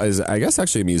who is, I guess,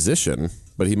 actually a musician,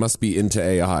 but he must be into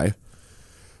AI.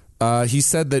 He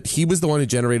said that he was the one who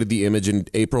generated the image in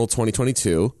April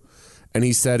 2022. And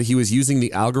he said he was using the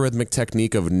algorithmic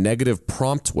technique of negative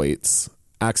prompt weights,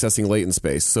 accessing latent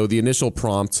space. So the initial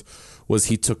prompt was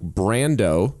he took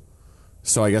Brando.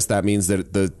 So I guess that means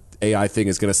that the AI thing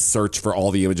is going to search for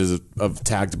all the images of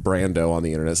tagged Brando on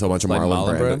the internet. So a bunch of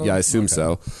Marlon Brando. Yeah, I assume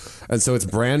so. And so it's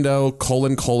Brando :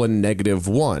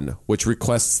 -1, which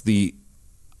requests the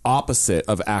opposite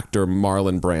of actor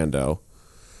Marlon Brando.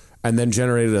 And then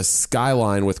generated a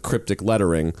skyline with cryptic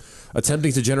lettering,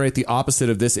 attempting to generate the opposite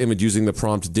of this image using the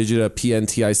prompt digita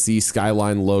PNTIC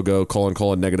skyline logo :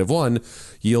 -1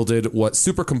 yielded what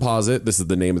Supercomposite, this is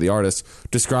the name of the artist,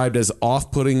 described as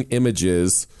off-putting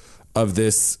images of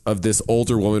this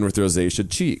older woman with rosacea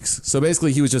cheeks. So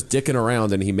basically he was just dicking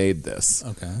around and he made this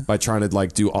by trying to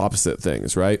do opposite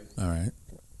things, right? All right.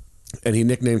 And he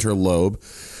nicknamed her Loeb.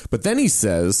 But then he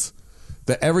says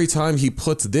that every time he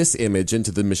puts this image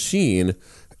into the machine,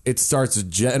 it starts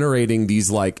generating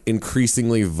these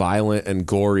increasingly violent and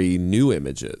gory new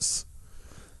images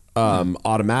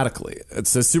automatically. It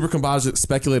says Supercomposite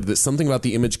speculated that something about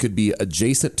the image could be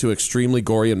adjacent to extremely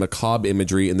gory and macabre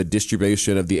imagery in the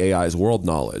distribution of the AI's world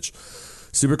knowledge.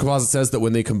 Supercomposite says that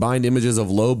when they combined images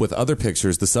of Loeb with other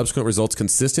pictures, the subsequent results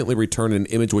consistently return an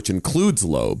image which includes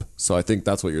Loeb. So I think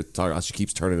that's what you're talking about. She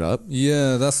keeps turning up.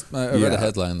 Yeah, I read a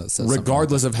headline that says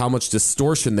regardless of how much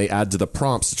distortion they add to the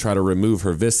prompts to try to remove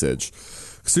her visage.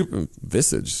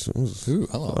 Visage. Ooh,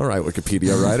 hello. All right,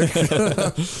 Wikipedia writer.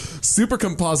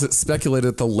 Supercomposite speculated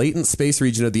that the latent space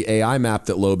region of the AI map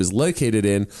that Loeb is located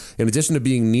in addition to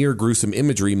being near gruesome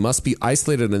imagery, must be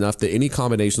isolated enough that any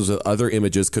combinations with other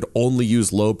images could only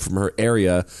use Loeb from her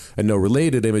area and no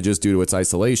related images due to its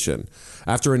isolation.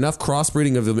 After enough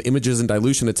crossbreeding of images and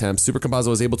dilution attempts, Supercomposite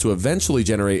was able to eventually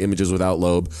generate images without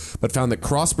Loeb, but found that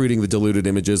crossbreeding the diluted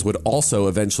images would also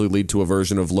eventually lead to a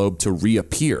version of Loeb to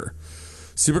reappear.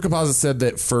 Supercomposite said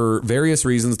that for various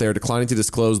reasons, they are declining to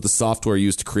disclose the software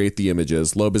used to create the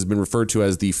images. Loeb has been referred to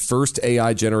as the first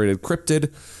AI-generated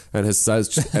cryptid, and as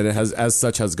such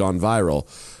has gone viral.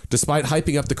 Despite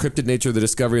hyping up the cryptid nature of the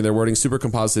discovery in their wording,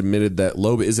 Supercomposite admitted that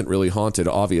Loeb isn't really haunted,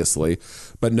 obviously,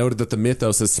 but noted that the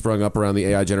mythos has sprung up around the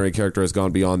AI-generated character has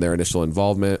gone beyond their initial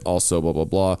involvement. Also, blah, blah,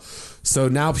 blah. So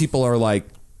now people are like,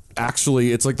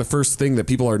 actually, it's like the first thing that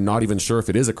people are not even sure if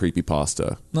it is a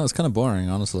creepypasta. No, it's kind of boring,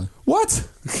 honestly. What?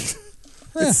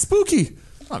 It's spooky.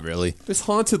 Not really. This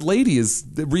haunted lady is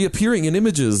reappearing in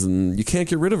images, and you can't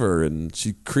get rid of her, and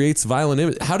she creates violent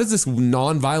image. How does this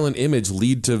non-violent image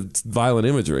lead to violent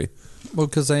imagery? Well,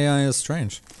 because AI is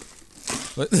strange.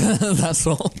 That's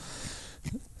all.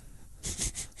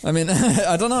 I mean,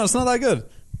 I don't know. It's not that good.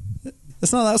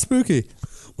 It's not that spooky.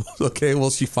 Okay,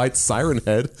 well, she fights Siren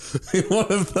Head in one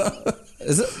of the...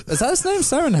 Is that his name,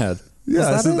 Siren Head?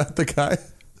 Yeah, isn't that the guy?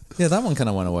 Yeah, that one kind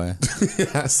of went away.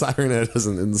 Yeah, Siren Head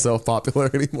isn't so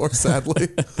popular anymore, sadly.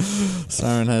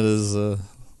 Siren Head is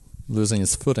losing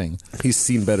his footing. He's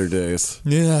seen better days.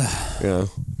 Yeah. Yeah.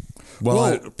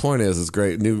 Well, point is, it's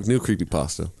great. New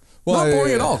creepypasta. Well, not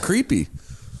boring at all. Creepy.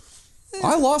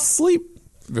 I lost sleep.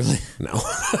 Really? No.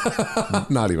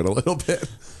 Not even a little bit.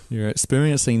 You're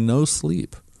experiencing no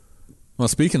sleep. Well,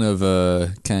 speaking of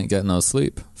can't get no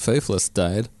sleep, Faithless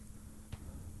died.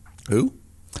 Who?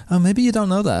 Oh, maybe you don't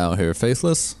know that out here.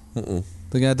 Faithless? Mm-mm.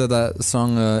 The guy did that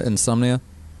song Insomnia?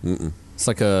 Mm-mm. It's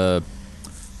like a...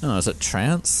 I don't know, is it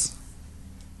trance?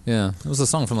 Yeah, it was a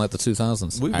song from like the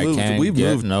 2000s. We've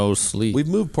moved no sleep. We've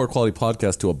moved Poor Quality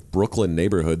Podcast to a Brooklyn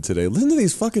neighborhood today. Listen to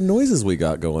these fucking noises we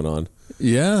got going on.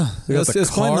 Yeah. It's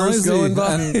quite noisy. Going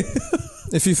by. And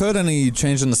if you've heard any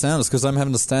change in the sound, it's because I'm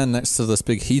having to stand next to this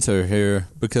big heater here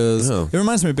because it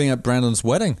reminds me of being at Brandon's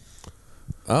wedding.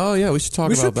 Oh, yeah, we should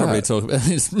talk about that. We should probably talk about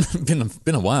it. It's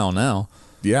been a while now.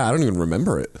 Yeah, I don't even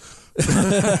remember it.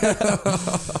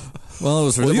 Well, it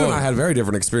was really you and I had a very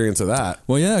different experience of that.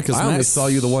 Well, yeah, because I only saw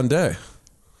you the one day.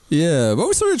 Yeah, well,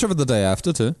 we saw each other the day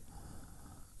after, too.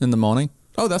 In the morning.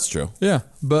 Oh, that's true. Yeah,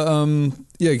 but,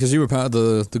 yeah, because you were part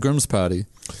of the Grimm's party,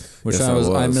 which yes,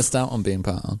 I missed out on being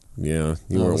part of. Yeah,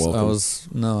 you weren't welcome.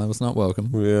 I was not welcome.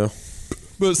 Yeah.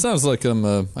 But it sounds like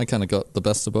I kind of got the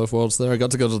best of both worlds there. I got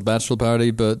to go to the bachelor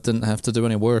party, but didn't have to do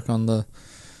any work on the...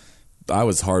 I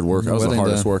was hard work. I was the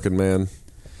hardest working man.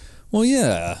 Well,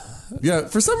 yeah. Yeah,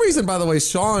 for some reason, by the way,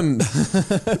 Sean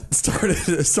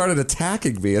started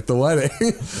attacking me at the wedding,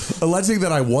 alleging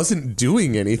that I wasn't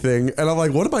doing anything. And I'm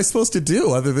like, what am I supposed to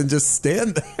do other than just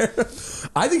stand there?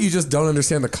 I think you just don't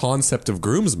understand the concept of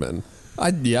groomsmen.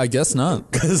 I guess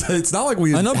not. Because it's not like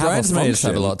we I know have bridesmaids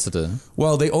have a lot to do.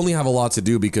 Well, they only have a lot to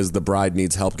do because the bride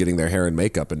needs help getting their hair and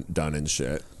makeup done and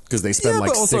shit. Because they spend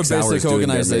like 6 hours basic doing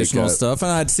organizational their stuff.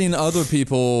 And I'd seen other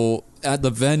people at the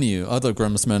venue, other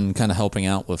groomsmen kind of helping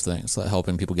out with things, like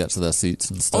helping people get to their seats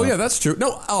and stuff. Oh, yeah, that's true.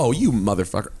 No, you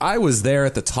motherfucker. I was there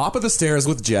at the top of the stairs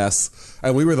with Jess,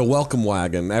 and we were the welcome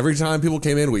wagon. Every time people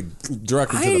came in, we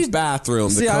directed to the bathroom,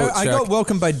 See, I got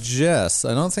welcomed by Jess.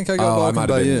 I don't think I got welcomed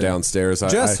by you. Downstairs.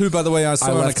 Jess, who, by the way, I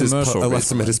saw in a commercial. I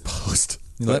left him at his post.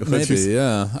 Maybe,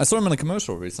 yeah. I saw him in a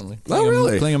commercial recently.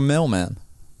 Really? Playing a mailman.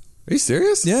 Are you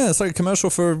serious? Yeah, it's like a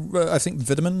commercial for, I think,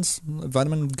 vitamin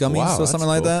gummies or something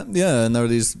like that. Yeah, and there were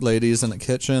these ladies in the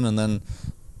kitchen, and then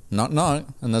knock,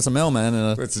 and there's a mailman.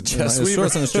 It's a Jess Weaver.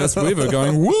 And it's Jess Weaver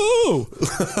going, whoa!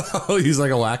 Oh, he's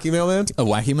like a wacky mailman? A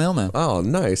wacky mailman. Oh,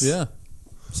 nice. Yeah.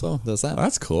 So, there's that.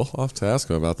 That's cool. I'll have to ask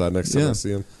him about that next time I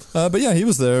see him. But yeah, he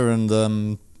was there,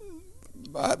 and...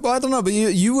 I don't know, but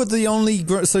you were the only...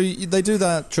 So they do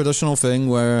that traditional thing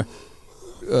where...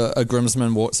 a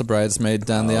groomsman walks a bridesmaid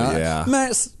down the aisle. Yeah.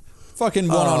 Matt's fucking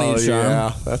one on each arm.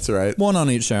 Yeah, that's right. One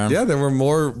on each arm. Yeah, there were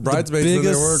more bridesmaids than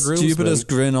there were groomsmen. Stupidest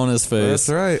grin on his face. That's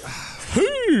right.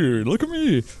 Hey, look at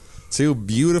me. 2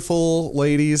 beautiful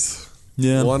ladies.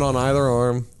 Yeah. One on either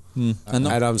arm. And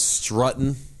I'm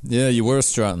strutting. Yeah, you were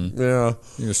strutting. Yeah.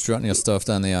 You were strutting your stuff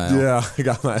down the aisle. Yeah, I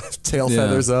got my tail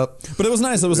feathers up. But it was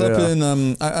nice. It was up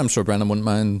in... I'm sure Brandon wouldn't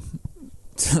mind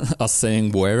us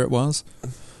saying where it was.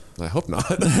 I hope not.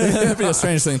 It'd be a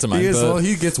strange thing to mind.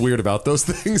 He gets weird about those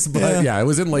things, but yeah, it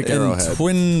was in Lake Arrowhead.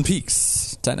 Twin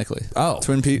Peaks, technically. Oh.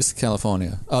 Twin Peaks,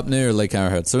 California, up near Lake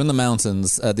Arrowhead. So in the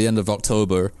mountains at the end of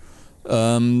October.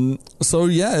 So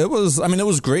yeah, it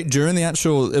was great during the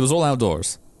actual, it was all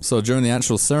outdoors. So during the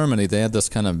actual ceremony, they had this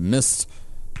kind of mist,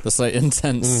 this like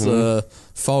intense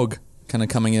fog kind of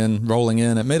coming in, rolling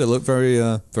in. It made it look very,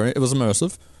 it was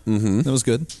immersive. Mm-hmm. It was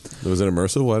good. It was an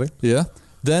immersive wedding? Yeah.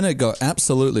 Then it got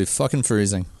absolutely fucking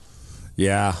freezing.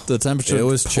 Yeah. The temperature it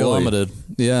was plummeted.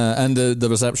 Chilly. Yeah, and the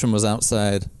reception was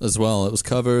outside as well. It was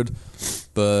covered.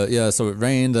 But yeah, so it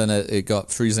rained and it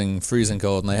got freezing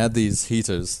cold. And they had these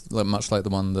heaters, much like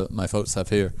the one that my folks have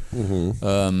here,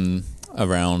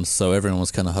 around. So everyone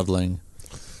was kind of huddling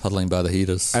by the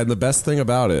heaters. And the best thing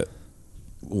about it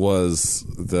was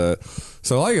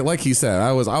like he said,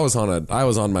 I was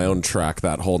on my own track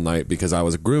that whole night because I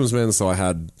was a groomsman, so I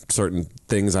had certain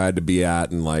things I had to be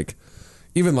at, and like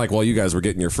even like while you guys were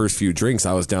getting your first few drinks,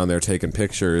 I was down there taking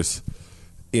pictures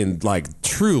in like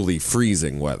truly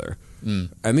freezing weather.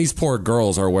 And these poor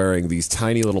girls are wearing these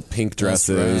tiny little pink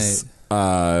dresses.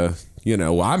 Right.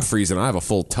 I'm freezing. I have a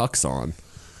full tux on.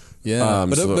 Yeah,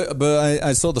 but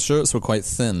I saw the shirts were quite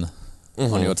thin.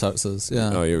 On your tuxes,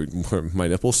 yeah. Oh, my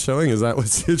nipples showing? Is that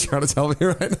what you're trying to tell me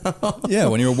right now? Yeah,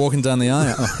 when you were walking down the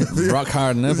aisle, rock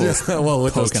hard nipples. Yeah, well,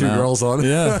 with those two girls on.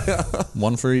 Yeah,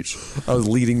 one for each. I was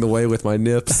leading the way with my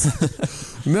nips.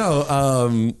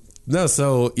 No.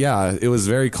 So yeah, it was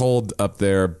very cold up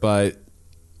there, but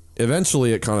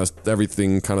eventually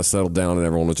everything kind of settled down and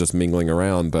everyone was just mingling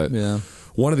around. But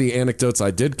one of the anecdotes I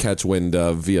did catch wind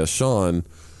of via Sean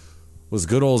was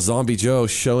good old Zombie Joe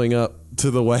showing up to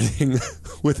the wedding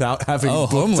without having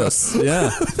homeless.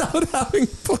 Without having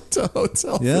booked a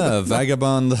hotel. Yeah,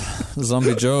 vagabond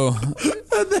Zombie Joe.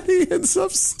 And then he ends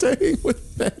up staying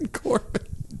with Ben Corbin.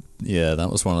 Yeah, that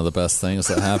was one of the best things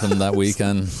that happened that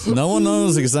weekend. No one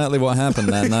knows exactly what happened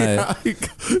that night.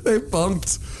 Yeah, they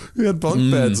bunked. We had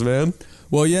bunk beds, man.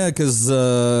 Well, yeah, because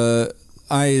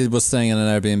I was staying in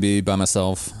an Airbnb by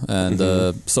myself, and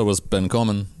so was Ben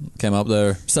Coleman. Came up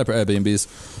there, separate Airbnbs.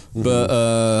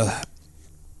 But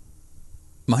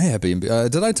my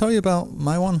Airbnb, did I tell you about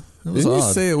my one? It was Didn't odd.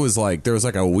 you say it was like, there was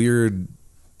like a weird...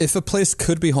 If a place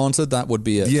could be haunted, that would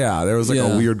be it. Yeah, there was like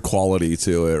a weird quality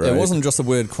to it, right? It wasn't just a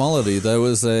weird quality. There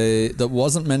was that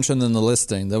wasn't mentioned in the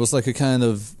listing. There was like a kind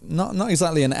of, not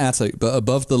exactly an attic, but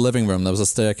above the living room, there was a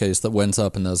staircase that went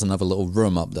up, and there was another little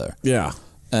room up there. Yeah.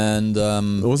 And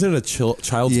was it a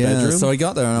child's bedroom? So I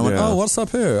got there and I went, oh, what's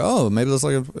up here? Oh, maybe there's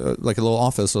like a little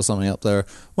office or something up there.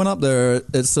 Went up there.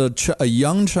 It's a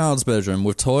young child's bedroom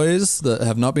with toys that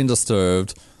have not been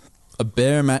disturbed, a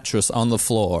bare mattress on the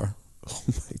floor. Oh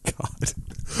my God.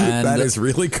 And that is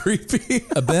really creepy.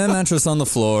 A bare mattress on the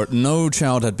floor. No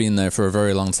child had been there for a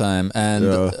very long time, and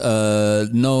there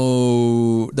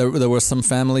were some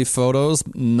family photos,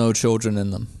 no children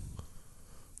in them.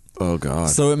 Oh God!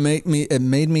 So it made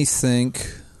me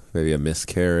think maybe a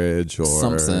miscarriage or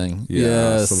something.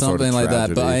 Yeah, something sort of like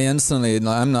that. But I instantly,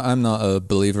 I'm not a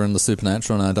believer in the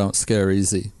supernatural, and I don't scare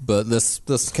easy. But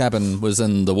this cabin was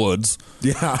in the woods.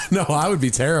 Yeah, no, I would be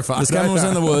terrified. This cabin was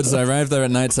in the woods. I arrived there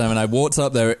at nighttime, and I walked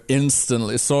up there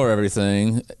instantly, saw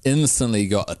everything, instantly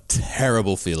got a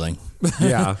terrible feeling.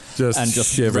 Yeah,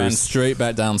 just shivers. Ran straight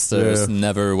back downstairs. Yeah.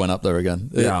 Never went up there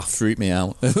again. It freaked me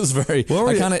out. It was very.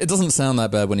 It doesn't sound that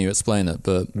bad when you explain it,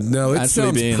 but no, it actually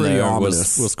sounds being pretty there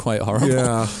ominous. was quite horrible.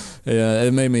 Yeah, yeah,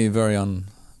 it made me very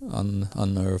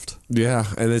unnerved. Yeah,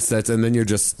 and and then you're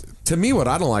just, to me, what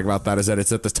I don't like about that is that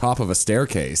it's at the top of a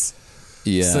staircase.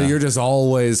 Yeah. So you're just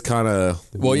always kind of...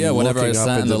 Well, yeah, whenever I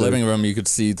sat in the living room, you could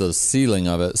see the ceiling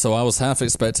of it. So I was half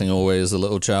expecting always a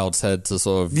little child's head to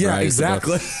sort of... Yeah,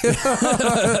 exactly.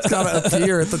 It's got to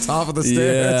appear at the top of the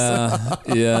stairs.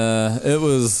 Yeah. It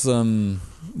was...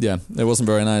 it wasn't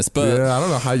very nice. But yeah, I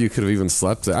don't know how you could have even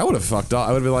slept there. I would have fucked up.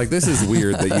 I would have been like, this is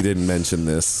weird that you didn't mention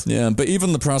this. Yeah, but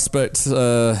even the prospect,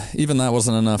 even that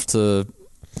wasn't enough to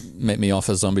make me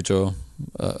offer Zombie Joe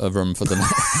a room for the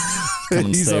night. Come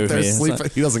and He's stay up with there me. sleeping.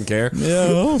 He doesn't care.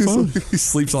 Yeah, he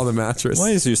sleeps on the mattress. Well,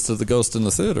 he's used to the ghost in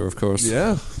the theater, of course.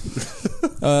 Yeah.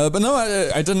 But no,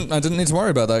 I didn't need to worry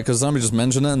about that because Zombie just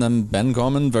mentioned it, and then Ben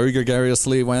Gorman very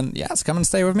gregariously went, "Yes, come and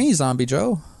stay with me, Zombie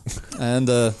Joe," and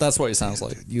that's what he sounds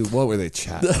like. What were they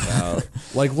chatting about?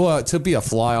 Like what? To be a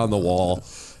fly on the wall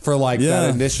for that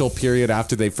initial period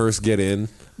after they first get in.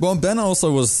 Well, Ben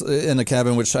also was in a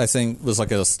cabin which I think was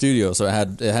like a studio, so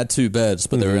it had two beds,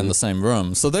 but they were in the same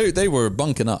room, so they were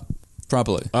bunking up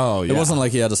properly. Oh yeah, it wasn't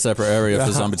like he had a separate area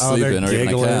for Zombie to sleep in or even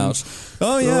a couch.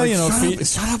 Oh yeah, like, feet.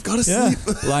 Shut up, go to sleep.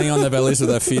 Lying on their bellies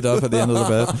with their feet up at the end of the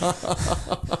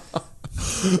bed.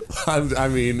 I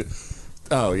mean,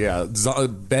 oh yeah,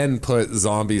 Ben put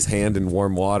Zombie's hand in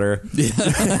warm water.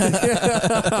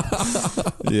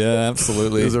 Yeah,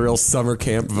 absolutely. It was a real summer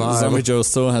camp vibe. Zombie Joe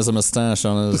still has a mustache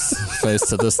on his face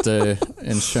to this day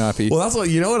in Sharpie. Well, that's what,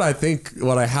 you know what I think,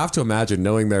 what I have to imagine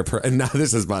knowing their, and now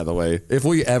this is, by the way, if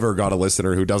we ever got a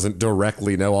listener who doesn't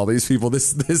directly know all these people,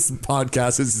 this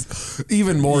podcast is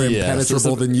even more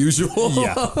impenetrable than usual.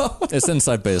 Yeah. It's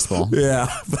inside baseball. Yeah.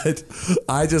 But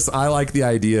I like the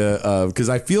idea of, because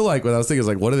I feel like what I was thinking is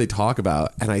like, what do they talk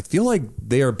about? And I feel like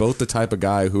they are both the type of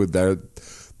guy who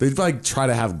they'd like try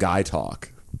to have guy talk.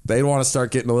 They'd want to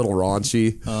start getting a little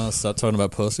raunchy. Start talking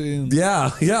about pussy. Yeah.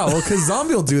 Well, because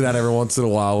Zombie will do that every once in a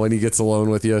while when he gets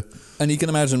alone with you. And you can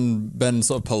imagine Ben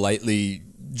sort of politely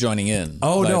joining in.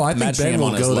 Oh, like, no, I think Ben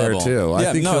will go there too. Yeah,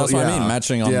 I think that's what I mean.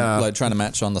 Matching on, like trying to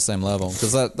match on the same level.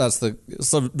 Because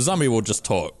so Zombie will just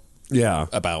talk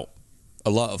about a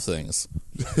lot of things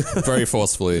very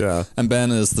forcefully. Yeah. And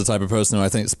Ben is the type of person who I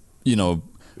think,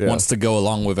 wants to go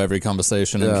along with every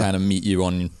conversation and kind of meet you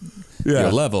on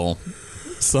your level.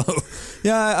 So,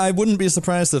 I wouldn't be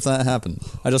surprised if that happened.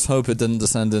 I just hope it didn't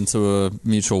descend into a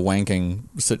mutual wanking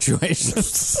situation.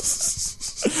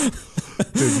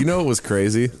 Dude, you know what was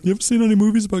crazy? You ever seen any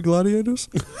movies about gladiators?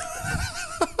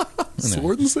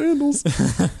 Sword and sandals.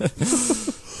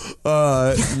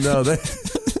 No,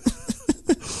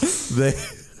 they.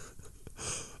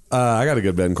 I got a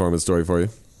good Ben Corman story for you.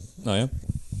 Oh yeah.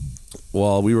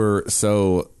 Well, we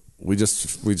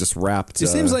just wrapped. He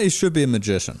seems like he should be a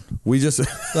magician. We just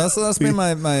that's been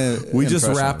my. We just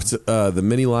wrapped the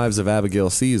Many Lives of Abigail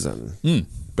season,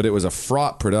 but it was a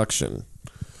fraught production.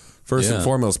 First and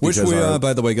foremost, which we are,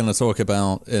 by the way, going to talk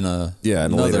about in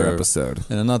another episode.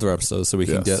 In another episode, so we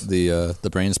can get the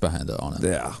brains behind it on it.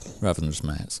 Yeah, rather than just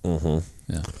Max. Mm-hmm.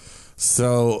 Yeah.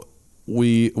 So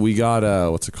we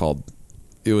got what's it called?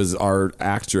 It was our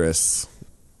actress,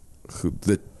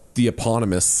 the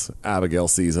eponymous Abigail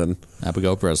season.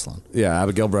 Abigail Breslin. Yeah,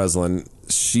 Abigail Breslin.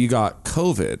 She got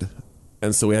COVID,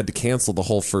 and so we had to cancel the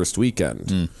whole first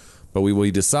weekend. But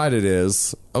we decided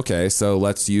is, okay, so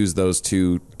let's use those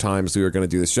 2 times we were going to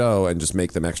do the show and just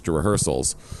make them extra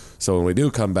rehearsals. So when we do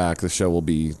come back, the show will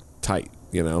be tight,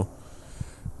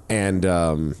 And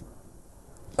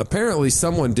apparently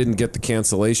someone didn't get the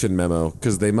cancellation memo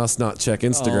because they must not check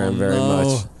Instagram very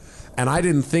much. And I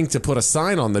didn't think to put a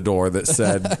sign on the door that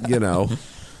said,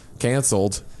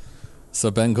 canceled. So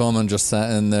Ben Coleman just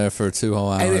sat in there for 2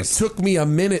 whole hours. And it took me a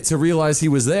minute to realize he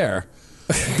was there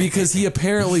because he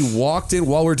apparently walked in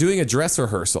while we're doing a dress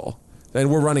rehearsal.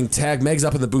 And we're running tech. Meg's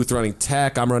up in the booth running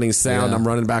tech. I'm running sound. I'm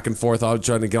running back and forth. I'm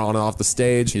trying to get on and off the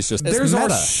stage. There's our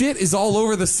shit is all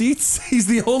over the seats. He's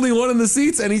the only one in the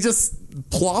seats, and he just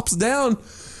plops down.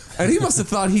 And he must have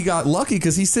thought he got lucky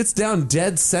because he sits down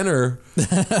dead center,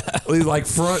 like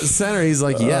front center. He's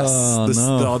like, yes,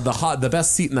 the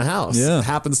best seat in the house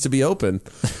happens to be open.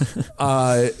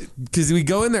 Because we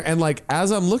go in there and like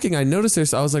as I'm looking, I noticed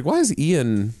this. I was like, why is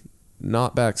Ian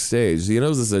not backstage? He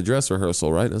knows this is a dress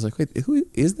rehearsal, right? And I was like, wait, who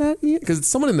is that Ian? Because it's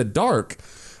someone in the dark,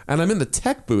 and I'm in the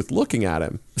tech booth looking at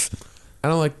him,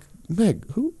 and I'm like, Meg,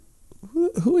 who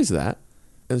is that?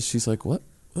 And she's like, what?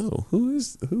 Oh, who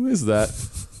is that?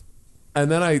 And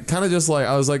then I kind of just like,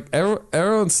 I was like,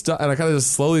 everyone stop. And I kind of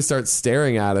just slowly start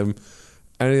staring at him.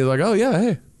 And he's like, oh, yeah,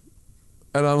 hey.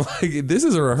 And I'm like, this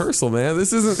is a rehearsal, man.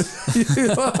 This isn't.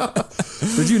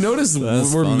 Did you notice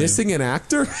we're missing an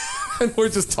actor? And we're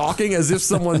just talking as if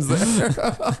someone's there.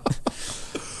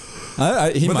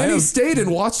 He stayed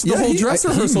and watched the whole dress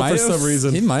rehearsal for some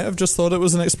reason. He might have just thought it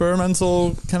was an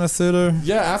experimental kind of theater.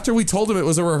 Yeah, after we told him it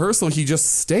was a rehearsal, he just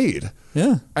stayed.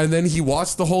 Yeah. And then he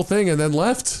watched the whole thing and then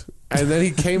left. And then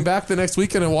he came back the next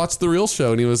weekend and watched the real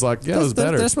show, and he was like, yeah, it was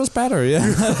better. This was better, yeah.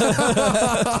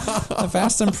 A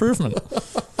vast improvement.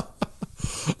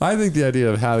 I think the idea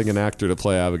of having an actor to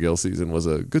play Abigail season was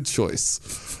a good choice.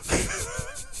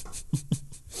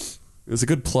 It was a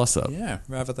good plus-up. Yeah,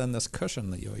 rather than this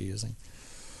cushion that you're using.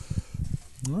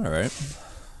 All right.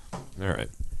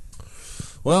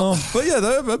 Well, but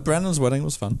yeah, Brandon's wedding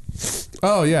was fun.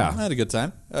 Oh, yeah. I had a good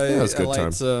time. It was a good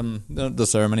time. The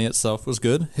ceremony itself was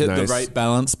good. Hit nice. The right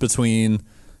balance between,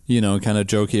 kind of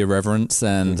jokey irreverence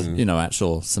and,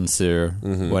 actual sincere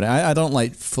wedding. I don't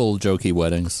like full jokey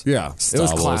weddings. Yeah. It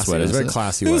was classy. It was very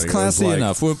classy wedding. It was classy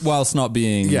enough, whilst not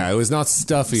being... Yeah, it was not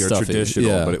stuffy or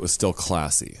traditional, but it was still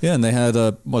classy. Yeah, and they had,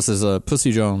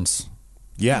 Pussy Jones...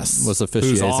 Yes. Was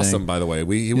officiating. Who's awesome, by the way.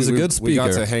 He's a good speaker. We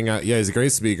got to hang out. Yeah, he's a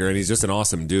great speaker, and he's just an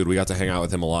awesome dude. We got to hang out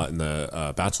with him a lot in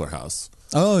the Bachelor House.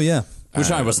 Oh, yeah. Which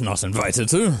I was not invited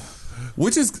to.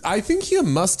 Which is, I think you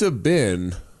must have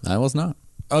been. I was not.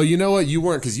 Oh, you know what? You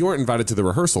weren't, because you weren't invited to the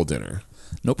rehearsal dinner.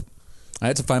 Nope. I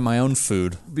had to find my own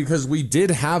food. Because we did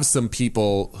have some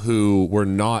people who were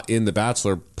not in the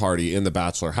bachelor party in the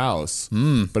bachelor house,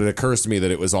 but it occurs to me that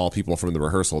it was all people from the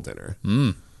rehearsal dinner.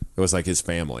 It was like his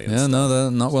family. And Yeah, stuff. no,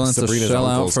 they're not willing Sabrina's to shell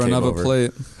out uncles for came another over.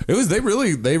 plate. It was that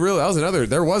was another.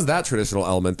 There was that traditional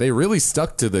element. They really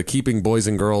stuck to the keeping boys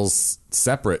and girls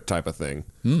separate type of thing,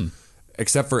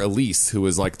 except for Elise, who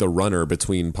was like the runner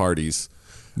between parties.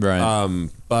 Right.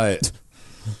 But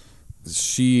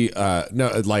she,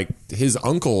 no, like his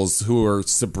uncles, who are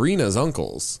Sabrina's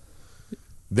uncles,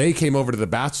 they came over to the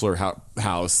bachelor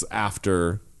house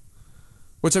after,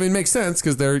 which I mean makes sense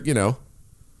because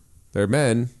they're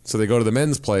men, so they go to the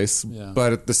men's place. Yeah.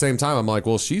 But at the same time, I'm like,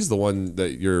 well, she's the one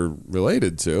that you're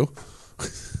related to.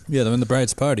 Yeah, they're in the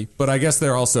bride's party. But I guess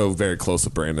they're also very close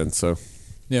with Brandon, so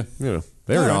Yeah.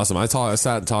 they were awesome. I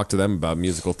sat and talked to them about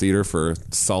musical theater for a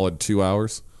solid 2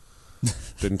 hours.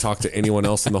 Didn't talk to anyone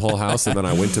else in the whole house, and then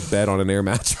I went to bed on an air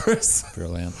mattress.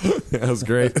 Brilliant. Yeah, it was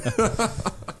great.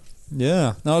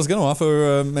 Yeah. No, I was going to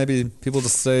offer maybe people to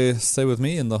stay with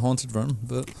me in the haunted room,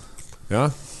 but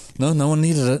Yeah. no one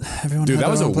needed it. Everyone Dude, had that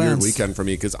their was a own weird plans. weekend for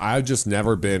me because I've just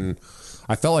never been.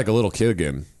 I felt like a little kid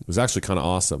again. It was actually kind of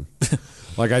awesome.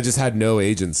 Like I just had no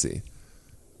agency.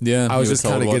 Yeah, I was you were just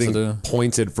kind of told what to getting do.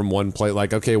 pointed from one place.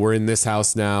 Like, okay, we're in this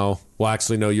house now. Well,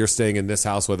 actually, no, you're staying in this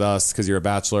house with us because you're a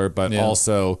bachelor. But Yeah.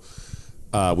 also,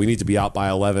 we need to be out by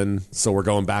 11, so we're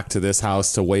going back to this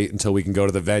house to wait until we can go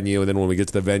to the venue. And then when we get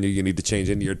to the venue, you need to change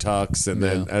into your tux. And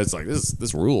then Yeah. it's like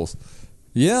this rules.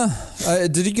 Yeah.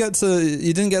 Did you get to?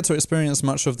 You didn't get to experience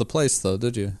much of the place, though,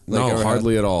 did you? No, Like,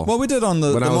 hardly at all. Well, we did on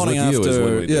the When I was morning with you is after.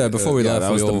 when we did it. Before we left,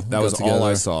 that was we all that was got all I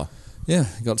together. saw. Yeah,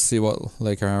 got to see what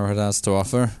Lake Arrowhead has to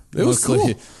offer. It was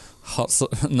Mostly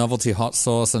cool. Novelty hot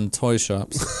sauce and toy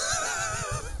shops.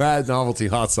 That novelty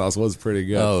hot sauce was pretty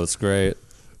good. Oh, it's great.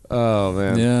 Oh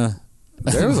man, Yeah.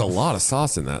 there was a lot of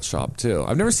sauce in that shop too.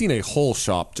 I've never seen a whole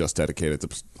shop just dedicated to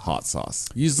hot sauce.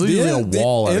 Usually a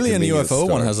wall. The at a Alien convenience UFO store.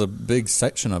 one has a big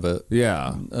section of it.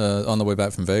 Yeah. On the way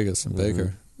back from Vegas and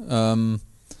Baker.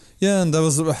 Yeah, and there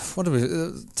was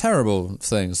terrible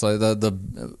things like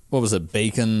the what was it,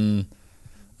 bacon?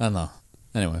 I don't know.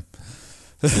 Anyway,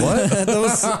 what there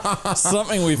was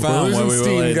something we found where we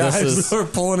were like, guys. this is We're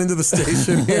pulling into the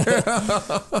station here.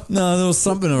 no, there was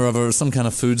something or other, some kind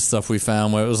of food stuff we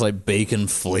found where it was like bacon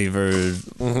flavored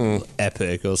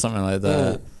epic or something like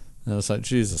that. And it was like,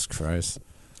 Jesus Christ.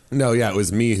 No, yeah, it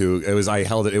was me who it was. I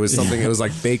held it. It was something. It was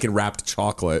like bacon wrapped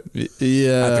chocolate Yeah, at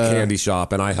the candy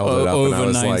shop, and I held it up, and I over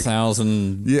was like,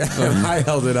 9,000 "Yeah." I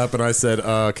held it up, and I said,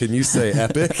 "Can you say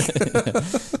epic?"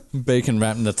 bacon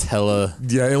wrapped Nutella.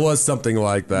 Yeah, it was something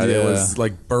like that. It Yeah. was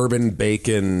like bourbon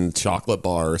bacon chocolate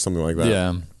bar or something like that.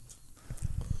 Yeah,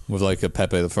 with like a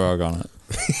Pepe the Frog on it.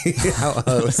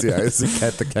 It's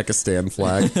the Kekistan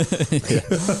flag.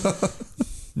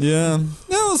 Yeah,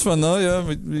 it was fun though. Yeah,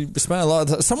 we spent a lot of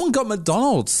time. Someone got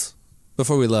McDonald's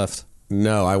before we left.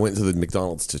 No, I went to the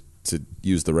McDonald's to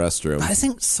use the restroom. I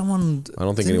think someone. I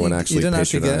don't think didn't anyone you actually didn't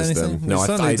actually get patronized anything. them. No, we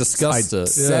certainly discussed it.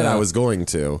 said Yeah. I was going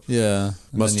to. Yeah,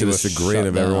 and Much then to you the were chagrin shut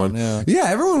of down, everyone. Yeah.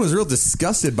 Everyone was real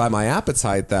disgusted by my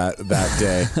appetite that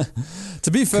day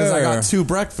To be because fair, I got 2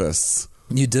 breakfasts.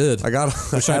 you did. I got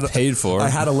Which I paid for. I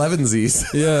had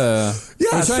 11sies. Yeah.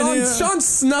 Yeah, Which I knew- Sean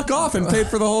snuck off and paid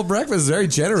for the whole breakfast very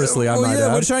generously. I might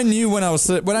add. which I knew when I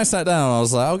sat down. I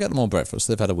was like, I'll get them all breakfast.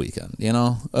 They've had a weekend, you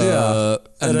know. Yeah.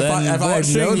 And And if then I had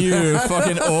watching known you that-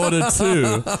 fucking order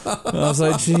 2, I was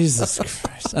like, Jesus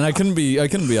Christ! And I couldn't be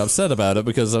upset about it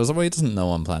because I was like, well, he doesn't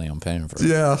know I'm planning on paying for it.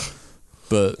 Yeah.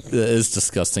 But it is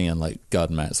disgusting and like,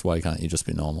 God, Max, why can't you just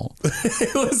be normal?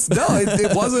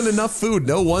 It wasn't enough food.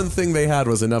 No one thing they had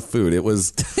was enough food. It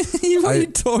was What are you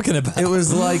talking about? it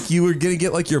was like you were gonna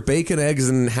get like your bacon, eggs,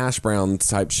 and hash brown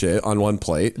type shit on one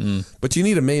plate, but you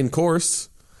need a main course.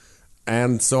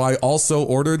 And so I also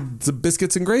ordered the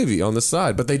biscuits and gravy on the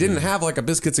side, but they didn't have like a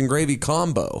biscuits and gravy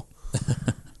combo.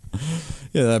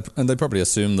 Yeah, and they probably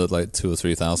assume that like 2,000 or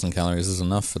 3,000 calories is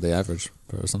enough for the average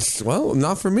person. Well,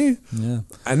 not for me. Yeah.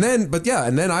 And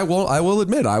then I will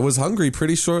admit I was hungry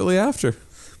pretty shortly after.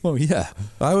 Well, yeah.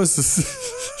 I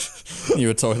was You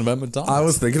were talking about McDonald's. I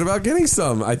was thinking about getting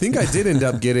some. I think I did end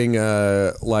up getting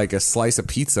like a slice of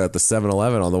pizza at the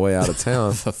 7-Eleven on the way out of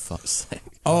town. For fuck's sake.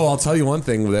 Oh, I'll tell you one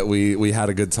thing that we had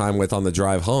a good time with on the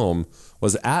drive home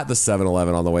was at the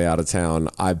 7-Eleven on the way out of town.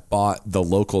 I bought the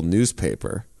local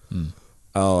newspaper.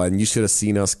 Oh, and you should have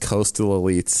seen us coastal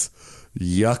elites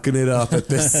yucking it up at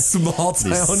this small town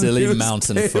These silly newspaper.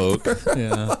 mountain folk.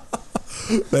 Yeah.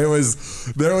 There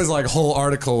was like whole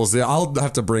articles. Yeah, I'll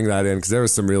have to bring that in because there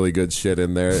was some really good shit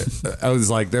in there. I was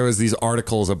like, there was these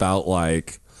articles about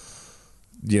like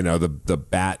the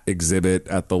bat exhibit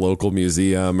at the local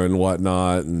museum and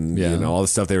whatnot, and all the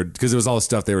stuff because it was all the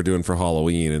stuff they were doing for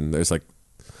Halloween, and there's like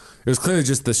it was clearly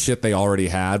just the shit they already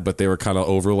had, but they were kind of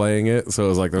overlaying it, so it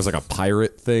was like there's like a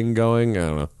pirate thing going. I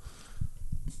don't know.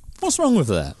 What's wrong with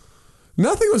that?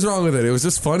 Nothing was wrong with it. It was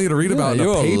just funny to read about in a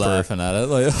paper. You were laughing at it.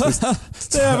 Like,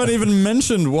 they haven't even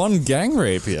mentioned one gang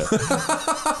rape yet.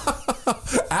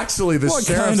 Actually, what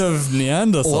kind of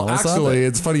Neanderthals? Well, actually,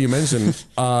 it's funny you mentioned.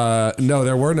 No,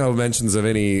 there were no mentions of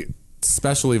any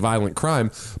especially violent crime,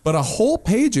 but a whole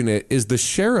page in it is the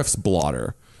sheriff's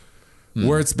blotter,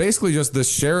 where it's basically just the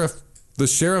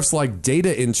sheriff's like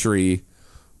data entry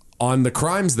on the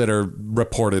crimes that are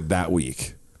reported that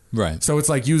week. Right. So it's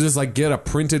like you just like get a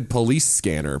printed police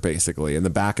scanner basically in the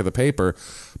back of the paper.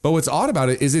 But what's odd about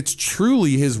it is it's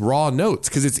truly his raw notes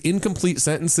because it's incomplete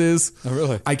sentences. Oh,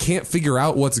 really? I can't figure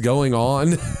out what's going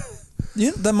on.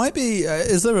 Yeah, there might be.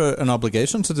 Is there an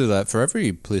obligation to do that for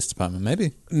every police department?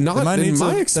 Maybe. Not in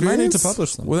my experience. They might need to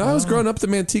publish them. When I was growing up, the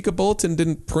Manteca Bulletin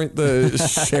didn't print the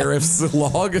sheriff's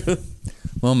log.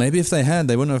 Well, maybe if they had,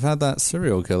 they wouldn't have had that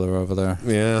serial killer over there.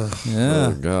 Yeah. Yeah.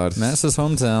 Oh, God. That's his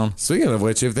hometown. Speaking of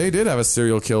which, if they did have a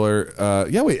serial killer,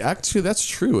 actually, that's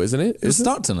true, isn't it? It's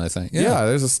Stockton, I think. Yeah,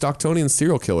 there's a Stocktonian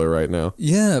serial killer right now.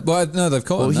 Yeah, but no, they've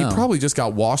caught him now. He probably just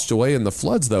got washed away in the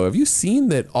floods, though. Have you seen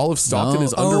that all of Stockton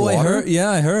is underwater?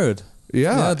 I heard.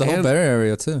 Yeah, the whole Bay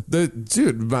Area, too.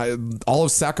 All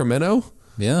of Sacramento?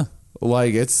 Yeah.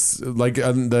 Like, it's like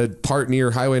the part near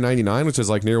Highway 99, which is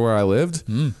like near where I lived.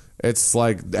 It's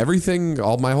like everything,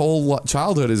 my whole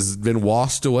childhood has been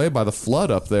washed away by the flood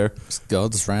up there. It's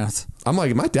God's wrath. I'm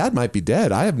like, my dad might be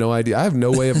dead. I have no idea. I have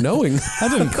no way of knowing. I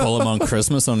didn't call him on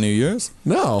Christmas on New Year's.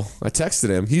 No, I texted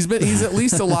him. He's at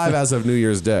least alive as of New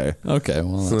Year's Day. Okay,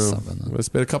 well, that's something then. It's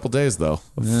been a couple days, though,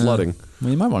 of flooding. Well,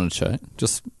 you might want to check.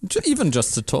 Even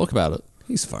just to talk about it.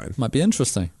 He's fine. Might be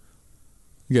interesting.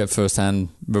 You get first-hand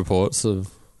reports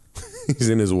of... He's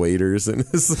in his waders and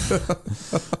his...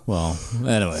 Well,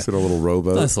 anyway. He's got a little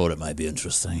rowboat. I thought it might be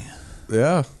interesting.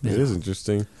 Yeah, it is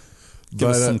interesting. Give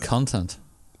us some content.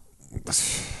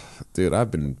 Dude, I've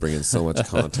been bringing so much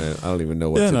content. I don't even know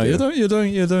what to do.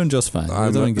 You're doing just fine.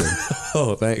 You're doing good.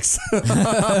 Oh, thanks.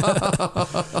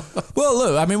 Well,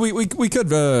 look, I mean, we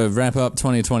could wrap up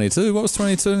 2022. What was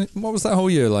 2022? What was that whole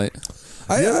year like?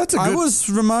 I was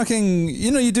remarking,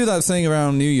 you do that thing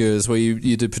around New Year's where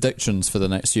you do predictions for the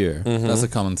next year. Mm-hmm. That's a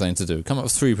common thing to do. Come up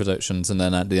with 3 predictions and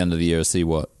then at the end of the year see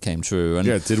what came true. And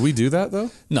did we do that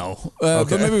though? No, okay.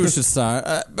 But maybe we should start.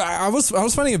 I was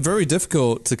finding it very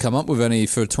difficult to come up with any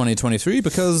for 2023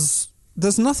 because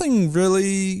there's nothing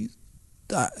really...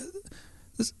 not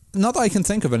that I can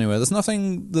think of anyway. There's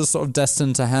nothing that's sort of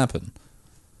destined to happen.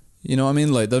 You know what I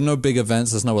mean? Like, there are no big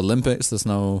events. There's no Olympics. There's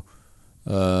no...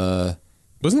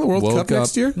 Wasn't the World Cup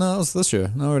next year? No, it was this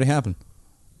year. No, it already happened.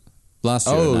 Last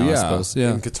year, I suppose.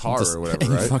 Yeah. In Qatar or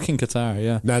whatever, right? In fucking Qatar,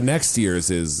 yeah. Now, next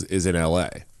year's is in LA.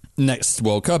 Next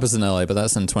World Cup is in LA, but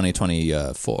that's in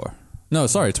 2024. No,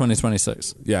 sorry,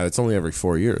 2026. Yeah, it's only every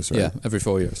 4 years, right? Yeah, every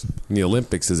 4 years. And the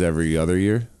Olympics is every other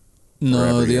year?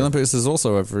 No, the Olympics is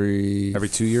also every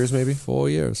 2 years, maybe?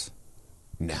 4 years.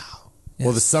 No. Yes.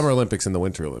 Well, the Summer Olympics and the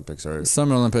Winter Olympics are...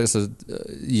 Summer Olympics are,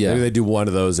 yeah. Maybe they do one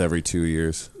of those every 2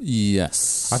 years.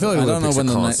 Yes. I feel like I don't know when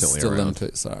the next around.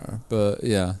 Olympics are, but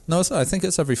yeah. No, I think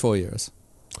it's every 4 years.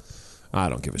 I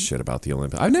don't give a shit about the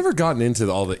Olympics. I've never gotten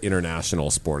into all the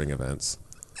international sporting events.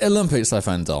 Olympics I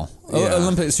find dull. Yeah.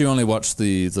 Olympics, you only watch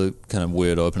the kind of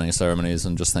weird opening ceremonies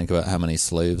and just think about how many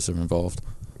slaves are involved.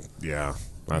 Yeah,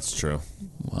 that's true.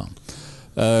 Wow.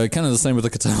 Kind of the same with the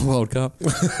Qatar World Cup.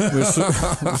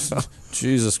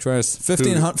 Jesus Christ.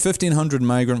 1,500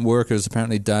 migrant workers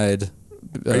apparently died.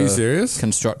 Are you serious?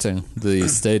 Constructing the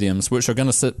stadiums, which are going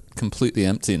to sit completely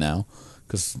empty now.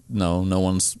 Because, no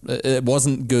one's... It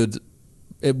wasn't good...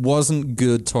 It wasn't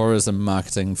good tourism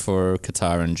marketing for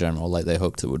Qatar in general, like they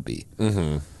hoped it would be.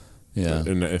 Mm-hmm. Yeah.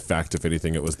 In fact, if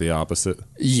anything, it was the opposite.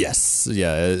 Yes.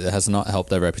 Yeah, it has not helped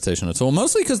their reputation at all.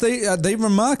 Mostly because they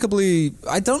remarkably...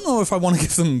 I don't know if I want to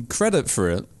give them credit for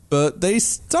it, but they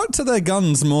stuck to their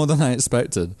guns more than I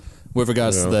expected with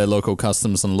regards to their local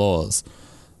customs and laws.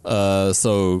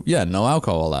 So, yeah, no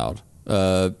alcohol allowed.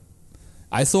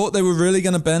 I thought they were really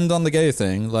going to bend on the gay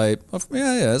thing. Like,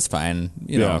 yeah, it's fine.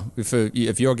 You know,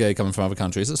 if you're gay coming from other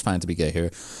countries, it's fine to be gay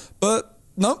here. But...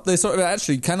 Nope, they sort of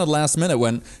actually kind of last minute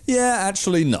went,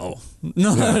 no,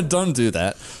 don't do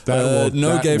that.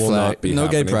 No gay flag, no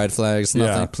gay pride flags,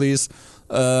 nothing, please.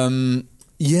 It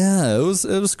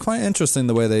was quite interesting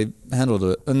the way they handled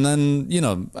it. And then,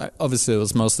 obviously it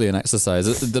was mostly an exercise.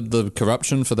 The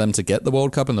corruption for them to get the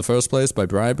World Cup in the first place by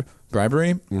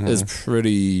bribery is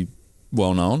pretty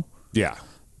well known. Yeah.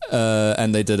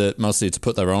 And they did it mostly to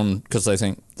put their own, because I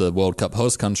think the World Cup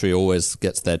host country always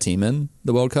gets their team in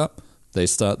the World Cup. They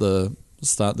start the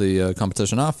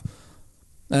competition off,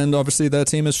 and obviously their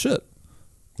team is shit.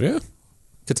 Yeah.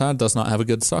 Qatar does not have a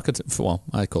good soccer team. Well,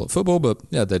 I call it football, but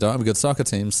yeah, they don't have a good soccer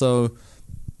team. So,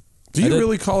 do you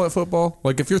really call it football?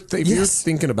 Like, if you're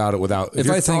thinking about it without, if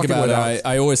I think about it,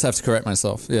 I always have to correct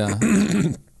myself. Yeah,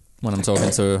 when I'm talking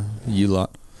to you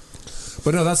lot.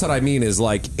 But no, that's what I mean is,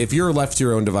 like, if you're left to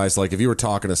your own device, like if you were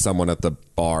talking to someone at the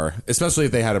bar, especially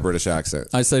if they had a British accent.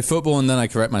 I say football and then I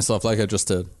correct myself like I just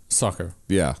did soccer.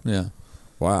 Yeah. Yeah.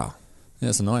 Wow. Yeah,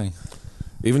 it's annoying.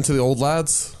 Even to the old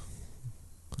lads?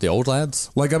 The old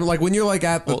lads? Like, I'm like when you're like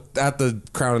at the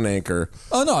Crown and Anchor.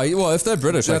 Oh, no. Well, if they're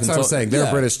British, that's what I'm saying. They're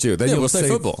British too. Then we'll say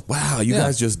football. Wow, you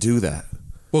guys just do that.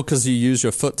 Well, because you use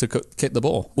your foot to kick the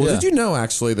ball. Well, did you know,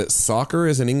 actually, that soccer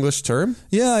is an English term?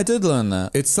 Yeah, I did learn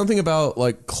that. It's something about,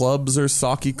 like, clubs or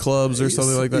soccer clubs or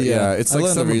something like that. Yeah, it's like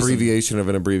some abbreviation of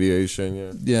an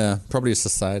abbreviation. Yeah, probably a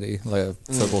society, like a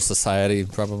football society,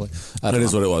 probably. That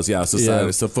is what it was, yeah, society.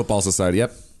 Yeah. So football society,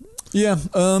 yep. Yeah,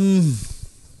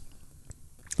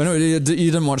 but anyway, you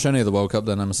didn't watch any of the World Cup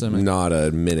then, I'm assuming? Not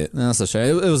a minute. No, that's a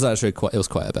shame. It was actually quite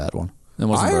a bad one.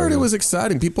 I heard it was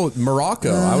exciting.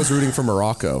 Morocco. I was rooting for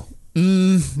Morocco.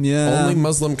 Yeah. Only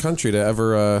Muslim country to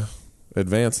ever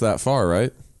advance that far,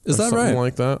 right? Is that right? Something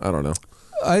like that? I don't know.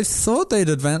 I thought they'd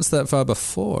advanced that far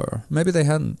before. Maybe they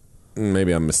hadn't.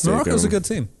 Maybe I'm mistaken. Morocco's a good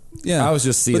team. Yeah. I was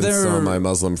just seeing some of my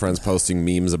Muslim friends posting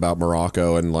memes about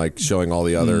Morocco and like showing all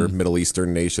the other Middle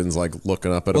Eastern nations like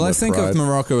looking up at them. Well, I think of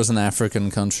Morocco as an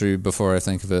African country before I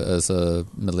think of it as a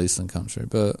Middle Eastern country.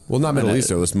 But not Middle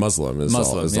Eastern, it was Muslim.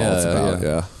 All it's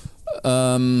about.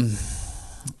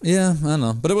 Yeah, I don't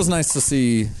know. But it was nice to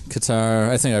see Qatar.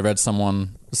 I think I read somewhere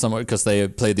because they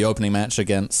played the opening match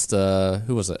against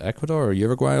who was it, Ecuador or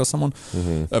Uruguay or someone,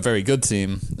 a very good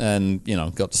team, and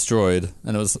got destroyed.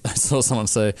 And I saw someone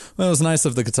say, "Well, it was nice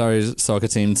of the Qatari soccer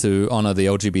team to honor the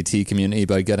LGBT community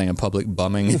by getting a public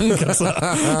bumming." In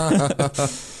Qatar.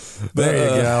 There you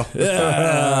go.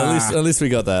 Yeah, at least we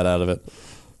got that out of it.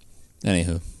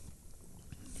 Anywho.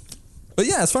 But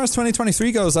yeah, as far as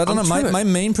 2023 goes, I don't know. My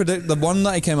main the one that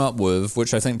I came up with,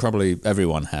 which I think probably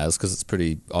everyone has, because it's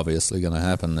pretty obviously going to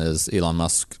happen, is Elon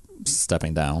Musk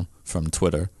stepping down from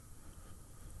Twitter.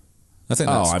 I think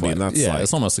that's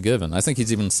it's almost a given. I think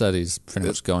he's even said he's pretty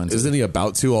much going to. Isn't he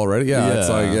about to already? Yeah, it's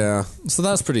like, yeah. So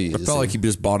that's pretty easy. I felt like he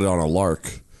just bought it on a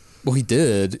lark. Well, he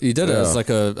did. He did it as like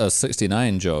a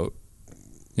 69 joke.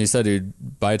 He said he'd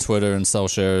buy Twitter and sell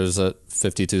shares at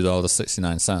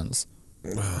 $52.69.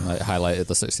 I highlighted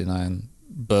the 69,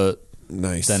 but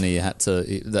nice. Then he had to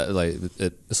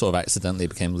it sort of accidentally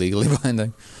became legally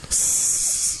binding.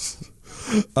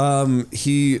 I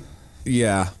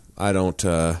don't.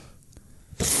 I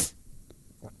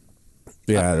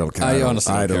don't care. I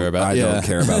honestly don't care about. I don't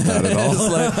care about that at all.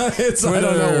 Twitter, I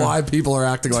don't know why people are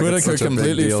acting like it's such Twitter could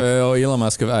completely fail. Elon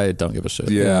Musk, I don't give a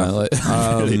shit. Yeah,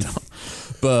 I really don't.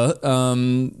 But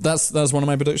that's one of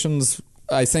my predictions.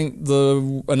 I think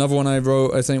another one I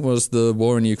wrote, I think, was the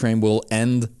war in Ukraine will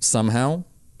end somehow,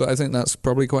 but I think that's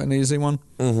probably quite an easy one.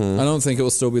 I don't think it will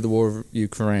still be the war of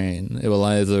Ukraine. It will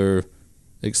either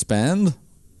expand,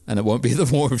 and it won't be the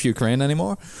war of Ukraine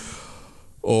anymore,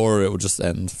 or it will just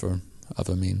end for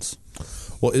other means.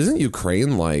 Well, isn't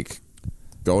Ukraine, like,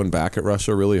 going back at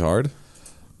Russia really hard?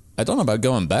 I don't know about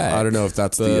going back. I don't know if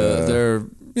that's they're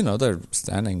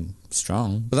standing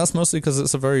strong, but that's mostly because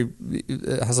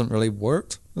it hasn't really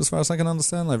worked as far as I can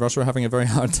understand. Like Russia are having a very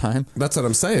hard time. That's what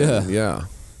I'm saying. Yeah.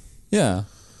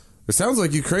 It sounds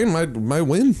like Ukraine might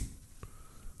win.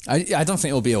 I don't think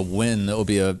it'll be a win. It'll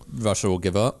be Russia will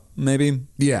give up, maybe.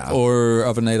 Yeah. Or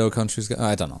other NATO countries.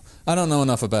 I don't know. I don't know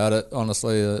enough about it,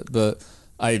 honestly, but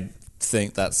I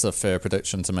think that's a fair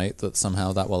prediction to make, that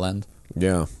somehow that will end.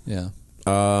 Yeah. Yeah.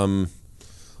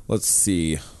 Let's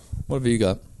see. What have you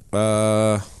got?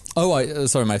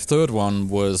 Sorry, my third one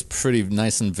was pretty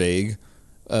nice and vague.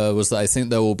 Was that I think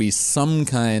there will be some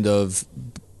kind of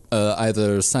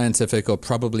either scientific or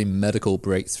probably medical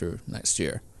breakthrough next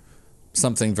year.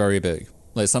 Something very big,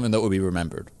 like something that will be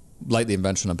remembered, like the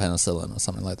invention of penicillin or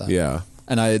something like that. Yeah.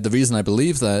 And the reason I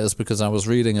believe that is because I was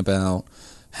reading about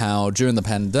how during the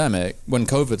pandemic, when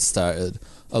COVID started,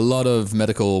 a lot of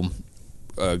medical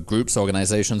groups,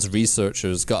 organizations,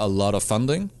 researchers got a lot of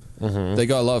funding. They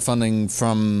got a lot of funding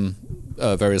from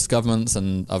various governments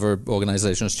and other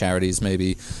organizations, charities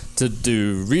maybe, to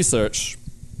do research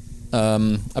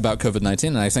about COVID-19.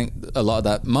 And I think a lot of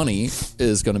that money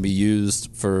is going to be used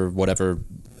for whatever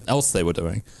else they were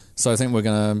doing. So I think we're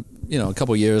going to, a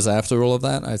couple of years after all of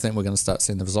that, I think we're going to start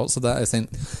seeing the results of that. I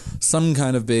think some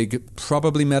kind of big,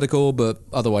 probably medical, but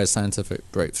otherwise scientific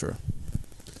breakthrough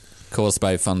caused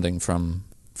by funding from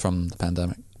the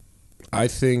pandemic. I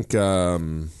think, let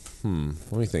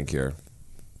me think here.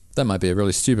 That might be a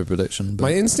really stupid prediction. But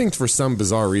my instinct for some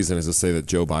bizarre reason is to say that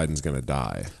Joe Biden's going to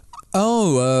die.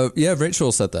 Oh, yeah,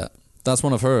 Rachel said that. That's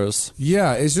one of hers.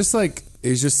 Yeah, it's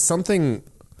just something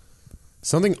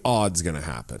odd's going to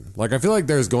happen. Like, I feel like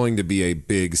there's going to be a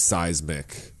big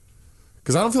seismic,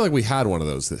 because I don't feel like we had one of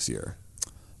those this year.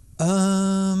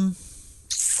 The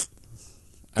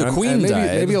Queen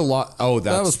died. Maybe a lot. Oh,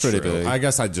 that was pretty true. big. I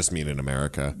guess I just mean in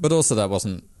America. But also that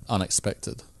wasn't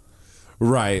unexpected.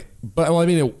 Right. But, well, I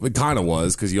mean, it kind of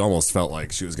was, because you almost felt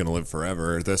like she was going to live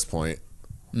forever at this point.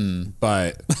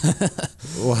 But,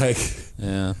 like...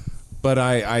 Yeah. But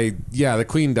yeah, the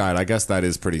Queen died. I guess that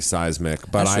is pretty seismic.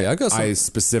 But actually, I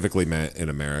specifically meant in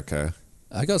America.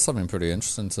 I got something pretty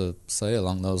interesting to say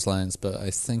along those lines, but I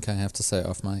think I have to say it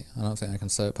off mic. I don't think I can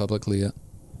say it publicly yet.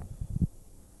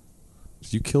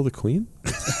 Did you kill the Queen?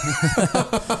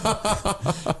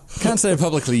 Can't say it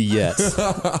publicly yet.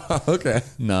 Okay.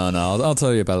 No, I'll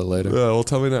tell you about it later. Well,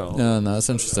 tell me now. No, it's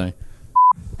interesting.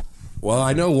 Well,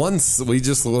 I know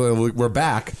we're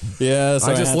back. Yeah,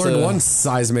 so I just learned one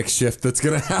seismic shift that's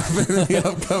going to happen in the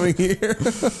upcoming year.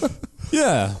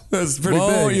 Yeah, that's pretty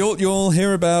big. You'll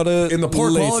hear about it in the Poor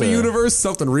later. Quality universe.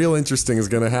 Something real interesting is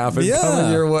going to happen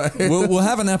coming your way. We'll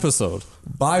have an episode.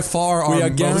 By far, our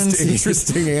most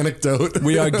interesting anecdote.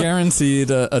 We are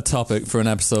guaranteed a topic for an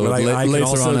episode I later can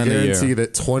also on in the year. guarantee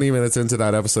that 20 minutes into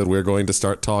that episode, we're going to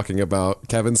start talking about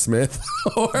Kevin Smith.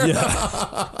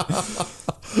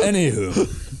 Anywho,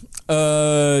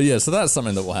 so that's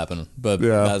something that will happen, but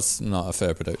that's not a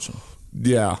fair prediction.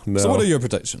 Yeah, no. So what are your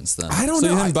predictions then? I don't know.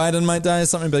 So you think Biden might die,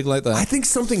 something big like that? I think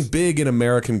something big in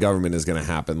American government is going to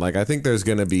happen. Like, I think there's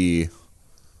going to be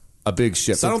a big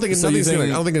shift. So, I don't think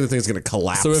anything's going to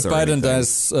collapse. So if Biden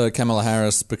dies, Kamala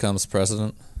Harris becomes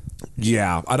president?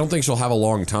 Yeah, I don't think she'll have a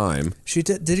long time. She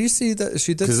did. Did you see that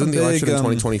she did? Because in the election in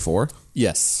 2024.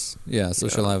 Yes. Yeah. So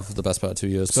she'll have the best part of 2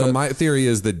 years. So my theory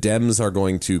is the Dems are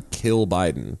going to kill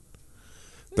Biden.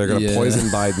 They're going to poison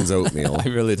Biden's oatmeal. I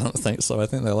really don't think so. I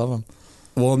think they love him.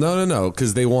 Well, no,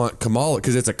 because they want Kamala,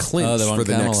 because it's a clinch for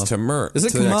the next term. Is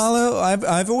it Kamala?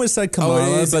 I've always said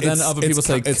Kamala, but then other people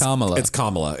say Kamala. It's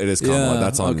Kamala. It is Kamala.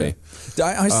 That's on me.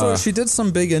 I saw she did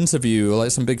some big interview,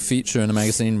 like some big feature in a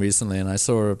magazine recently, and I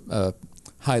saw a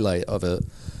highlight of it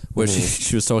where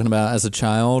she was talking about as a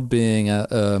child being at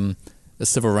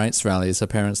civil rights rallies, her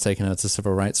parents taking her to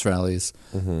civil rights rallies,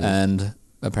 and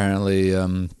apparently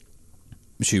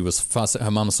she was fussing. Her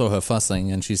mum saw her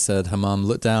fussing, and she said her mum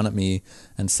looked down at me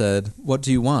and said, "What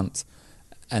do you want?"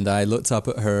 And I looked up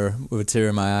at her with a tear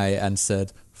in my eye and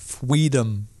said,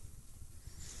 "Freedom."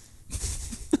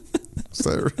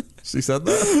 So she said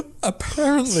that?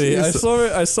 Apparently. I saw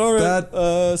it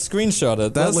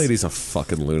screenshotted. That lady's a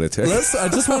fucking lunatic. I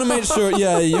just want to make sure.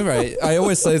 Yeah, you're right. I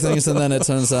always say things and then it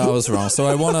turns out I was wrong. So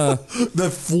I want to... The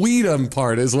freedom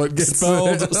part is what gets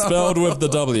spelled with the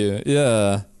W.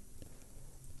 Yeah.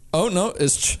 Oh, no.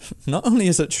 Not only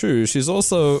is it true, she's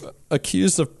also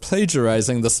accused of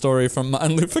plagiarizing the story from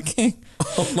Martin Luther King.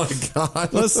 Oh, my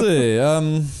God. Let's see.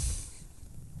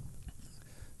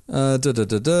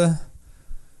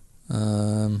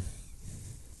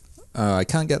 I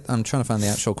can't get... I'm trying to find the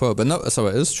actual quote. But no, so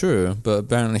it is true. But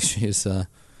apparently she's...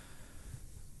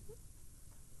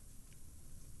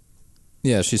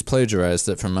 she's plagiarized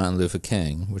it from Martin Luther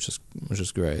King, which is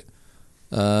great.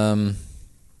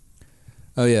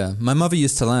 Oh, yeah. My mother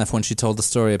used to laugh when she told the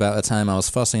story about a time I was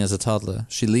fussing as a toddler.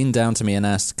 She leaned down to me and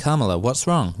asked, "Kamala, what's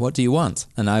wrong? What do you want?"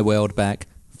 And I wailed back,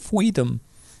 "Freedom."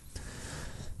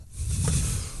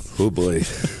 Oh, boy.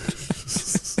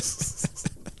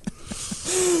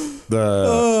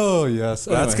 Yes.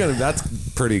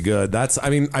 That's pretty good. I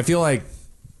feel like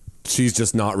she's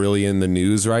just not really in the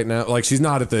news right now. Like, she's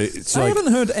not at the... I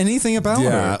haven't heard anything about her.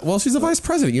 Yeah, well, she's a vice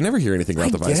president. You never hear anything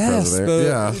about the vice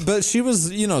president. But she was,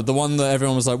 the one that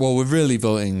everyone was like, well, we're really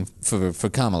voting for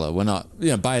Kamala. We're not,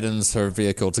 Biden's her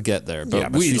vehicle to get there,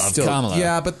 but we love Kamala.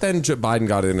 Yeah, but then Biden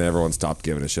got in and everyone stopped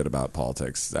giving a shit about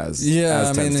politics. He's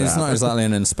not exactly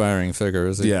an inspiring figure,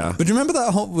 is he? Yeah. But do you remember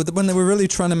that when they were really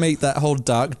trying to make that whole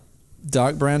dark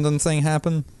Brandon thing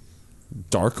happen?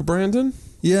 Dark Brandon?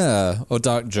 Yeah, or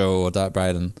Dark Joe or Dark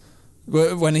Biden.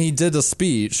 When he did a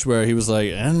speech where he was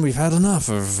like, "And we've had enough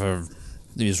of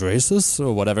these racists,"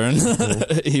 or whatever, and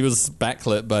he was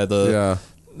backlit by the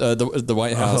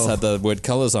White House had the weird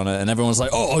colors on it, and everyone was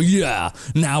like, "Oh yeah,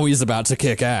 now he's about to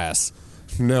kick ass."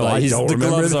 No, Like, I don't the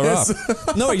remember gloves this. are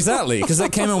up. No, exactly, because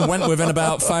it came and went within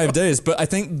about 5 days. But I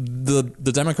think the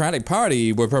Democratic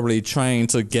Party were probably trying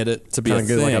to get it to be Trying a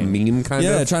to get thing. like a meme kind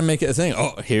of. Yeah, try and make it a thing.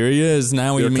 Oh, here he is.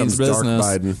 Now Here he means comes Dark business.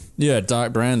 Biden. Yeah,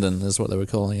 Dark Brandon is what they were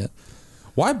calling it.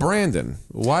 Why Brandon?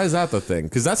 Why is that the thing?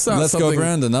 Because that's not Let's something. go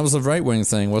Brandon. That was a right wing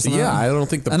thing, wasn't it? Yeah, I don't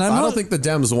think And I'm I don't not- think the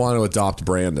Dems want to adopt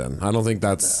Brandon. I don't think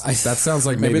that sounds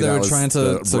like maybe they that were was trying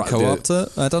to co-opt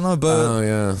it. I don't know, but Oh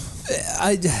yeah.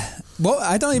 I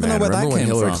don't even know where that remember when came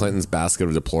Hillary from. Clinton's basket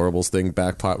of deplorables thing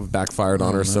backfired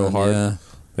on her so man, hard? yeah.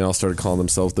 They all started calling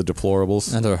themselves the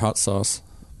deplorables. And her hot sauce.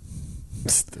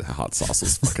 The hot sauce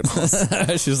was fucking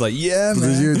awesome. She was like, "Yeah,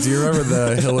 man." Do you remember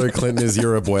the Hillary Clinton is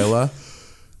your abuela?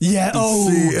 Yeah. Oh,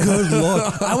 good lord!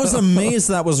 I was amazed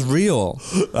that was real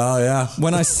Oh yeah.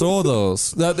 when I saw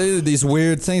those. These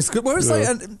weird things. Where it's like,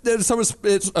 so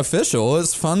it's official.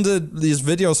 It's funded. These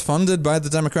videos funded by the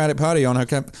Democratic Party on her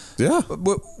camp. Yeah.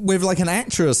 With like an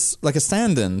actress, like a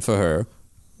stand-in for her,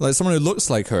 like someone who looks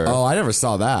like her. Oh, I never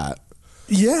saw that.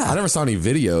 Yeah. I never saw any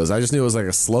videos. I just knew it was like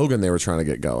a slogan they were trying to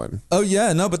get going. Oh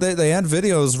yeah, no, but they had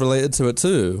videos related to it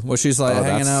too, where she's like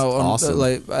hanging that's out on, awesome.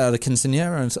 like at a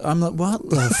quinceañera, and I'm like, what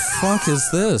the fuck is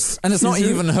this? And it's not She's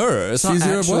your- even her. It's not she's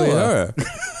your actually abuela. her.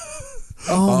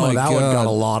 Oh, my that god! one got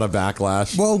a lot of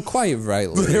backlash. Well, quite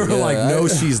rightly. They were yeah. like, no,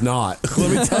 she's not.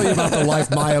 Let me tell you about the life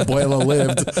my abuela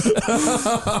lived.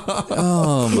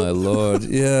 Oh my lord!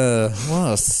 Yeah,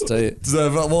 what a state.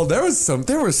 Well, there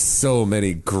were so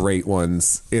many great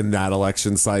ones in that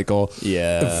election cycle.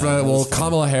 Yeah. Well,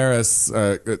 Kamala Harris,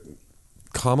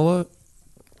 Kamala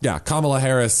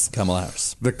Harris, Kamala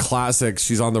Harris. the classic.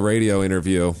 She's on the radio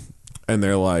interview, and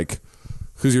they're like,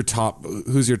 Who's your top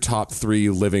 3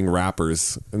 living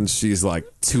rappers? And she's like,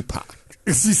 Tupac.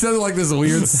 She said it like this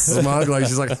weird smug, like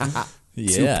she's like,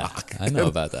 Yeah, Tupac. I know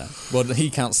about that. Well,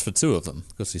 he counts for 2 of them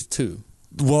because he's 2.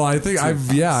 Well, I think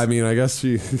I mean, I guess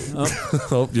she.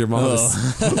 Oh, your mom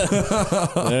is.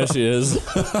 There she is.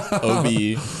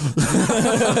 OBE.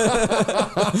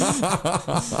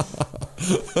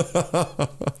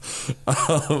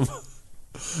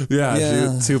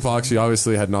 Yeah. Tupac. She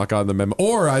obviously had not gotten the memo,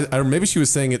 or maybe she was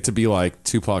saying it to be like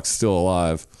Tupac's still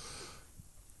alive.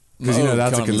 Because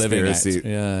that's a conspiracy.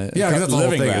 Yeah, because that's the whole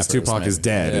thing. Is rappers, Tupac is maybe.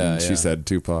 dead, Yeah, and she yeah. said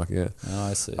Tupac. Yeah. Oh,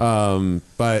 I see.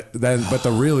 But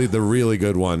the really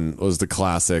good one was the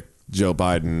classic Joe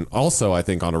Biden. Also, I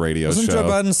think on a radio Wasn't show. Joe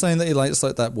Biden saying that he likes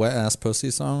like that wet ass pussy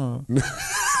song? Or?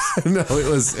 No,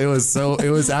 it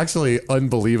was actually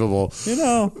unbelievable.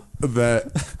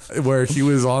 That where he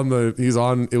was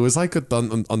it was like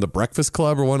on the Breakfast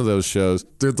Club or one of those shows.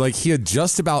 Dude, like he had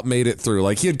just about made it through.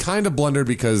 Like he had kind of blundered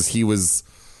because he was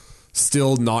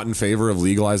still not in favor of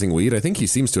legalizing weed. I think he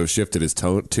seems to have shifted his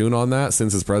tune on that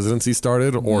since his presidency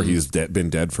started, or he's been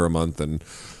dead for a month and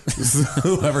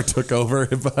whoever took over.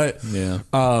 But Yeah.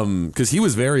 because he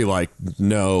was very like,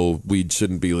 no, weed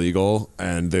shouldn't be legal,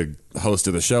 and the host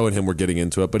of the show and him were getting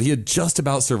into it, but he had just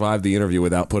about survived the interview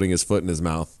without putting his foot in his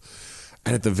mouth.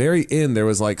 And at the very end, there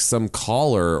was like some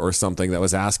caller or something that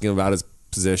was asking about his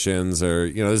positions, or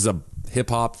this is a hip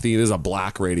hop theme, this is a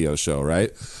black radio show,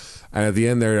 right? And at the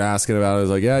end, they're asking about it.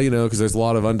 It's like, yeah, because there's a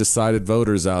lot of undecided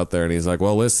voters out there. And he's like,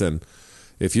 well, listen,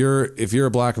 if you're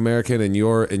a black American and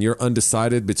you're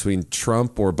undecided between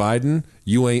Trump or Biden,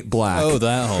 you ain't black. Oh,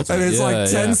 that whole thing. And it's like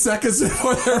 10 seconds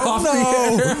before they're off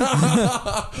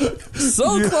the air.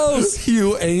 So close.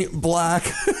 You ain't black.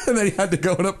 And then he had to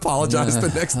go and apologize the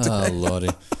next day. Oh, lordy.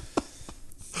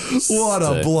 What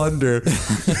a blunder.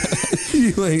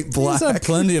 You ain't black. He's had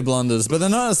plenty of blunders, but they're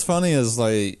not as funny as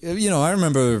I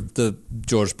remember the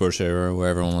George Bush era where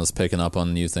everyone was picking up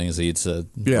on new things he'd said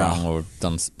wrong or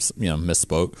done,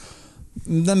 misspoke.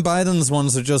 Then Biden's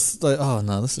ones are just like, oh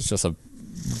no, this is just a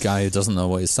guy who doesn't know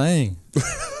what he's saying.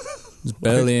 He's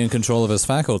barely in control of his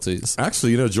faculties.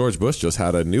 Actually, George Bush just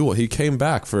had a new one. He came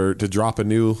back to drop a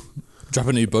new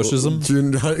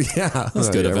Bushism? Yeah. That's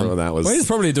good of him. That was, well, he's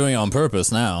probably doing it on purpose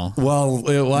now. Well,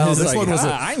 He's this like, one was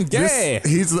I'm gay.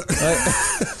 These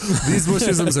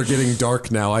Bushisms are getting dark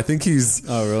now. I think he's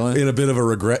in a bit of a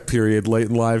regret period late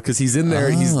in life because he's in there.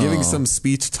 He's giving some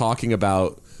speech talking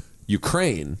about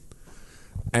Ukraine.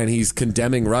 And he's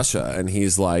condemning Russia, and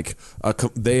he's like,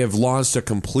 they have launched a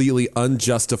completely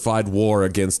unjustified war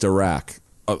against Iraq.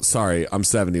 Oh, sorry, I'm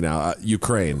 70 now.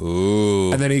 Ukraine.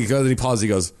 Ooh. And then he goes, and he pauses, he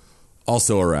goes,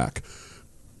 also Iraq.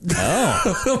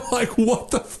 Oh. I'm like,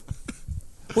 what the...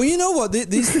 Well, you know what?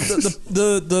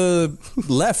 The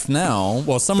left now,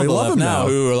 well, some of the love left him now now.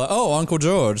 who are like, oh, Uncle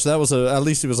George, that was at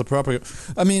least he was a proper.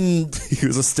 I mean, He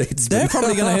was a statesman. they're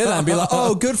probably going to hear that and be like,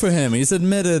 oh, good for him. He's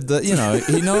admitted that,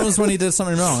 he knows when he did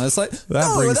something wrong. It's like,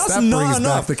 That brings that's back not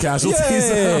enough. the casualties.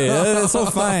 Yeah, it's all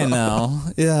fine now.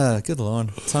 Yeah, good lord.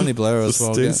 Tony Blair as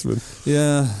well. Statesman.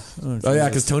 Yeah. Oh yeah,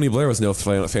 because Tony Blair was no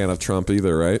fan of Trump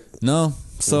either, right? No.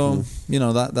 So,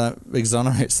 that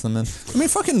exonerates them. I mean,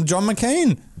 fucking John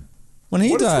McCain. When he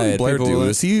What did Tony died, Blair people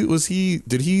do? were-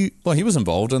 Did he? Well, he was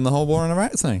involved in the whole war in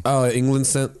Iraq thing. England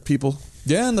sent people.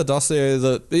 Yeah, and the dossier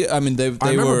I mean, they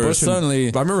were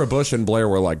certainly... I remember Bush and Blair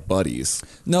were like buddies.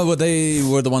 No, but they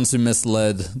were the ones who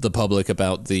misled the public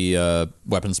about the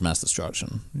weapons of mass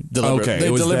destruction. Okay, They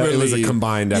it was a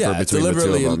combined effort between the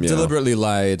two of them. Yeah. Deliberately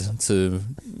lied to,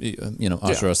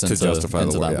 usher us into justify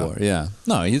the war, that yeah. war. Yeah.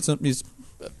 No, he's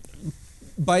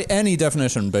by any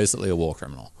definition basically a war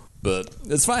criminal. But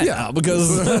it's fine now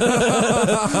because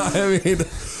I mean,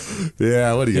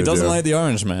 yeah. What do you? he doesn't do? like the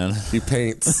orange man. He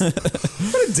paints.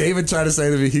 What did David try to say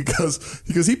to me? He goes,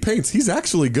 he paints. He's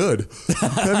actually good.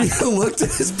 Have you looked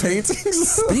at his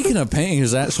paintings? Speaking of painting,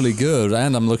 who's actually good,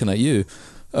 and I'm looking at you,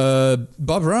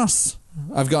 Bob Ross.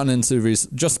 I've gotten into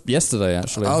just yesterday,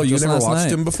 actually. Oh, you just never last watched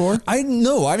night. him before? I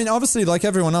know. I mean, obviously, like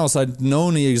everyone else, I've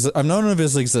known of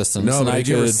his existence. No, and but I did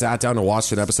you ever could sat down and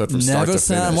watched an episode from start never to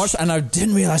sat finish? and watched, and I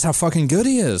didn't realize how fucking good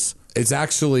he is. It's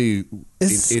actually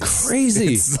It's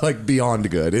crazy. It's like beyond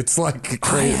good. It's like I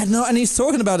crazy. had no, and he's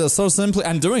talking about it so simply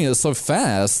and doing it so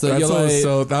fast that That's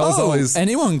you're like, that was always.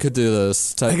 anyone could do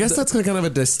this. I guess that's kind of a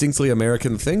distinctly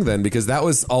American thing then, because that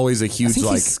was always a I huge think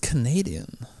like. he's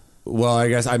Canadian. Well, I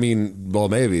guess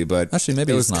maybe, but Actually,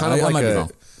 maybe it he's was not. kind of I might be like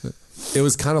wrong. it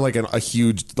was kind of like a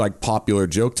huge like popular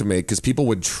joke to make because people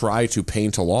would try to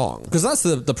paint along. Because that's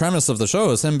the premise of the show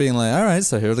is him being like, all right,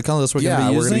 so here are the colors we're going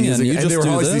to be we're gonna using, and you and just they were do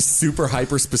always this. these super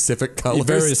hyper specific colors,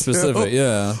 Very specific,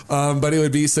 yeah. But it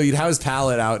would be so you'd have his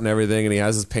palette out and everything, and he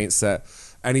has his paint set,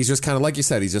 and he's just kind of like you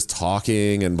said, he's just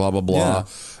talking and blah blah blah, Yeah.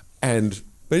 and.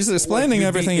 But he's explaining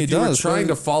everything he if you does. were trying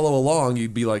to follow along,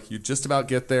 you'd be like, you just about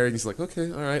get there, and he's like,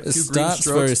 okay, all right. It few green starts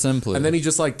strokes. very simply. And then he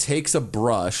just like takes a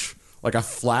brush, like a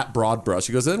flat, broad brush.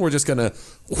 He goes, then we're just gonna,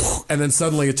 and then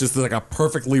suddenly it's just like a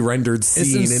perfectly rendered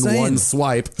scene in insane. one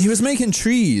swipe. He was making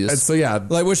trees. And so yeah,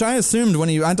 Like, which I assumed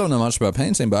I don't know much about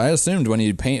painting, but I assumed when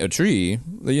you paint a tree,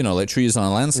 like trees on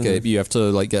a landscape, you have to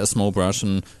like get a small brush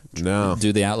and No.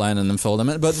 do the outline and then fill them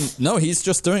in. But no, he's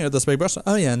just doing it with this big brush.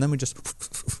 Oh yeah, and then we just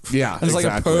yeah, and it's like a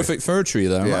exactly. perfect fir tree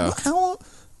there. I'm Yeah.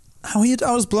 like,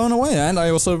 I was blown away, and I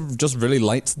also just really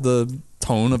liked the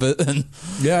tone of it. And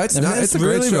Yeah, I mean, it's a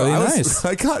great really, show. really I was,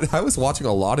 nice. I was watching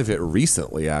a lot of it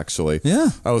recently, actually. Yeah.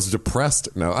 I was depressed.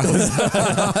 No, I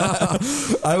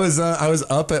was I was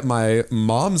up at my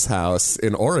mom's house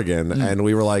in Oregon, and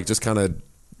we were like just kind of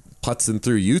putzing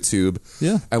through YouTube.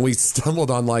 Yeah. And we stumbled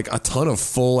on like a ton of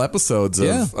full episodes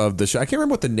of the show. I can't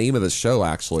remember what the name of the show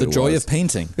actually the joy was. of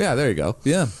painting. Yeah, there you go.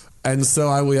 Yeah. And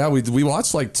so we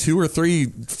watched like 2 or 3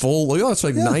 full. We watched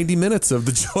like 90 minutes of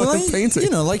the joy of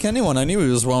painting. Like anyone, I knew he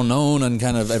was well known and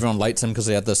kind of everyone liked him because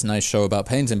he had this nice show about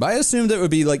painting. But I assumed it would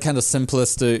be like kind of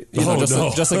simplistic,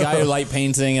 just a guy who liked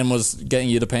painting and was getting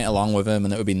you to paint along with him,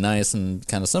 and it would be nice and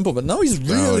kind of simple. But no, he's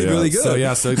really, really good.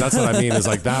 So that's what I mean is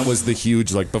like that was the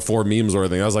huge like before memes or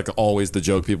anything. That was like always the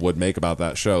joke people would make about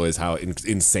that show is how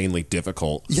insanely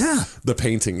difficult the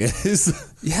painting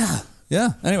is. Yeah.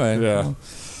 Anyway, Yeah.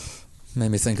 made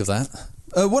me think of that.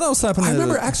 What else happened? I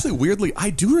remember actually weirdly, I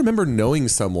do remember knowing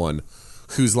someone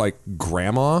whose like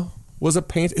grandma was a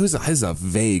painter. It was a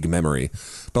vague memory,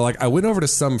 but like I went over to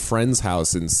some friend's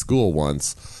house in school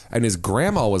once, and his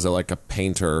grandma was like a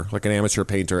painter, like an amateur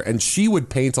painter, and she would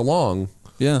paint along.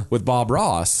 Yeah. With Bob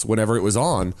Ross whenever it was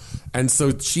on. And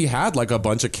so she had like a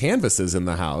bunch of canvases in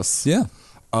the house. Yeah.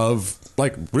 Of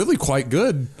like really quite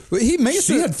good.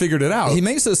 She had figured it out. He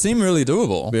makes it seem really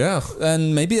doable. Yeah.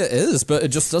 And maybe it is, but it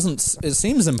just doesn't. It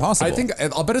seems impossible.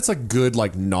 I'll bet it's like good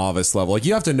like novice level. Like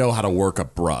you have to know how to work a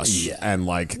brush and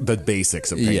like the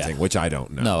basics of painting, which I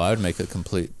don't know. No, I would make a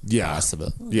complete mess of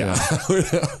it. Yeah.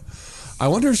 I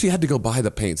wonder if she had to go buy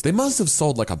the paints. They must have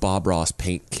sold like a Bob Ross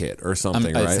paint kit or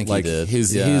something, I right? think he like did.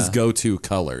 his go-to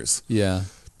colors. Yeah.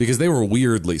 Because they were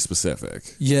weirdly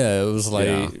specific. Yeah, it was like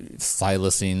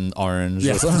thylacine orange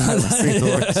or something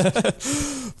like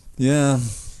that. Yeah.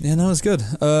 Yeah, no, it's good.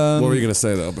 What were you going to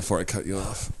say, though, before I cut you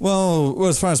off? Well,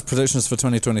 as far as predictions for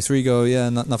 2023 go,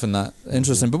 nothing that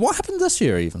interesting. But what happened this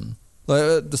year, even?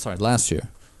 Last year.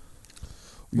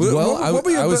 What were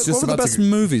the best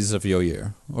movies of your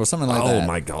year? Or something like that? Oh,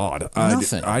 my God.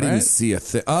 Nothing, I didn't see a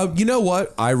thing. You know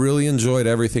what? I really enjoyed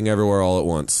Everything Everywhere All at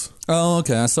Once. Oh,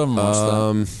 okay. I still haven't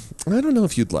watched that. I don't know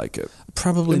if you'd like it.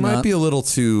 Probably It not. might be a little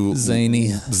too... Zany.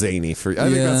 Zany for you. I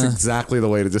think that's exactly the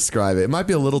way to describe it. It might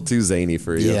be a little too zany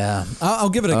for you. Yeah. I'll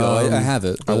give it a go. I have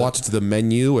it. I watched The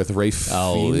Menu with Rafe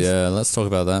Oh, Fiennes. yeah. Let's talk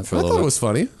about that for a I little thought bit. it was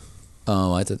funny.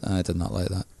 Oh, I did not like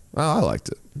that. Oh, I liked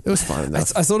it. It was fine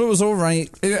enough. I thought it was all right.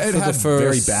 It had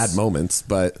very bad moments,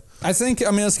 but I think,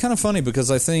 I mean, it's kind of funny because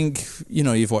I think,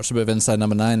 you've watched a bit of Inside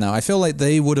Number 9 now. I feel like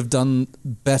they would have done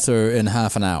better in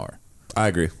half an hour. I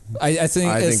agree. I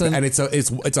think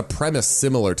it's a premise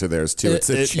similar to theirs too. It's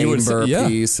a chamber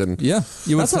piece, and that's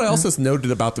what I also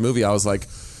noted about the movie. I was like,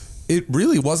 it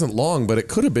really wasn't long, but it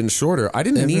could have been shorter. I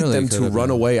didn't need them to run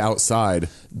away outside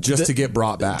just to get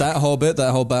brought back. That whole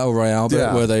battle royale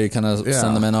bit where they kind of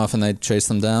send the men off and they chase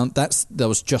them down. That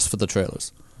was just for the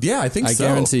trailers. Yeah, I think so. I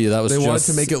guarantee you that was. They wanted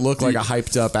to make it look like a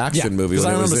hyped up action movie. Because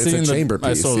I remember seeing the chamber piece.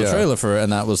 I saw the trailer for it,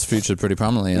 and that was featured pretty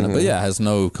prominently in it. But it has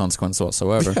no consequence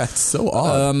whatsoever. Yeah, it's so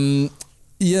odd.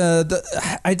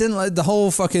 I didn't like the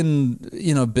whole fucking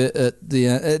bit at the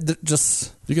end.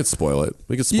 You could spoil it.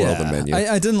 We could spoil the menu.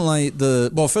 I didn't like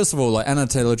the. Well, first of all, like Anna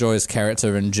Taylor-Joy's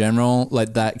character in general,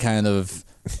 like that kind of.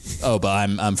 Oh, but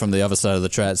I'm from the other side of the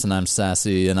tracks, and I'm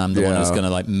sassy, and I'm the one who's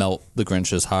gonna like melt the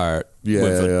Grinch's heart with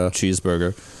a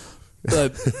cheeseburger.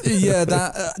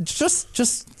 That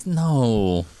just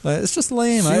no. It's just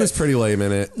lame. She was pretty lame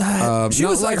in it. She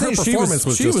was like her performance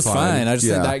was just fine. I just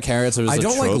think that character was. I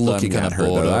don't like looking at her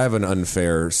though. Of. I have an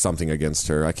unfair something against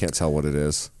her. I can't tell what it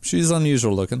is. She's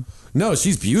unusual looking. No,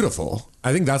 she's beautiful.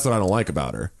 I think that's what I don't like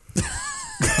about her.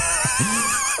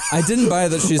 I didn't buy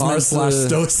that she's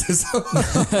stoicism.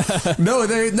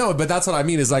 No, but that's what I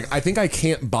mean is like I think I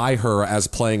can't buy her as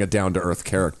playing a down to earth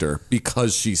character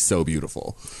because she's so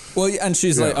beautiful. Well, and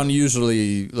she's like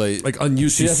unusually like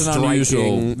unusually. She has an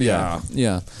unusual. Yeah.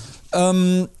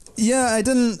 I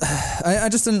didn't. I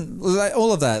just didn't like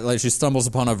all of that. Like she stumbles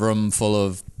upon a room full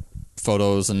of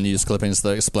photos and news clippings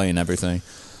that explain everything.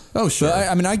 Oh, sure.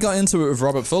 But I got into it with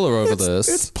Robert Fuller over this.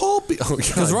 It's Paul B.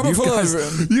 Because Robert Fuller...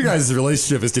 You guys'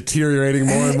 relationship is deteriorating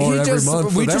more and more every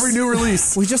month with every new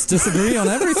release. We just disagree on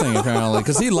everything, apparently.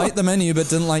 Because he liked The Menu but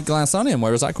didn't like Glass Onion,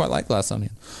 whereas I quite like Glass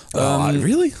Onion.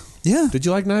 Really? Yeah. Did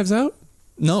you like Knives Out?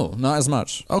 No, not as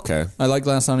much. Okay. I like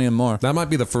Glass Onion more. That might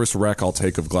be the first wreck I'll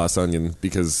take of Glass Onion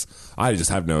because I just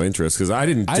have no interest because I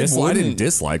didn't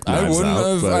dislike Knives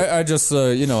Out. I just,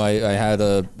 I had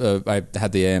the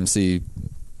AMC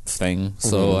thing,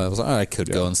 so I was like, I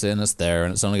could go and see it, and it's there,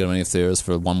 and it's only going to be in theaters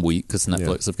for 1 week because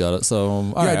Netflix have got it.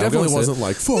 So I definitely wasn't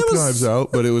like fuck Knives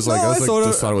Out, but it was like I thought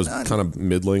it was kind of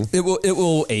middling. It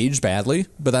will age badly,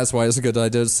 but that's why it's a good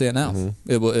idea to see it now.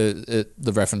 The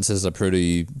references are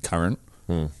pretty current,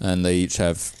 and they each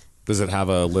have. Does it have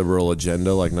a liberal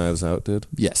agenda like Knives Out did?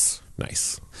 Yes.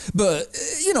 Nice. But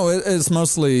it's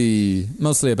mostly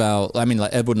about. I mean,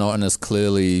 like Edward Norton is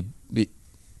clearly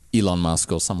Elon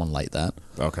Musk or someone like that.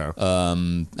 Okay.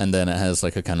 And then it has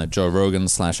like a kind of Joe Rogan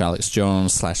 / Alex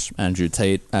Jones / Andrew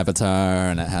Tate avatar,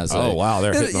 and it has. They're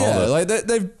hitting all this. Like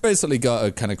they've basically got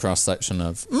a kind of cross section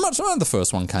of much. Well, the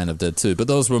first one kind of did too, but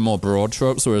those were more broad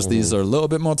tropes, whereas these are a little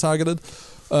bit more targeted.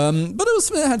 But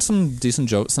it had some decent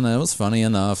jokes in it. It was funny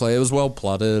enough. Like it was well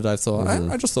plotted. I thought.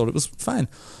 I just thought it was fine.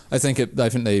 I think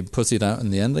they pussied out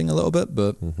in the ending a little bit,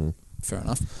 but. Fair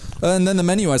enough. And then The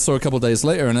Menu I saw a couple of days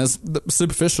later, and it's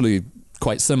superficially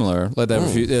quite similar. Like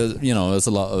there's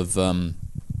a lot of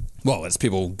it's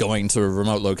people going to a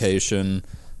remote location,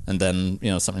 and then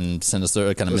something sinister,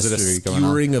 a kind of mystery going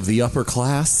on. Skewering of the upper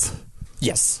class.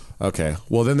 Yes. Okay.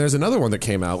 Well, then there's another one that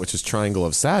came out, which is Triangle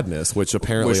of Sadness, which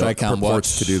apparently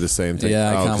purports to do the same thing. Yeah,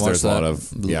 I can't watch there's that. A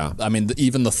lot of I mean,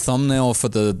 even the thumbnail for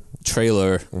the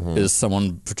trailer is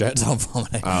someone projectile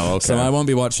vomiting. Oh, okay. So I won't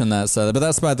be watching that. But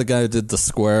that's by the guy who did The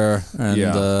Square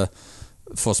and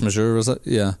Force Majeure, was it?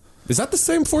 Yeah. Is that the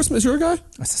same Force Majeure guy?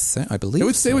 I believe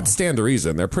it would stand to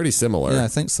reason. They're pretty similar. Yeah, I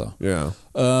think so. Yeah.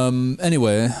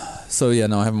 Anyway, so I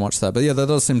haven't watched that. But yeah, that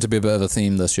does seem to be a bit of a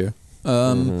theme this year.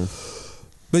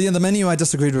 But yeah, The Menu I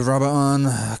disagreed with Robert on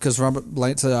because Robert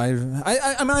liked it.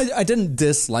 I didn't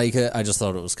dislike it. I just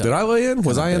thought it was kind of. Did I weigh in?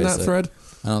 Was I in that thread?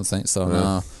 I don't think so.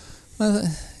 No.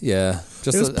 Yeah,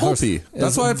 just it was pulpy.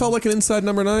 That's why I felt like an Inside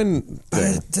Number 9 thing.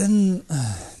 I didn't.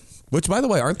 Which, by the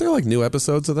way, aren't there like new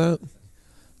episodes of that?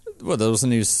 Well, there was a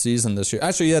new season this year.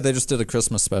 Actually, yeah, they just did a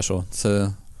Christmas special.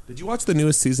 So, did you watch the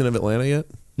newest season of Atlanta yet?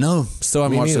 No, still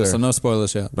haven't watched it. So no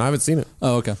spoilers yet. No, I haven't seen it.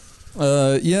 Oh, okay.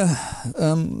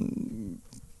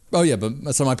 Oh yeah,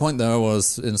 but so my point there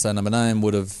was Inside Number 9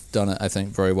 would have done it, I think,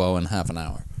 very well in half an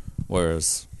hour,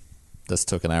 whereas this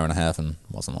took an hour and a half and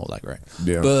wasn't all that great.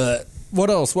 Yeah. But what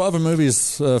else? What other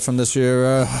movies from this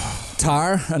year?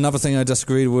 Tar, another thing I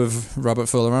disagreed with Robert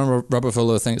Fuller. Robert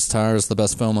Fuller thinks Tar is the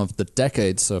best film of the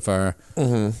decade so far.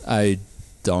 I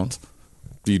don't.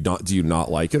 Do you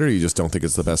not like it, or you just don't think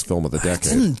it's the best film of the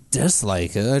decade? I didn't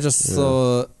dislike it. I just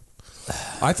thought.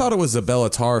 I thought it was a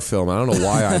Béla Tarr film. I don't know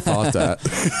why I thought that.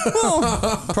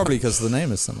 Well, probably because the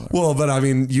name is similar. Well, but I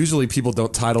mean, usually people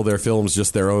don't title their films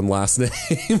just their own last name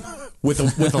with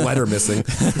a letter missing.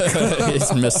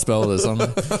 It's misspelled or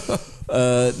something.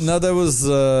 No, there was...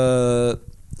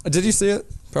 did you see it?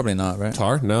 Probably not, right?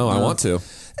 Tar? No, I want to.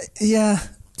 Yeah.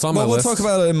 It's on my list. We'll talk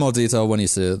about it in more detail when you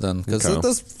see it then, because Okay.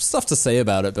 there's stuff to say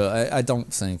about it, but I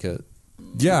don't think it...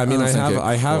 Yeah, I mean,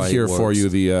 I have here works. for you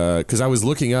the because I was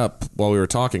looking up while we were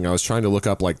talking. I was trying to look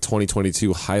up like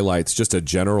 2022 highlights, just a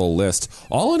general list.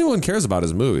 All anyone cares about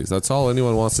is movies. That's all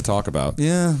anyone wants to talk about.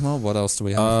 Yeah. Well, what else do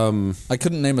we have? I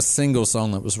couldn't name a single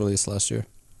song that was released last year.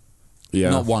 Yeah,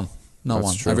 Not one. Not That's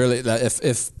one. true. I really,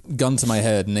 if gun to my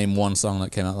head, name one song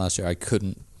that came out last year, I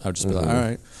couldn't. I would just be like, all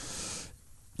right,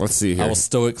 Let's see here. I will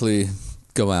stoically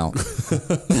go out.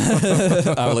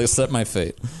 I will accept my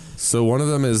fate. So one of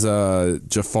them is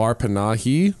Jafar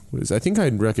Panahi. I think I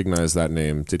recognize that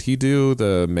name. Did he do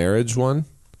the marriage one?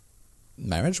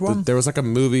 Marriage one? There was like a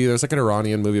movie. There's like an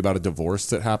Iranian movie about a divorce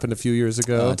that happened a few years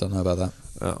ago. I don't know about that.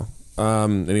 Oh.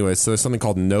 Anyway, so there's something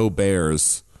called No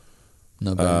Bears.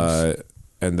 No bears.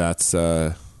 And that's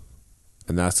got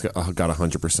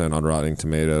 100% on Rotten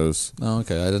Tomatoes. Oh,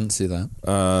 okay. I didn't see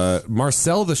that.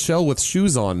 Marcel the Shell with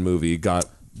Shoes On movie got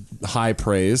high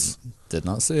praise. Did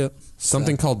not see it.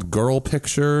 Something called Girl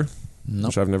Picture, Nope.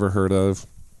 which I've never heard of.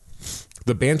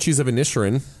 The Banshees of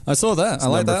Inisherin. I saw that. I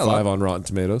like number that a lot. 5 on Rotten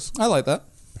Tomatoes. I like that.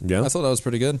 Yeah. I thought that was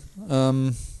pretty good.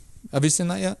 Have you seen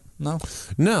that yet? No?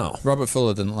 No. Robert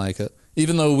Fuller didn't like it.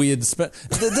 Even though we had spent...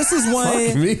 This is why...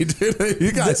 Fuck me, dude.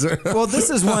 You guys are... Well, this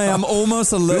is why I'm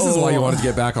almost a little... This is why you wanted to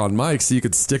get back on mic, so you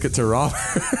could stick it to Robert.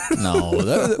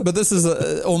 No, but this is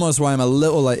almost why I'm a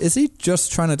little like, is he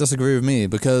just trying to disagree with me?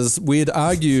 Because we had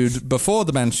argued before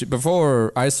the Banshee,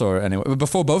 before I saw it anyway,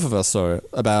 before both of us saw it,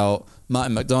 about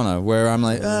Martin McDonagh, where I'm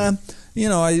like,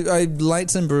 I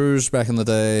liked In Bruges back in the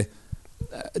day,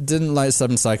 didn't like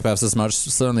Seven Psychopaths as much,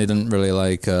 certainly didn't really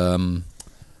like...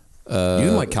 You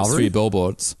didn't like Calvary? 3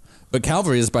 Billboards. But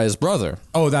Calvary is by his brother.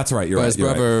 Oh, that's right. You're by right. his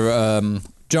brother,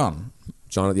 John.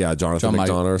 Jonathan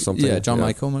McDonagh or something. Yeah,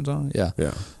 Michael McDonagh. Yeah.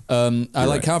 Yeah. I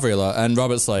like Calvary a lot, and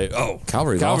Robert's like, "Oh,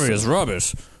 Calvary awesome. is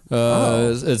rubbish.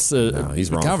 It's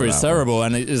he's wrong. Calvary's for that terrible."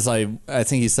 And it's like, I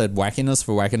think he said wackiness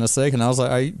for wackiness' sake, and I was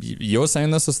like, "You're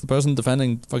saying this as the person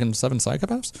defending fucking Seven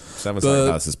Psychopaths? Seven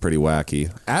Psychopaths is pretty wacky,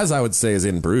 as I would say is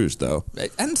In Bruges, though.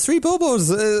 And 3 Billboards.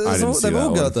 They've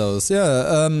all got those,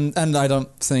 yeah. And I don't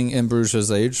think In Bruges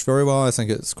has aged very well. I think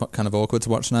it's quite kind of awkward to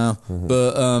watch now. Mm-hmm.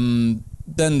 But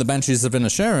then The Banshees of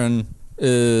Inisherin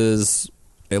is.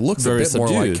 It looks very a bit more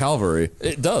like subdued. Calvary.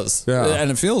 It does. Yeah.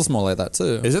 And it feels more like that,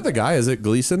 too. Is it the guy? Is it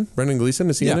Gleeson? Brendan Gleeson?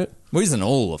 Is he in it? Well, he's in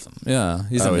all of them. Yeah.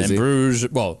 He's Oh, is in he?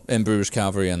 Bruges. Well, In Bruges,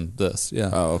 Calvary, and this. Yeah.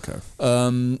 Oh, okay.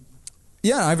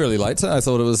 Yeah, I really liked it. I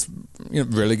thought it was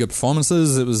really good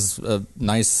performances. It was a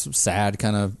nice, sad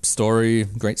kind of story.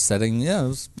 Great setting. Yeah, it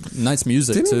was nice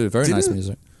music, too. Very nice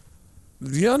music.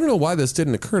 Yeah, I don't know why this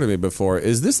didn't occur to me before.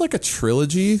 Is this like a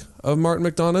trilogy of Martin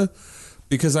McDonagh?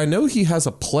 Because I know he has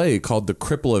a play called The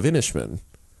Cripple of Inishmin.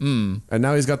 And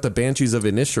now he's got The Banshees of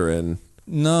Inisherin.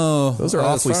 No. Those are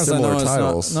awfully similar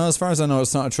titles. No, as far as I know,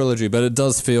 it's not a trilogy, but it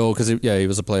does feel, because he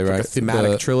was a playwright. Like a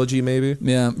thematic trilogy, maybe?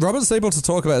 Yeah. Robert's able to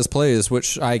talk about his plays,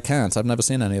 which I can't. I've never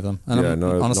seen any of them. And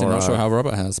I'm honestly not sure how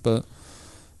Robert has, but...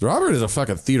 Robert is a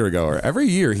fucking theater goer. Every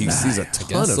year he sees a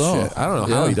ton of shit. I don't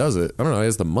know how he does it. I don't know how he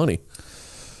has the money.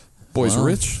 Boy's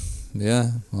rich.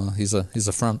 Yeah. Well, he's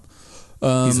a front.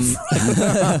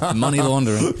 Money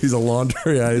laundering. He's a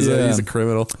launderer. Yeah, he's a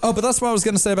criminal. Oh, but that's what I was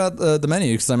going to say about the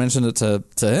menu, because I mentioned it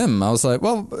to him. I was like,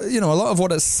 well, a lot of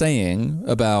what it's saying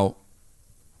about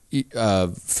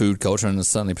food culture and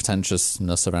certainly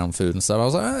pretentiousness around food and stuff, I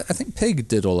was like, I think Pig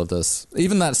did all of this.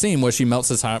 Even that scene where she melts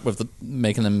his heart with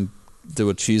making him do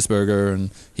a cheeseburger,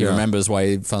 and he remembers why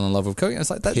he fell in love with cooking.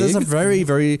 It's like that. There's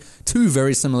a two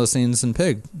very similar scenes in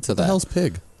Pig to that. The hell's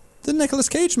Pig? The Nicolas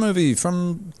Cage movie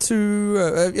from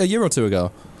a year or two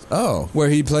ago. Oh, where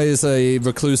he plays a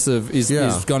reclusive. He's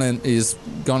gone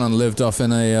and lived off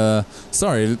in a. It's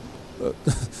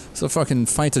a fucking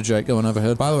fighter jet going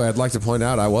overhead. by the way, I'd like to point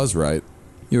out I was right.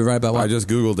 You were right about what? I just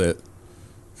Googled it.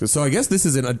 So I guess this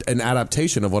is an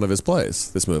adaptation of one of his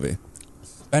plays. This movie.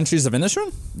 Banshees of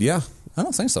Inisherin? Yeah. I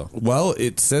don't think so. Well,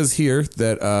 it says here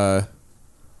that.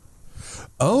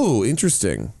 Oh,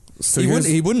 interesting. So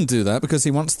he wouldn't do that because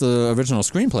he wants the original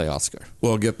screenplay Oscar.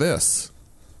 Well, get this.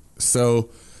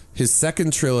 So his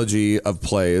second trilogy of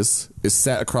plays is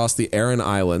set across the Aran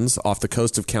Islands off the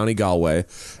coast of County Galway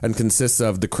and consists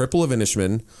of The Cripple of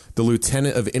Inishmin, The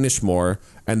Lieutenant of Inishmore,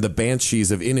 and The Banshees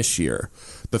of Inisheer.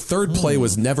 The third play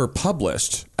was never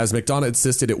published, as McDonough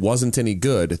insisted it wasn't any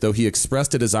good, though he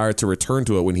expressed a desire to return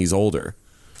to it when he's older.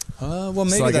 Well, maybe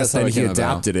so I guess that's how then it he came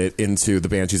adapted it into the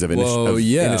Banshees of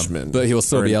Inisherin. but he will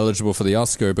still be eligible for the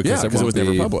Oscar because it was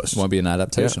never published. Won't be an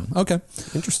adaptation. Yeah. Okay,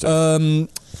 interesting.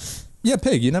 Yeah,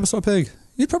 Pig. You never saw Pig.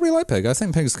 You'd probably like Pig. I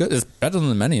think Pig's good. It's better than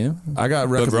The Menu. I got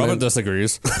recommended. But Robert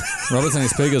disagrees. Robert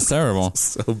thinks Pig is terrible.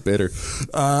 So bitter.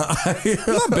 I'm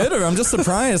not bitter. I'm just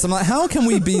surprised. I'm like, how can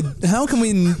we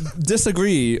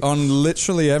disagree on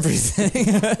literally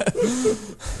everything?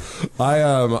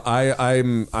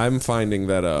 I'm finding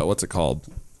that what's it called?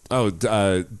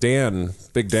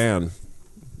 Big Dan,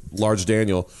 Large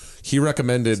Daniel. He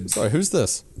recommended. Sorry, who's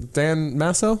this? Dan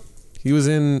Masso. He was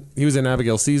in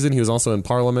Abigail's Season. He was also in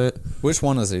Parliament. Which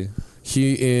one is he?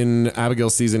 In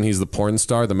Abigail's Season, he's the porn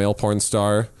star, the male porn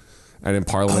star, and in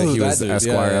Parliament he was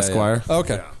Esquire.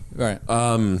 Okay, right.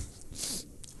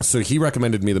 So he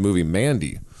recommended me the movie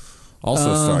Mandy,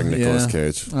 also starring Nicolas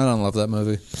Cage. I don't love that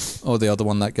movie. Or the other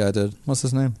one that guy did. What's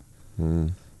his name?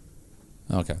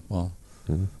 Okay, well.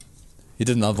 He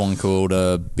did another one called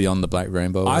Beyond the Black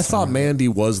Rainbow. I thought Mandy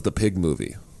was the pig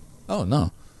movie. Oh,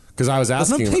 no. Because I was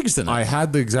asking. There's no pigs in it. I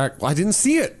had the exact. I didn't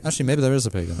see it. Actually, maybe there is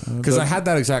a pig in it. Because I had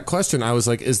that exact question. I was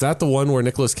like, "Is that the one where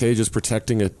Nicolas Cage is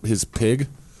protecting his pig?"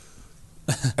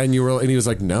 And he was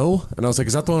like, "No." And I was like,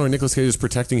 "Is that the one where Nicolas Cage is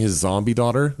protecting his zombie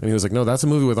daughter?" And he was like, "No, that's a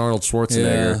movie with Arnold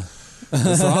Schwarzenegger."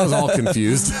 Yeah. So I was all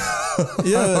confused.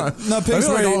 Yeah, no, I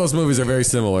feel like all those movies are very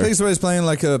similar. Pig's Way is playing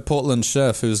like a Portland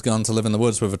chef who's gone to live in the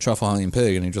woods with a truffle hunting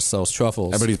pig, and he just sells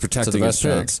truffles. Everybody's protecting his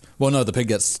pig. Well, no, the pig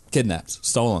gets kidnapped,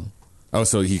 stolen. Oh,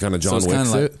 so he kind of John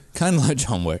Wicks it? Kind of like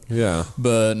John Wick. Yeah.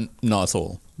 But not at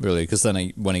all, really, because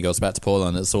then when he goes back to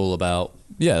Portland, it's all about,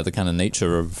 the kind of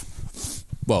nature of,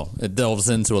 it delves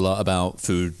into a lot about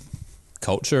food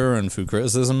culture and food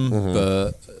criticism,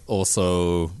 but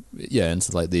also,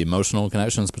 into like the emotional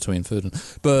connections between food.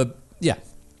 The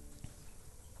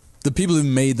people who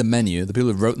made the menu, the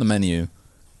people who wrote the menu,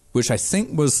 which I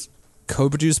think was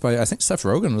co-produced by, I think Seth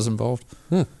Rogen was involved.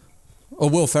 Oh,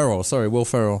 Will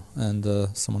Ferrell and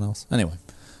someone else. Anyway,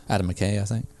 Adam McKay, I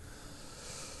think.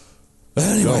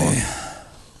 Anyway.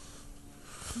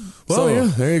 Well,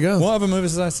 there you go. What other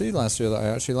movies did I see last year that I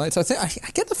actually liked? I think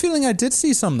I get the feeling I did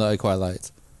see some that I quite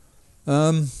liked.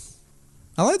 I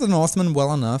liked The Northman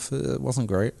well enough. It wasn't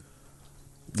great.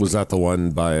 Was that the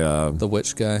one by... the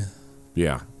witch guy?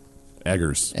 Yeah.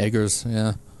 Eggers,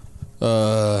 yeah.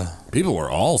 People were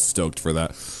all stoked for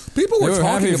that. People were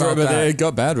talking about that. It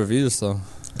got bad reviews, though.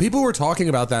 People were talking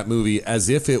about that movie as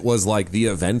if it was like the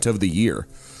event of the year.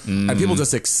 And people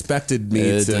just expected me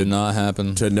It did not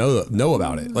happen. to know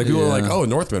about it. Like, people were like, "Oh,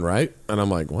 Northman, right?" And I'm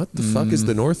like, "What the fuck is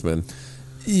the Northman?"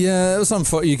 Yeah, it was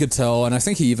something you could tell, and I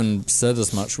think he even said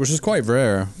as much, which is quite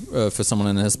rare for someone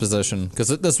in his position, because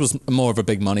this was more of a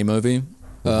big money movie.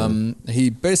 He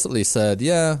basically said,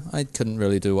 I couldn't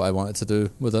really do what I wanted to do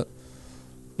with it.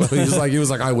 He was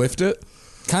like, I whiffed it?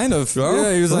 Kind of. Oh,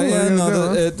 yeah, he was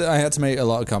I had to make a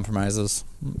lot of compromises,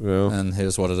 and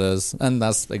here's what it is. And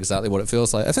that's exactly what it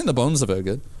feels like. I think the bones of it are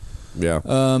good. Yeah.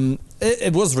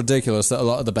 It was ridiculous that a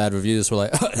lot of the bad reviews were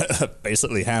like,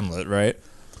 basically Hamlet, right?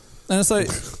 And it's like,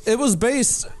 it was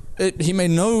based... he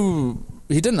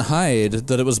didn't hide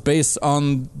that it was based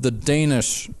on the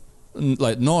Danish...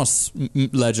 like Norse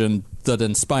legend that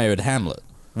inspired Hamlet.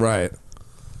 Right.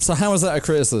 So how is that a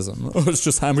criticism? Oh, it's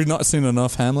just have we not seen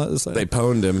enough Hamlet? They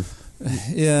pwned him.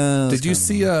 Yeah. Did you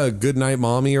see Good Night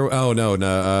Mommy?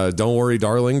 Don't Worry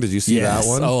Darling? Did you see that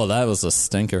one? Oh, that was a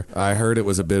stinker. I heard it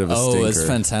was a bit of a stinker. Oh, it's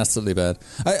fantastically bad.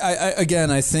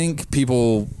 I think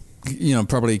people...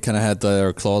 probably kind of had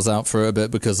their claws out for it a bit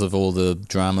because of all the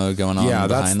drama going on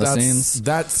behind the scenes.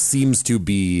 That seems to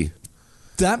be...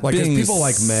 That like, because people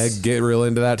like Meg get real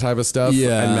into that type of stuff.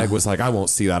 Yeah. And Meg was like, I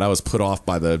won't see that. I was put off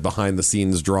by the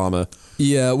behind-the-scenes drama.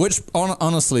 Yeah, which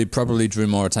honestly probably drew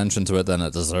more attention to it than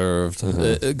it deserved.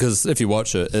 Because if you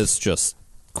watch it, it's just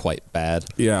quite bad.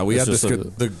 Yeah, we had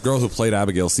the girl who played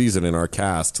Abigail Season in our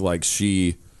cast. Like,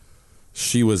 she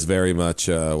was very much,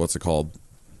 what's it called?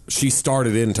 She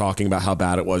started in talking about how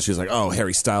bad it was. She was like, "Oh,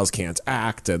 Harry Styles can't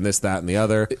act, and this, that, and the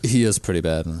other." He is pretty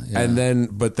bad. Yeah.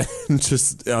 But then,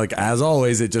 just like as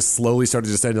always, it just slowly started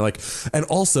descending. Like, and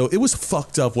also, it was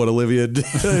fucked up what Olivia did.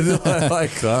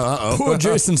 Like, poor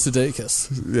Jason Sudeikis.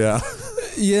 Yeah.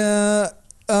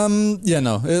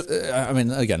 No. I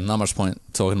mean, again, not much point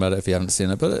talking about it if you haven't seen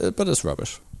it, but it's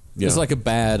rubbish. Yeah. It's like a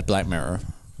bad Black Mirror,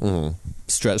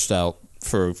 stretched out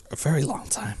for a very long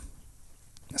time.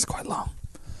 It's quite long.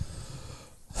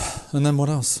 And then what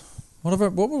else? What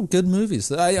were good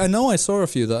movies? I know I saw a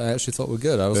few that I actually thought were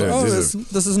good. I was like,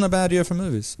 this isn't a bad year for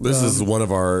movies. This is one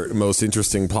of our most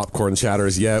interesting popcorn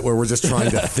chatters yet, where we're just trying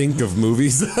to think of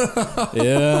movies.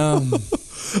 Yeah.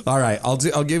 All right,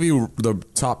 I'll give you the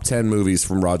top 10 movies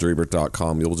from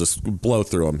RogerEbert.com. You'll just blow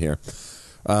through them here.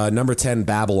 Number 10,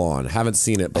 Babylon. Haven't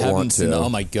seen it, but want to. Oh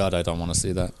my god, I don't want to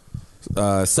see that.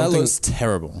 That looks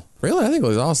terrible. Really? I think it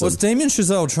was awesome. Was Damien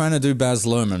Chazelle trying to do Baz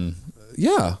Luhrmann?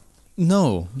 Yeah.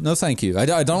 No, thank you.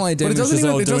 I don't like Damien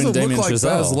Chazelle doing Damien Chazelle. It doesn't look like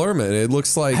Baz Luhrmann. It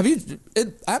looks like...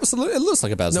 It looks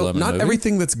like a Baz Luhrmann not movie.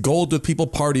 Everything that's gold with people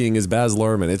partying is Baz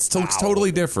Luhrmann. It's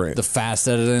totally different. The fast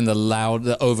editing, the loud,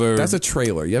 the over... That's a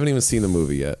trailer. You haven't even seen the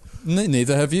movie yet.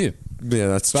 Neither have you. Yeah,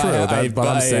 that's true. But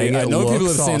I'm saying I know people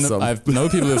have awesome. I know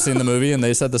people who have seen the movie and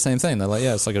they said the same thing. They're like,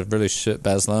 yeah, it's like a really shit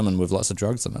Baz Luhrmann with lots of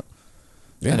drugs in it.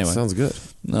 Yeah, anyway. Sounds good.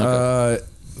 Okay.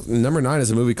 Number 9 is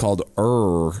a movie called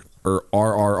or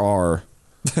RRR.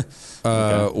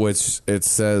 Okay. Which it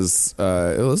says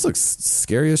this looks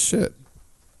scary as shit.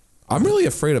 I'm really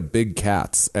afraid of big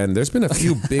cats, and there's been a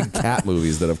few big cat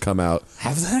movies that have come out.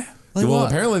 Have there? Like well,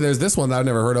 apparently there's this one that I've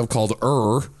never heard of called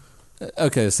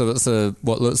Okay, so it's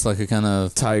what looks like a kind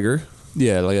of tiger.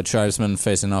 Yeah, like a tribesman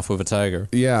facing off with a tiger.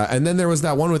 Yeah, and then there was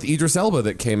that one with Idris Elba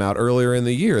that came out earlier in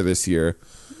the year this year.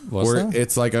 Where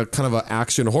it's like a kind of an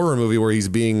action horror movie where he's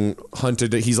being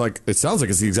hunted. He's like, it sounds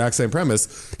like it's the exact same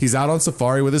premise. He's out on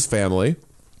safari with his family.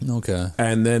 Okay.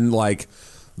 And then like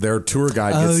their tour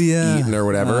guide gets eaten or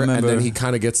whatever. And then he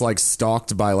kind of gets like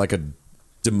stalked by like a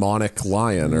demonic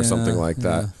lion or something like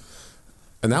that.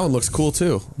 And that one looks cool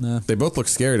too. Yeah. They both look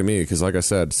scary to me because like I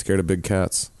said, scared of big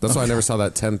cats. That's why I never saw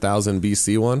that 10,000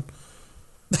 BC one.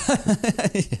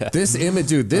 Yeah. This image,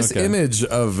 dude, this image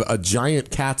of a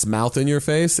giant cat's mouth in your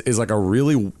face is like a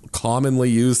really commonly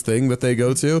used thing that they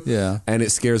go to. Yeah. And it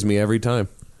scares me every time.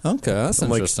 Okay, that's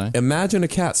interesting. Like, imagine a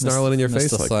cat snarling in your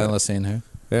face like that. Scene here.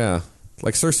 Yeah.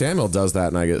 Like Sir Samuel does that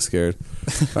and I get scared.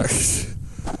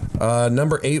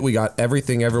 Number 8, we got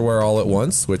Everything Everywhere All at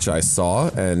Once, which I saw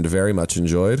and very much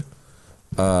enjoyed.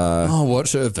 I'll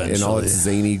watch it eventually. In all its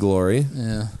zany glory.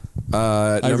 Yeah.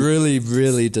 I really,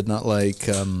 really did not like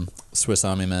Swiss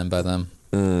Army Man by them.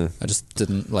 I just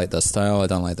didn't like their style. I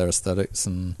don't like their aesthetics.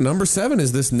 And Number 7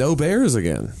 is this No Bears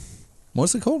again.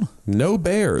 What's it called? No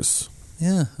Bears.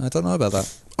 Yeah, I don't know about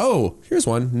that. Oh, here's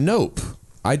one. Nope.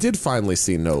 I did finally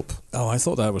see Nope. Oh, I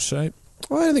thought that was shite.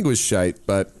 Well, I didn't think it was shite,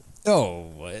 but...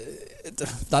 Oh,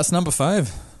 that's number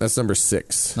 5. That's number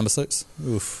 6. Number 6?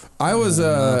 Oof. I was...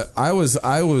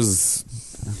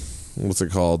 What's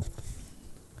it called?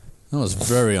 I was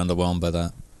very underwhelmed by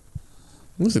that.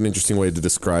 It was an interesting way to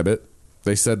describe it.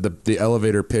 They said the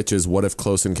elevator pitch is what if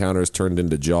Close Encounters turned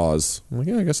into Jaws. I'm like,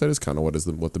 yeah, I guess that is kind of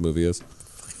what the movie is.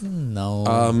 No,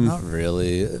 not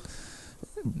really.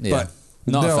 Yeah, but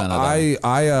not a fan of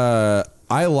that.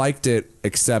 I liked it,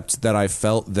 except that I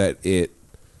felt that it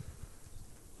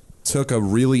took a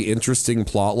really interesting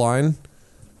plot line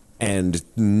and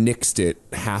nixed it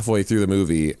halfway through the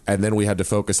movie, and then we had to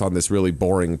focus on this really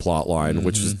boring plot line,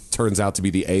 which turns out to be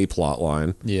the A plot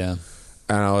line. Yeah.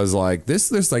 And I was like,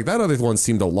 this like that other one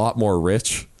seemed a lot more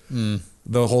rich.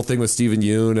 The whole thing with Steven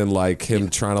Yeun and like him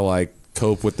trying to like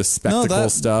cope with the spectacle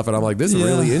stuff, and I'm like, this is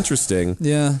really interesting.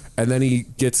 Yeah. And then he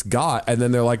gets got, and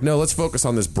then they're like, no, let's focus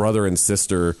on this brother and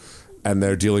sister, and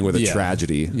they're dealing with a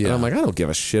tragedy. Yeah. And I'm like, I don't give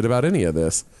a shit about any of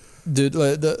this. Dude,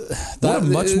 what a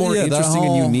much more interesting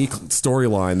and unique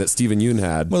storyline that Steven Yeun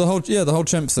had. Well, the whole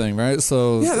chimp thing, right?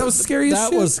 So yeah, that was scary as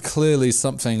shit. That was clearly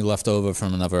something left over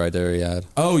from another idea he had.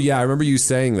 Oh yeah, I remember you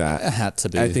saying that. It had to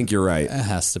be. I think you're right. It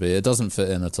has to be. It doesn't fit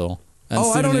in at all. And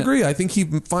I don't agree. I think he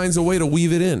finds a way to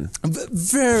weave it in.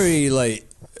 Very like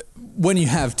when you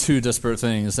have two disparate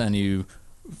things and you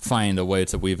find a way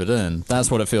to weave it in. That's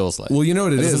what it feels like. Well, you know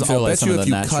what it is. I'll bet you if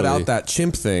you cut out that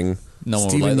chimp thing, no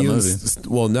one would like the movie.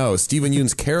 Well, no, Steven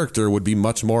Yeun's character would be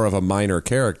much more of a minor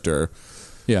character.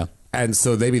 Yeah. And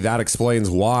so maybe that explains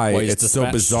why it's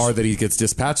so bizarre that he gets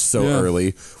dispatched so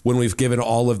early when we've given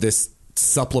all of this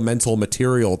supplemental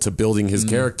material to building his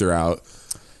character out.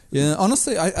 Yeah,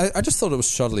 honestly, I just thought it was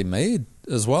shoddily made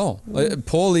as well. Like, a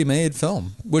poorly made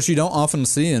film, which you don't often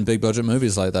see in big budget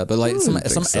movies like that. But like some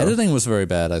editing was very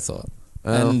bad, I thought.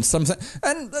 And something,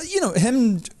 and you know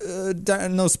him.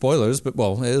 No spoilers, but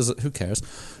well, it is, who cares?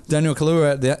 Daniel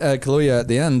Kaluuya at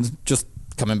the end, just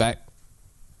coming back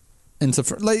into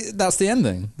like that's the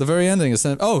ending. The very ending is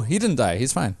saying, "Oh, he didn't die.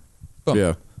 He's fine." Boom.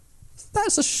 Yeah.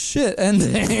 that's a shit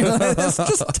ending. It's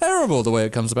just terrible the way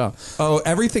it comes about. Oh,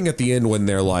 everything at the end when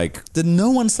they're like, did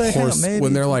no one say maybe?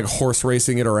 When they're like horse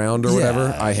racing it around or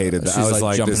whatever? I hated that. She's I was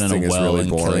like jumping this in thing a is well really and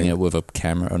boring. killing it with a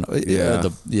camera.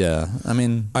 Yeah. I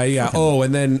mean, Oh,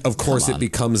 and then of course it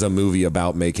becomes a movie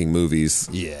about making movies.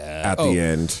 Yeah. At the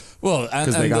end. Well,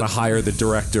 because they got to hire the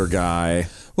director guy.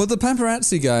 Well, the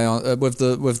paparazzi guy with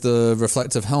the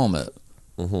reflective helmet.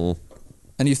 Mm-hmm.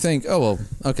 And you think, oh well,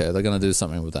 okay, they're going to do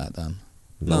something with that then.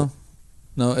 No,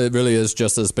 it really is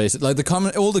just as basic. Like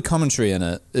all the commentary in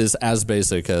it is as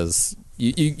basic as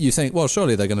you think. Well,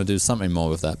 surely they're going to do something more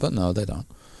with that, but no, they don't.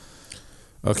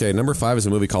 Okay, number 5 is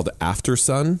a movie called After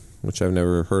Sun, which I've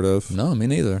never heard of. No, me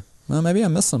neither. Well, maybe I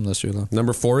missed some this year though.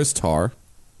 Number 4 is Tar.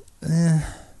 That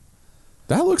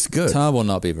looks good. Tar will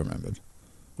not be remembered.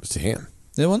 Damn.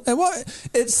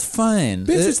 It's fine.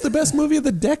 Bitch, it's the best movie of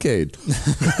the decade.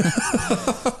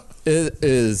 It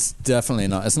is definitely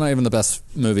not. It's not even the best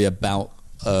movie about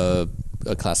a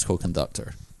classical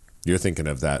conductor. You're thinking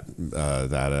of that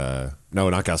no,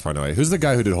 not Gaspar Noé. Who's the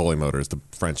guy who did Holy Motors, the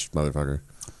French motherfucker?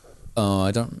 Oh,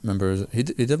 I don't remember. He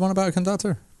did one about a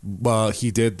conductor? Well,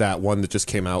 he did that one that just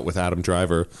came out with Adam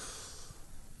Driver.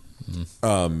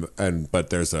 But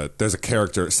there's a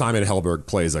character, Simon Helberg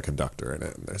plays a conductor in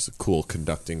it, and there's a cool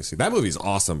conducting scene. That movie's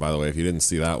awesome, by the way, if you didn't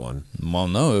see that one. Well,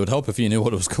 no, it would help if you knew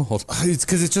what it was called. It's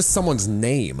because it's just someone's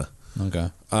name. Okay.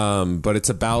 But it's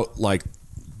about like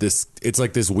this, it's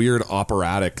like this weird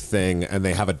operatic thing, and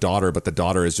they have a daughter, but the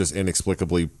daughter is just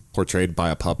inexplicably portrayed by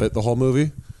a puppet the whole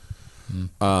movie.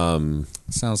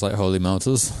 Sounds like Holy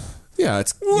Motors. Yeah,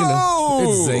 it's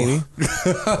it's zany.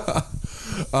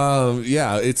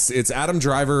 It's Adam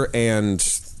Driver and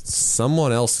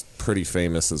someone else pretty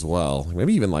famous as well.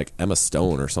 Maybe even like Emma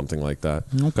Stone or something like that.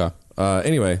 Okay.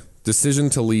 Anyway, Decision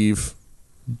to Leave.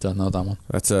 Don't know that one.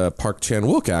 That's Park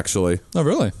Chan-wook, actually. Oh,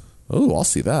 really? Oh, I'll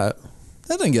see that.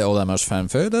 That didn't get all that much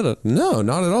fanfare, did it? No,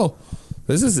 not at all.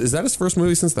 Is that his first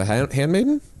movie since The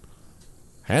Handmaiden?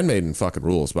 Handmaiden fucking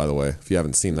rules, by the way, if you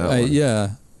haven't seen that one.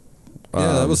 Yeah.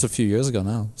 Yeah, that was a few years ago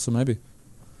now, so maybe.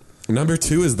 Number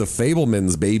 2 is The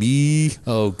Fabelmans, baby.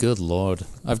 Oh, good Lord.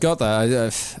 I've got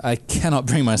that. I cannot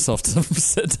bring myself to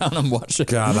sit down and watch it.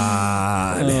 Come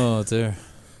on. Oh, dear.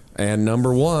 And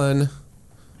number 1,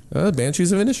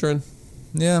 Banshees of Inisherin.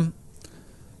 Yeah.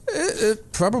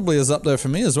 It probably is up there for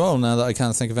me as well, now that I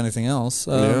can't think of anything else.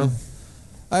 There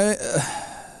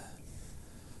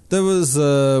was...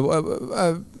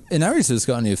 Inarritu's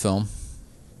got a new film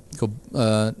called,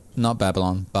 not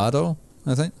Babylon, Bardo,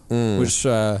 I think, which,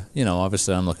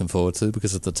 obviously I'm looking forward to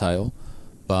because of the title,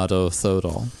 Bardo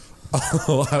Thodol.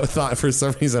 Oh, I thought for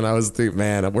some reason I was thinking,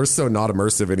 man, we're so not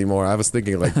immersive anymore. I was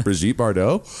thinking like Brigitte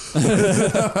Bardot.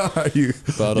 you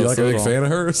like a big fan of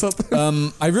her or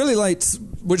something? I really liked,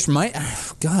 which might,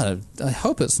 God, I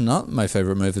hope it's not my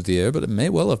favorite movie of the year, but it may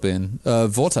well have been,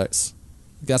 Vortex,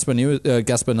 Gaspar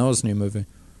Noé's new movie.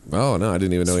 Oh, no, I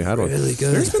didn't even know he had one. Really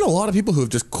good. There's been a lot of people who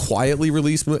have just quietly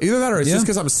released movies. Either that or it's just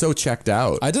because I'm so checked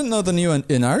out. I didn't know the new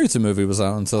Inarritu movie was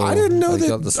out until I didn't know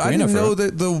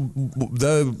that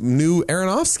the new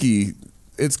Aronofsky,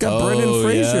 it's got Brendan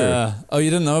Fraser. Yeah. Oh,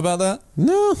 you didn't know about that?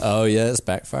 No. Oh, yeah, it's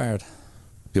backfired.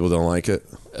 People don't like it.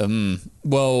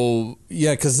 Well,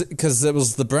 yeah, because it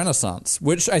was the Renaissance,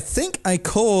 which I think I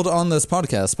called on this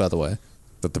podcast, by the way.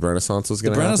 That the Renaissance was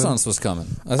going to happen? The Renaissance was coming.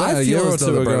 I feel as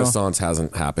though the Renaissance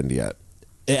hasn't happened yet.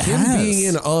 Him being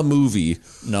in a movie,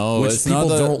 which people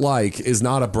don't like, is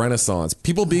not a Renaissance.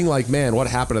 People being like, man, what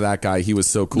happened to that guy? He was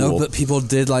so cool. No, but people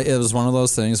did like it. Was one of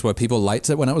those things where people liked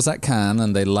it when it was at Cannes,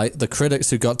 and they liked the critics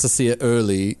who got to see it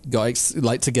early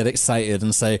like to get excited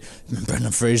and say,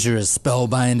 Brendan Fraser is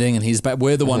spellbinding, and he's back.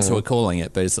 We're the ones who are calling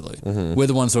it, basically. We're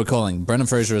the ones who are calling Brendan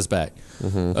Fraser is back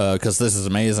because this is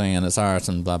amazing and it's art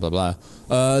and blah blah blah.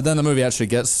 Then the movie actually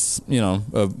gets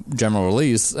a general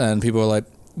release, and people are like,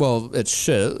 well, it's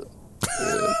shit.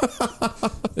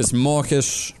 It's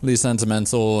mawkishly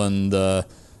sentimental, and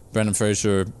Brendan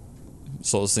Fraser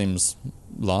sort of seems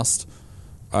lost.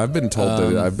 I've been told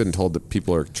that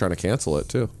people are trying to cancel it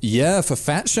too. Yeah, for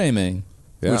fat shaming,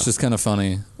 which is kind of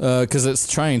funny because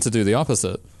it's trying to do the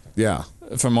opposite. Yeah,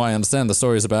 from what I understand, the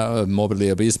story is about a morbidly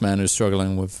obese man who's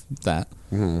struggling with that.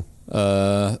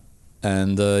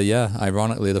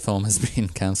 Ironically, the film has been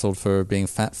cancelled for being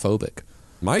fat phobic.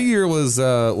 My year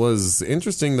was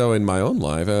interesting, though, in my own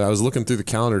life. I was looking through the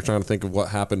calendar trying to think of what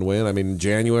happened when. I mean, in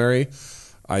January,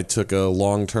 I took a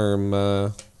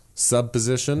long-term sub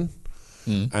position,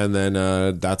 and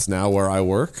then that's now where I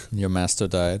work. Your master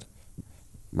died.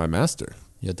 My master?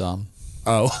 You're dumb.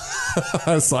 Oh,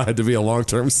 so I had to be a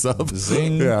long-term sub.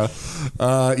 Zing. Yeah.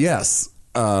 Yes.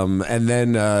 And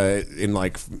then in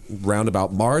like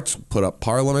roundabout March, put up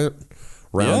Parliament.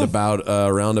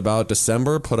 Roundabout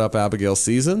December, put up Abigail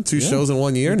Season. 2 shows in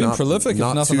 1 year. Not prolific,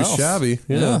 not too else. shabby.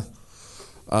 Yeah.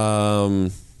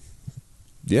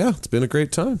 It's been a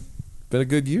great time. Been a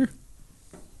good year.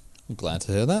 I'm glad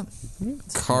to hear that.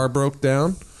 Car broke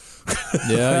down.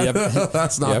 Yeah,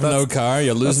 that's not. You have no car.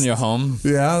 You're losing your home.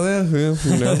 Yeah, you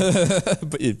know.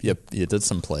 But you did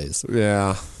some plays.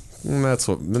 Yeah, and that's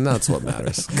what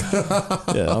matters.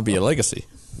 Yeah, that'll be a legacy.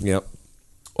 Yep.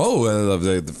 Oh,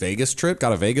 the Vegas trip.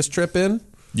 Got a Vegas trip in.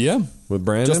 Yeah, with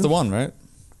Brandon. Just the one, right?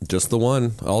 Just the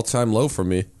one. All-time low for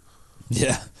me.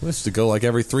 Yeah, I used to go like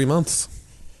every 3 months.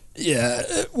 Yeah,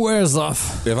 it wears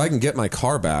off. If I can get my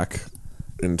car back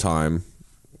in time,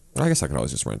 I guess I could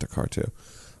always just rent a car too.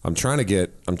 I'm trying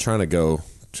to go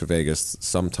to Vegas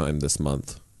sometime this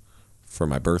month for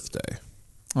my birthday.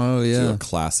 Oh yeah, do a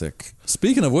classic.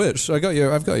 Speaking of which, I've got you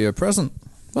a present.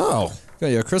 Oh, got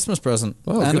you a Christmas present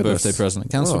and goodness. a birthday present.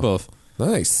 It counts for both.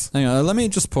 Nice. Hang on, let me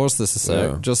just pause this a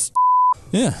sec.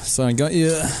 Yeah. So I got you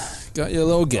a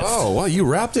little gift. Oh wow, you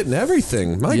wrapped it and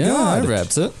everything. My God, I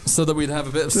wrapped it so that we'd have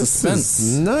a bit of suspense.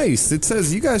 Is nice. It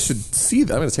says you guys should see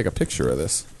that. I'm going to take a picture of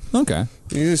this. Okay.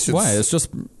 You should. Why? It's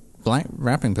just black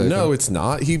wrapping paper. No, it's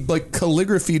not. He like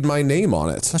calligraphied my name on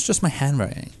it. That's just my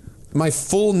handwriting. My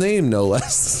full name, no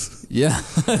less. Yeah.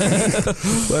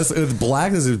 It's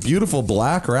black. This is beautiful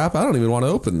black wrap. I don't even want to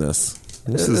open this.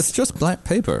 It's just black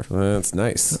paper. That's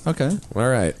nice. Okay. All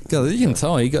right. God, you can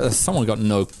tell someone got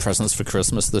no presents for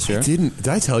Christmas this year. Did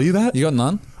I tell you that? You got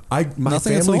none? My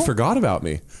family forgot about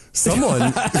me. Someone.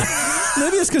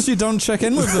 Maybe it's because you don't check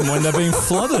in with them when they're being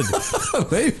flooded.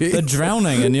 Maybe. They're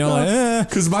drowning and you're like, eh.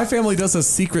 Because my family does a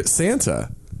secret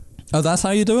Santa. Oh, that's how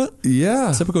you do it?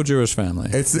 Yeah. Typical Jewish family.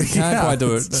 Can't quite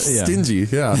do it. Stingy,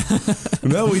 yeah.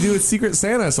 No, we do it Secret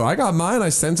Santa. So I got mine. I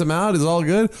sent them out. It's all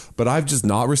good. But I've just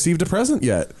not received a present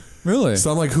yet. Really? So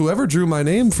I'm like, whoever drew my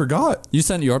name forgot. You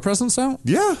sent your presents out?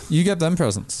 Yeah. You get them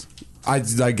presents? I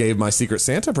gave my Secret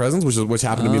Santa presents, which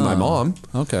happened to be my mom.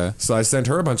 Okay. So I sent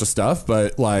her a bunch of stuff.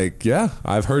 But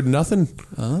I've heard nothing.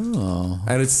 Oh.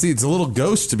 And it's a little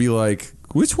ghost to be like,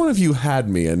 which one of you had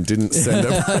me and didn't send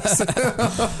a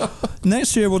present?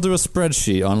 Next year we'll do a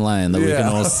spreadsheet online that we can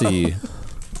all see.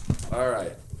 All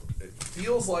right. It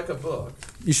feels like a book.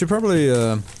 You should probably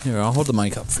here, I'll hold the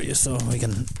mic up for you so we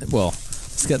can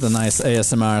let's get the nice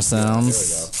ASMR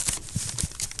sounds.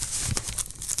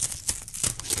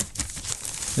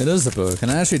 It is a book, and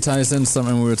it actually ties in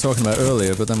something we were talking about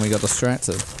earlier, but then we got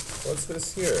distracted. What's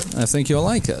this here? I think you'll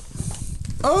like it.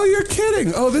 Oh, you're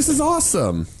kidding. Oh, this is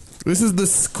awesome. This is the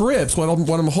scripts. What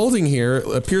I'm holding here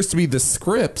appears to be the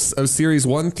scripts of series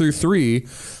 1 through 3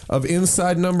 of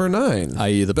Inside Number 9.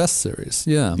 I.e. the best series.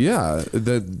 Yeah. Yeah.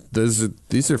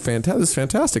 These are fantastic. This is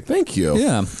fantastic. Thank you.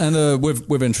 Yeah. And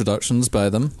with introductions by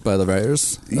the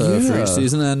writers for each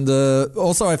season. And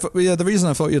also, the reason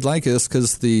I thought you'd like it is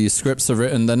because the scripts are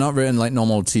written, they're not written like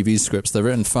normal TV scripts. They're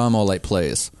written far more like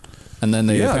plays. And then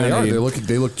they are.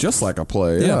 They look just like a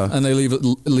play. Yeah, and they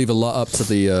leave a lot up to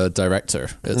the director.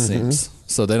 It seems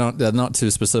so they're not too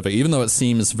specific. Even though it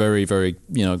seems very very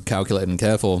calculated and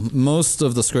careful, most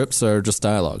of the scripts are just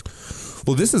dialogue.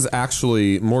 Well, this is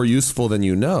actually more useful than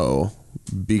you know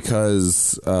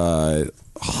because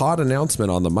hot announcement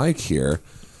on the mic here.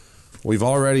 We've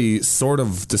already sort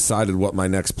of decided what my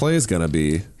next play is going to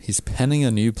be. He's penning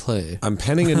a new play. I'm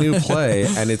penning a new play,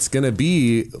 and it's going to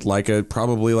be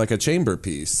probably like a chamber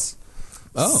piece.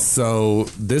 Oh. So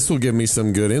this will give me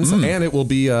some good insight, and it will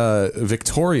be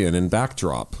Victorian in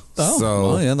backdrop. Oh,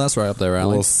 so yeah, that's right up there,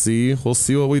 alley. We'll see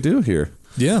what we do here.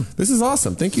 Yeah. This is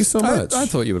awesome. Thank you so much. I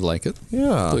thought you would like it.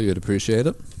 Yeah. I thought you would appreciate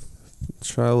it.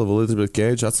 Trial of Elizabeth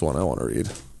Gage. That's the one I want to read.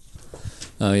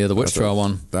 Oh, yeah, the witch trial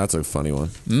one. That's a funny one.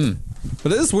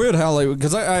 But it is weird how,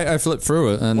 because I flipped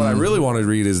through it. And what I really want to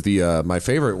read is my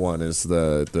favorite one is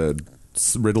the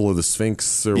Riddle of the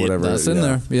Sphinx or whatever. That's in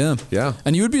there, yeah. Yeah.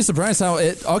 And you would be surprised how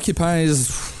it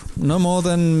occupies no more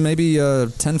than maybe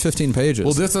 10, 15 pages.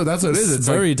 Well, that's what it is. It's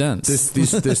very dense.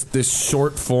 This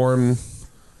short form,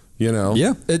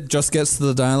 Yeah, it just gets to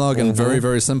the dialogue and very,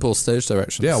 very simple stage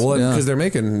directions. Yeah, well, because they're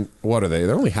making, what are they?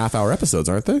 They're only half-hour episodes,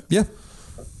 aren't they? Yeah.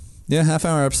 Yeah,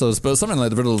 half-hour episodes, but something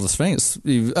like The Riddle of the Sphinx.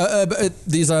 These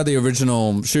are the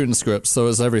original shooting scripts, so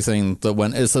it's everything that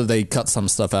went. So they cut some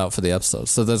stuff out for the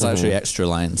episodes. So there's actually extra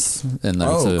lines in there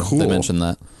too. Cool. They mentioned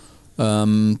that.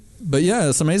 But yeah,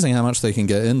 it's amazing how much they can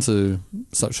get into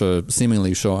such a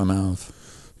seemingly short amount of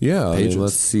pages.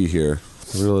 Let's see here.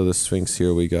 Riddle of the Sphinx.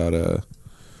 Here we got a.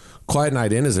 Quiet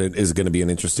Night In is going to be an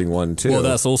interesting one too. Well,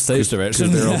 that's all stage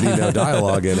direction. There will be no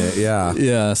dialogue in it. Yeah.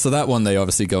 Yeah. So that one they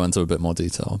obviously go into a bit more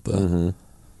detail, but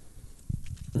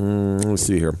Let me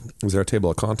see here. Is there a table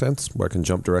of contents where I can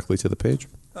jump directly to the page?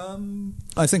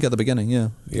 I think at the beginning, yeah.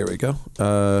 Here we go.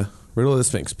 Riddle of the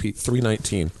Sphinx, Pete,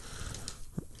 319.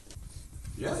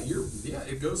 Yeah,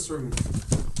 it goes from...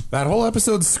 That whole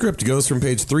episode's script goes from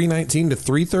page 319 to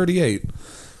 338.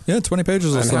 Yeah, 20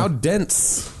 pages or And so. how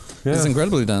dense. Yeah. It's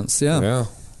incredibly dense, yeah. Yeah.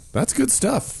 That's good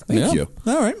stuff. Thank you.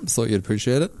 All right. Thought you'd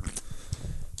appreciate it.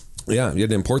 Yeah, you had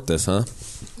to import this, huh?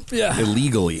 Yeah.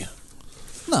 Illegally.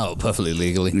 No, perfectly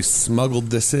legally. You smuggled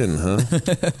this in, huh?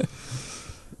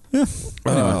 Yeah.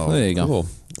 Anyway, there you go. Cool.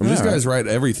 And these guys write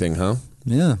everything, huh?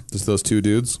 Yeah. Just those two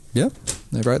dudes? Yeah.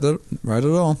 They write it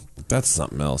all. That's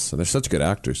something else. And they're such good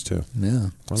actors, too. Yeah.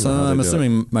 know So how they I'm do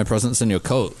assuming my present's in your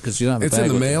coat because you don't have a It's bag in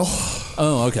the with mail. you.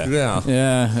 Oh, okay. Yeah.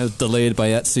 Yeah. It was delayed by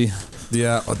Etsy.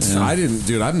 Yeah. I didn't,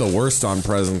 dude, I'm the worst on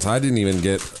presents. I didn't even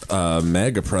get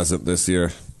Meg a present this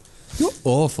year. You're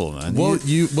awful, man. Well,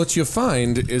 what you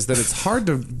find is that it's hard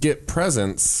to get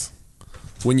presents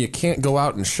when you can't go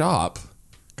out and shop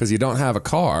because you don't have a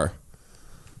car.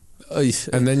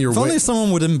 And then you're if only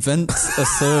someone would invent a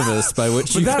service by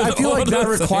which you I could feel like that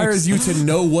order requires things. you to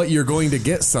know what you're going to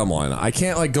get someone. I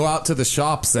can't like go out to the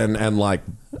shops and like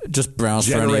just browse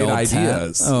for generate any old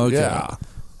ideas. tab. Oh, okay. Yeah.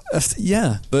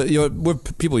 Yeah, but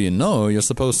with people you know, you're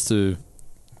supposed to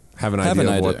Have an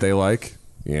idea of what they like.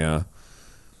 Yeah.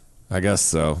 I guess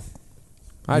so.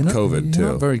 I had COVID too.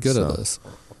 You're not very good so. at this.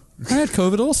 I had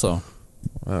COVID also.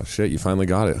 Oh shit! You finally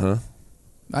got it, huh?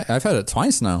 I've had it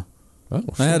twice now. Oh,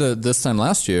 I had it this time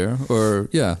last year,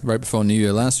 right before New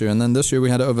Year last year, and then this year we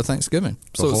had it over Thanksgiving.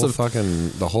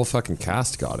 The whole fucking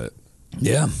cast got it.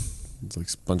 Yeah, It's like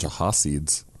a bunch of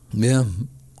Hasids. yeah,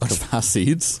 bunch of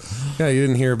Hasids. Yeah, you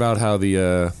didn't hear about how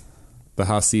the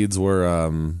Hasids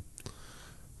were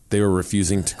they were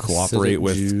refusing to cooperate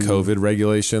with COVID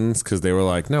regulations because they were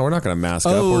like, no, we're not going to mask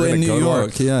up. We're going to go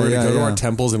to our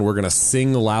temples and we're going to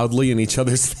sing loudly in each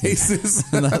other's faces.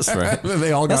 That's right. And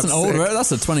they all got sick.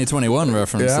 That's a 2021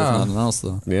 reference, Yeah. if nothing else,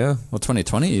 though. Yeah. Or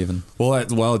 2020 even. Well,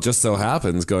 it just so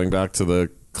happens, going back to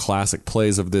the classic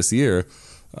plays of this year,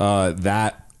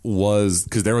 that was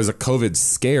because there was a COVID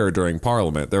scare during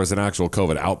Parliament. There was an actual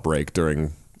COVID outbreak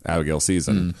during Abigail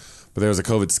season. But there was a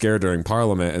COVID scare during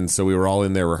Parliament, and so we were all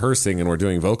in there rehearsing, and we're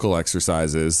doing vocal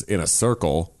exercises in a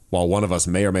circle while one of us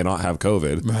may or may not have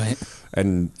COVID. Right.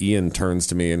 And Ian turns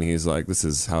to me, and he's like, "This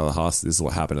is this is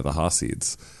what happened to the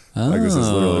Hasids. Like this is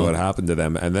literally what happened to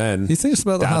them." And then He thinks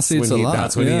about the Hasids a lot.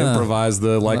 That's when he improvised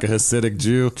the like a Hasidic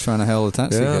Jew. Trying to hail a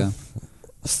taxi. Yeah.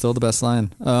 Still the best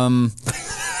line.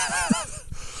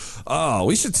 Oh,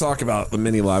 we should talk about the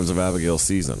mini lives of Abigail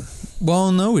season.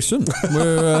 Well, no, we shouldn't.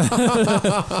 We're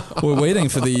waiting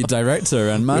for the director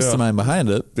and mastermind behind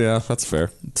it. Yeah, that's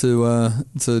fair.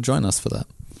 To join us for that.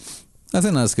 I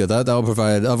think that's good. That'll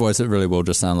provide. Otherwise, it really will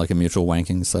just sound like a mutual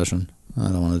wanking session. I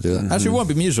don't want to do that. Mm-hmm. Actually, it won't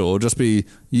be mutual. It'll just be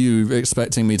you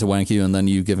expecting me to wank you and then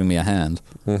you giving me a hand.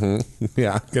 Mm-hmm.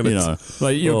 Yeah,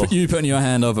 Like you putting your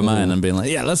hand over mine and being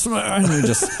like, "Yeah, let's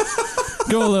just."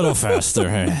 Go a little faster.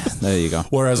 There you go.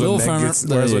 Whereas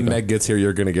when Meg gets here,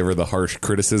 you're going to give her the harsh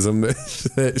criticism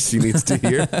that she needs to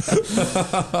hear.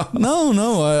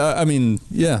 No. I mean,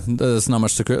 yeah, there's not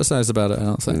much to criticize about it, I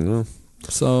don't think. Mm-hmm.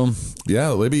 So, yeah,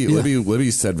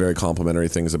 Libby said very complimentary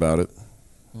things about it.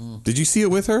 Did you see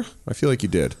it with her? I feel like you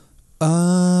did.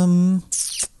 No,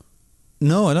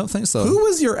 I don't think so. Who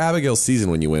was your Abigail season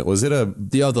when you went? Was it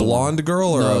the other blonde girl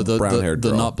or a brown-haired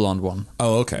girl? The not blonde one.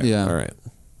 Oh, okay. Yeah. All right.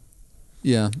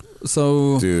 Yeah.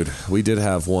 So, dude, we did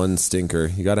have one stinker.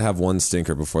 You got to have one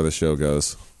stinker before the show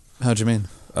goes. How do you mean?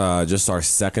 Just our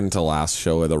second to last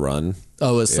show of the run.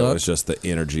 Oh, it was just the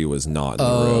energy was not in the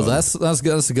room. room. That's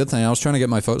good. That's a good thing. I was trying to get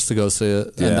my folks to go see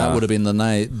it, and that would have been the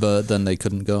night, but then they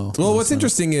couldn't go. Well, what's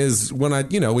interesting is when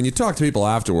when you talk to people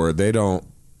afterward, they don't.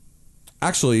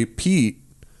 Actually, Pete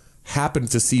happened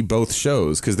to see both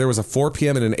shows because there was a 4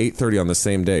 p.m. and an 8:30 on the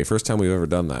same day. First time we've ever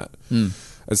done that.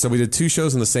 And so we did two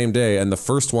shows in the same day, and the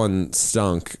first one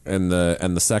stunk, and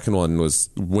the second one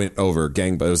went over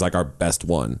but it was like our best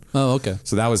one. Oh, okay.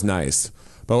 So that was nice.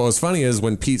 But what was funny is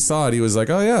when Pete saw it, he was like,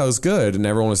 "Oh yeah, it was good," and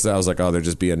everyone I was like, "Oh, they're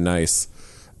just being nice."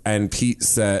 And Pete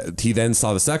said he then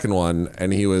saw the second one,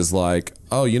 and he was like,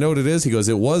 "Oh, you know what it is?" He goes,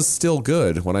 "It was still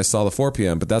good when I saw the 4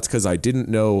 p.m., but that's because I didn't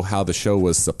know how the show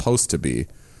was supposed to be."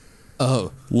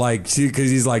 Oh, like because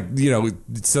he's like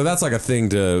so that's like a thing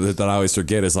that I always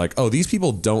forget is like, oh, these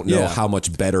people don't know how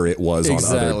much better it was on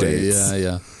other dates.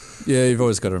 Yeah. You've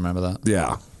always got to remember that.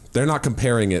 Yeah, they're not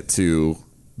comparing it to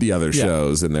the other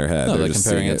shows in their head. No, they're just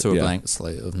comparing it to a blank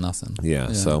slate of nothing.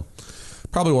 Yeah, so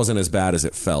probably wasn't as bad as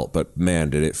it felt, but man,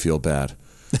 did it feel bad.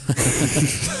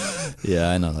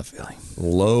 Yeah, I know that feeling.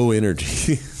 Low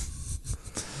energy.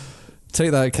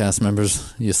 Take that, cast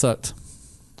members. You sucked.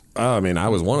 I mean, I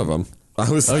was one of them.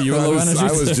 You were low energy?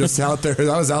 I was just out there.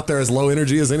 I was out there as low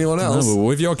energy as anyone else. No, but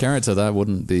with your character, that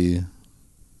wouldn't be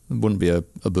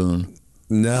a boon.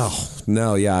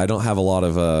 No, yeah, I don't have a lot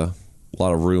of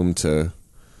room to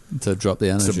drop the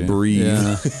energy, to breathe.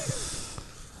 Yeah.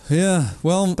 Yeah,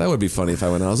 well, that would be funny if I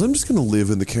went out. I'm just going to live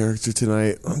in the character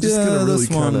tonight. I'm just going to really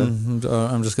kind of.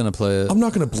 I'm just going to play it. I'm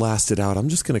not going to blast it out. I'm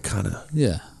just going to kind of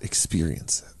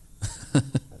experience it.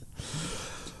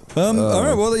 All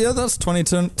right, well, yeah, that's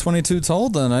 22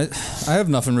 told then. I have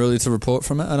nothing really to report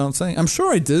from it, I don't think. I'm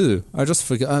sure I do. I just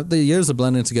forget. The years are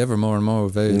blending together more and more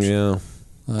with age. Yeah.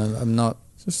 I'm not...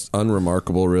 Just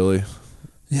unremarkable, really.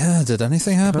 Yeah, did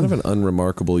anything happen? Kind of an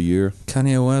unremarkable year.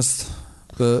 Kanye West.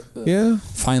 But yeah.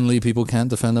 Finally, people can't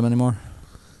defend him anymore.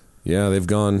 Yeah, they've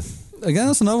gone... Again,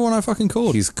 that's another one I fucking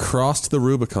called. He's crossed the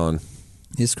Rubicon.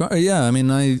 Yeah, I mean,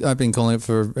 I've been calling it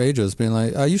for ages, being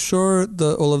like, are you sure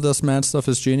that all of this mad stuff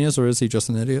is genius, or is he just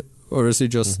an idiot? Or is he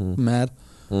just mad?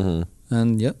 Mm-hmm.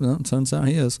 And yep, no, it turns out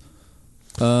he is.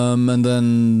 And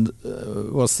then,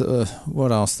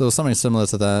 what else? There was something similar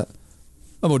to that.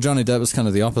 Oh, well, Johnny Depp was kind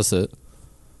of the opposite.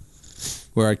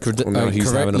 Where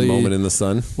he's having a moment in the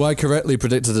sun. Well, I correctly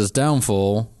predicted his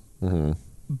downfall,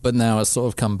 but now it's sort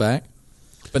of come back.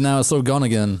 But now it's sort of gone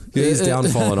again. Yeah, he's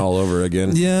downfalling all over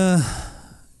again. Yeah.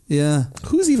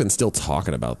 Who's even still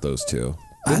talking about those two?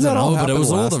 I don't know, but it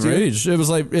was all the rage. It was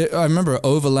like, I remember it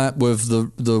overlapped with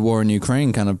the war in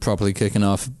Ukraine kind of properly kicking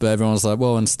off, but everyone was like,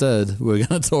 well, instead, we're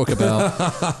going to talk about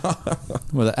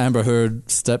whether Amber Heard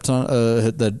stepped on,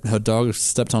 her dog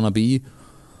stepped on a bee.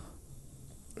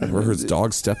 Amber Heard's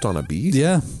dog stepped on a bee?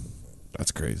 Yeah.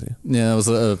 That's crazy. Yeah, it was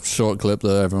a short clip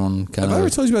that everyone kind of... Have I ever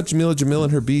told you about Jamila Jamil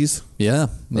and her bees? Yeah,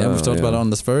 we've talked about it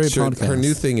on this very podcast. Her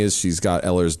new thing is she's got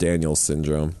Ehlers-Danlos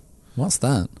syndrome. What's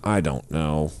that? I don't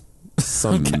know.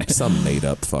 Some made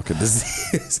up fucking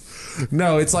disease.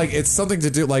 No, it's something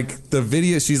to do, like the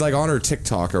video, she's like on her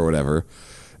TikTok or whatever,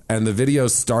 and the video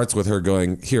starts with her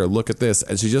going, here, look at this,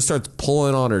 and she just starts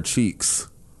pulling on her cheeks.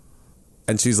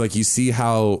 And she's like, you see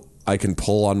how I can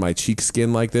pull on my cheek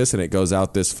skin like this and it goes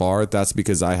out this far? That's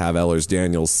because I have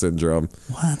Ehlers-Danlos syndrome.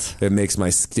 What? It makes my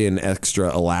skin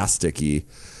extra elasticy,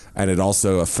 and it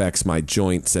also affects my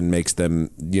joints and makes them,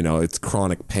 it's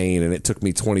chronic pain. And it took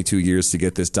me 22 years to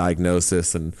get this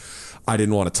diagnosis, and I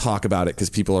didn't want to talk about it because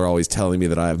people are always telling me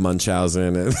that I have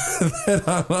Munchausen. And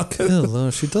Good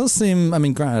Lord, she does seem, I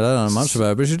mean, granted, I don't know much about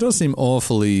her, but she does seem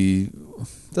awfully,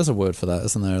 there's a word for that,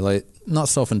 isn't there? Like, not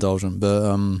self-indulgent,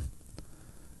 but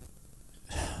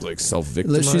like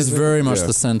self-victimizing. She's very much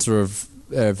the center of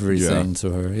everything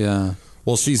to her. Yeah.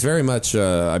 Well, she's very much.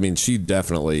 She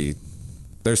definitely.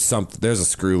 There's a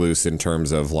screw loose in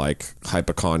terms of like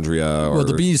hypochondria. Or, well,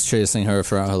 the bees chasing her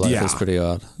throughout her life is pretty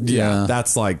odd. Yeah,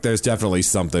 that's like. There's definitely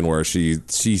something where she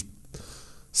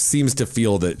seems to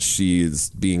feel that she's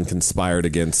being conspired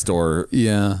against, or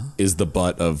is the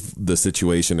butt of the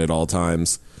situation at all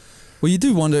times. Well, you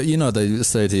do wonder, they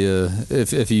say to you,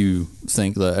 if you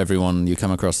think that everyone you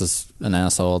come across is an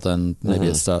asshole, then maybe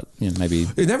it's maybe...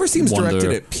 It never seems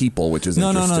directed at people, which is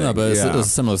interesting. No, but it's a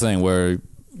simier thing where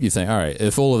you think, all right,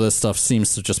 if all of this stuff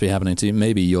seems to just be happening to you,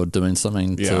 maybe you're doing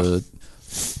something to...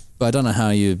 But I don't know how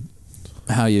you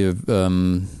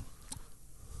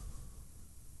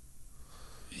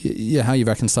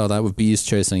reconcile that with bees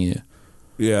chasing you.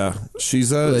 Yeah, she's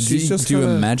just. Do you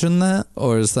imagine that,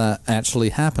 or is that actually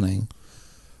happening?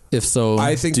 If so,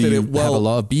 I think do that you have a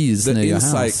lot of bees near your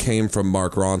house? The insight came from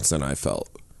Mark Ronson, I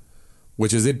felt,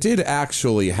 which is it did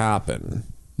actually happen.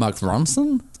 Mark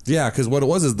Ronson? Yeah, because what it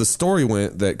was is the story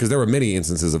went that because there were many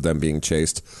instances of them being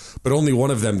chased, but only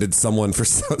one of them did someone for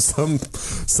some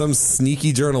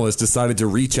sneaky journalist decided to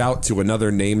reach out to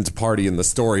another named party in the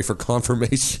story for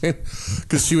confirmation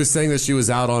because she was saying that she was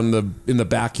out in the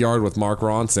backyard with Mark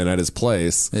Ronson at his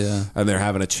place, and they're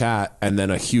having a chat, and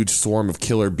then a huge swarm of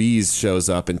killer bees shows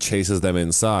up and chases them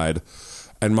inside,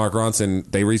 and Mark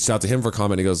Ronson, they reached out to him for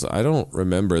comment. He goes, I don't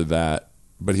remember that.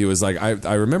 But he was like,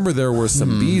 I remember there were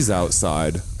some bees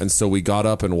outside, and so we got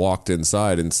up and walked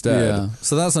inside instead. Yeah,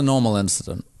 so that's a normal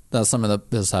incident. That's something that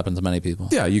has happened to many people.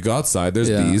 Yeah, you go outside,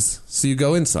 there's bees, so you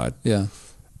go inside. Yeah.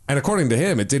 And according to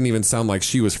him, it didn't even sound like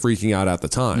she was freaking out at the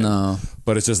time. No.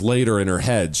 But it's just later in her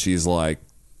head, she's like,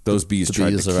 those bees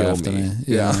tried to kill me.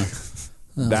 Yeah.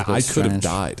 That I could have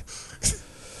died.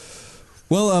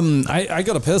 Well, I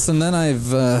got to piss, and then I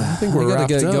think we're got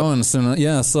to get going soon.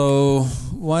 Yeah, so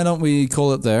why don't we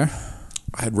call it there?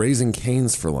 I had Raising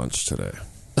Cane's for lunch today.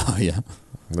 Oh, yeah.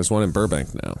 There's one in Burbank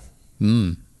now.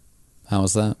 How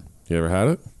was that? You ever had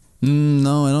it?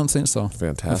 No, I don't think so.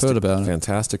 Fantastic. I've heard about it.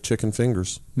 Fantastic chicken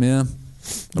fingers. Yeah.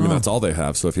 I mean, that's all they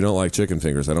have. So if you don't like chicken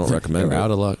fingers, I don't recommend You're it.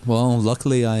 out of luck. Well,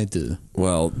 luckily I do.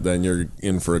 Well, then you're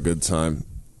in for a good time.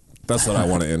 That's what I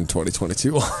want to end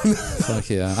 2022 on. Fuck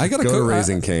yeah. I gotta Go cook. to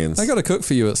Raising Cane's. I gotta cook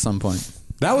for you at some point.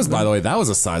 That was, by the way, that was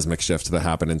a seismic shift that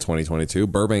happened in 2022.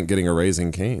 Burbank getting a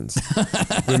Raising Cane's.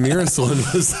 The nearest one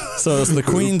was... So it's the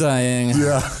Queen dying.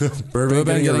 Yeah.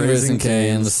 Burbank getting Raising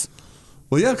Cane's.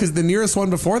 Well, yeah, because the nearest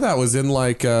one before that was in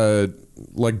like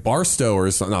Barstow or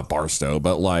something. Not Barstow,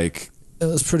 but like... It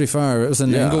was pretty far. It was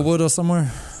in Inglewood or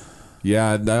somewhere.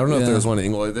 Yeah, I don't know if there was one in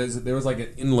England. There was like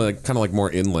an inland, kind of like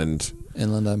more inland.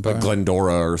 Inland Empire. Like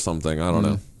Glendora or something. I don't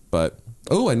know. But...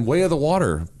 Oh, and Way of the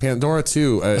Water, Pandora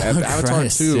 2, Avatar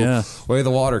Christ, 2, yeah. Way of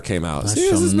the Water came out. I See,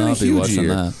 shall this has been a not be huge watching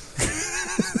year. that.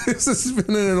 This has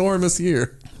been an enormous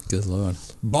year. Good Lord.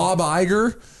 Bob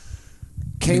Iger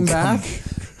came back.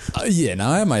 Yeah, now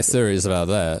I have my theories about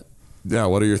that. Yeah,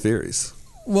 what are your theories?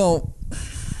 Well,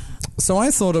 so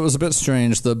I thought it was a bit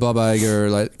strange that Bob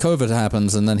Iger, like, COVID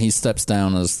happens and then he steps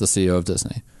down as the CEO of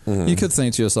Disney. Mm-hmm. You could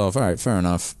think to yourself, all right, fair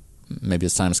enough. Maybe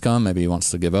his time's come. Maybe he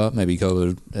wants to give up. Maybe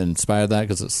COVID inspired that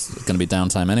because it's going to be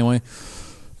downtime anyway.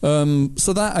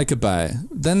 So that I could buy.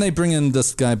 Then they bring in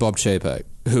this guy, Bob Chapek,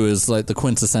 who is like the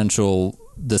quintessential,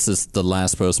 this is the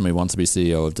last person we want to be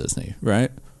CEO of Disney,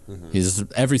 right? Mm-hmm. He's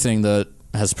everything that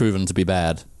has proven to be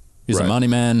bad. He's a money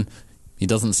man. He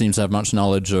doesn't seem to have much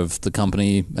knowledge of the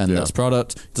company and its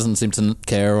product. He doesn't seem to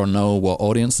care or know what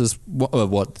audiences,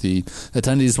 what the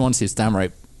attendees want. He's damn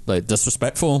right like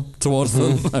disrespectful towards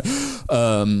them.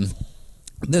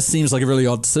 This seems like a really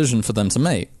odd decision for them to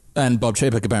make. And Bob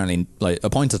Chapek apparently like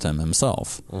appointed him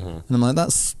himself. And I'm like,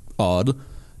 that's odd.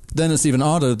 Then it's even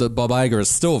odder that Bob Iger is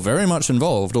still very much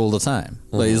involved all the time.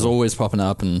 Like he's always popping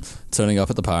up and turning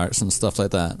up at the parks and stuff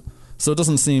like that. So it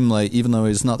doesn't seem like, even though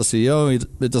he's not the CEO,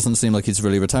 it doesn't seem like he's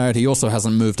really retired. He also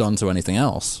hasn't moved on to anything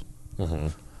else.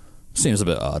 Seems a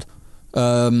bit odd.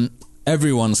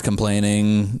 Everyone's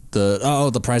complaining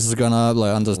that, the prices are going up,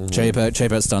 like under Chapek.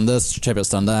 Chapek's done this, Chapek's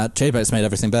done that. Chapek's made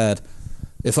everything bad.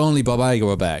 If only Bob Iger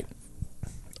were back.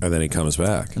 And then he comes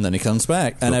back.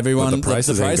 And everyone, the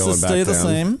prices stay the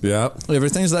same. Yeah.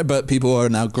 Everything's there, but people are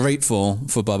now grateful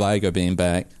for Bob Iger being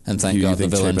back. And thank God the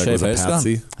villain Chapek's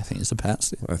gone. I think it's a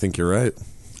patsy. I think you're right.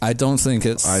 I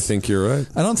think you're right.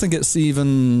 I don't think it's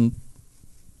even...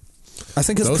 I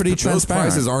think it's pretty transparent.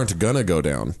 Those prices aren't going to go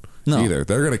down either.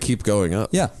 They're going to keep going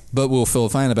up. Yeah, but we'll feel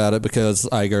fine about it because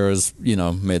Iger has,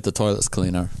 made the toilets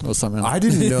cleaner or something. I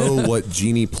didn't know what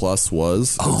Genie Plus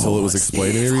was until it was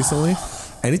explained to me recently.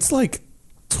 And it's like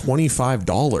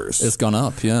 $25. It's gone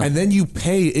up, yeah. And then you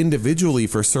pay individually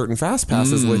for certain fast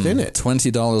passes within it.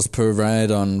 $20 per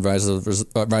ride on Rise of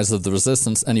the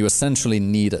Resistance, and you essentially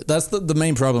need it. That's the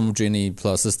main problem with Genie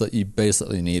Plus is that you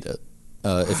basically need it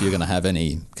if you're going to have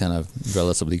any kind of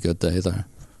relatively good day there.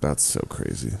 That's so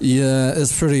crazy. Yeah,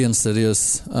 it's pretty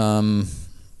insidious. But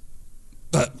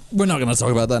we're not going to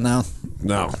talk about that now.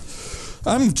 No.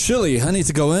 I'm chilly. I need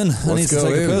to go in. I need to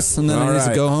take a piss, and then I need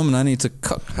to go home, and I need to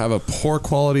cook. Have a poor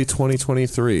quality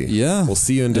 2023. Yeah. We'll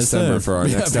see you in December for our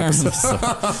next episode.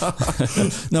 So.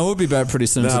 No, we'll be back pretty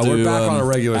soon to do... we're back on a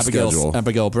regular schedule.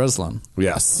 Abigail Breslin.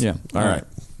 Yes. Yeah. All right.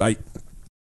 Bye.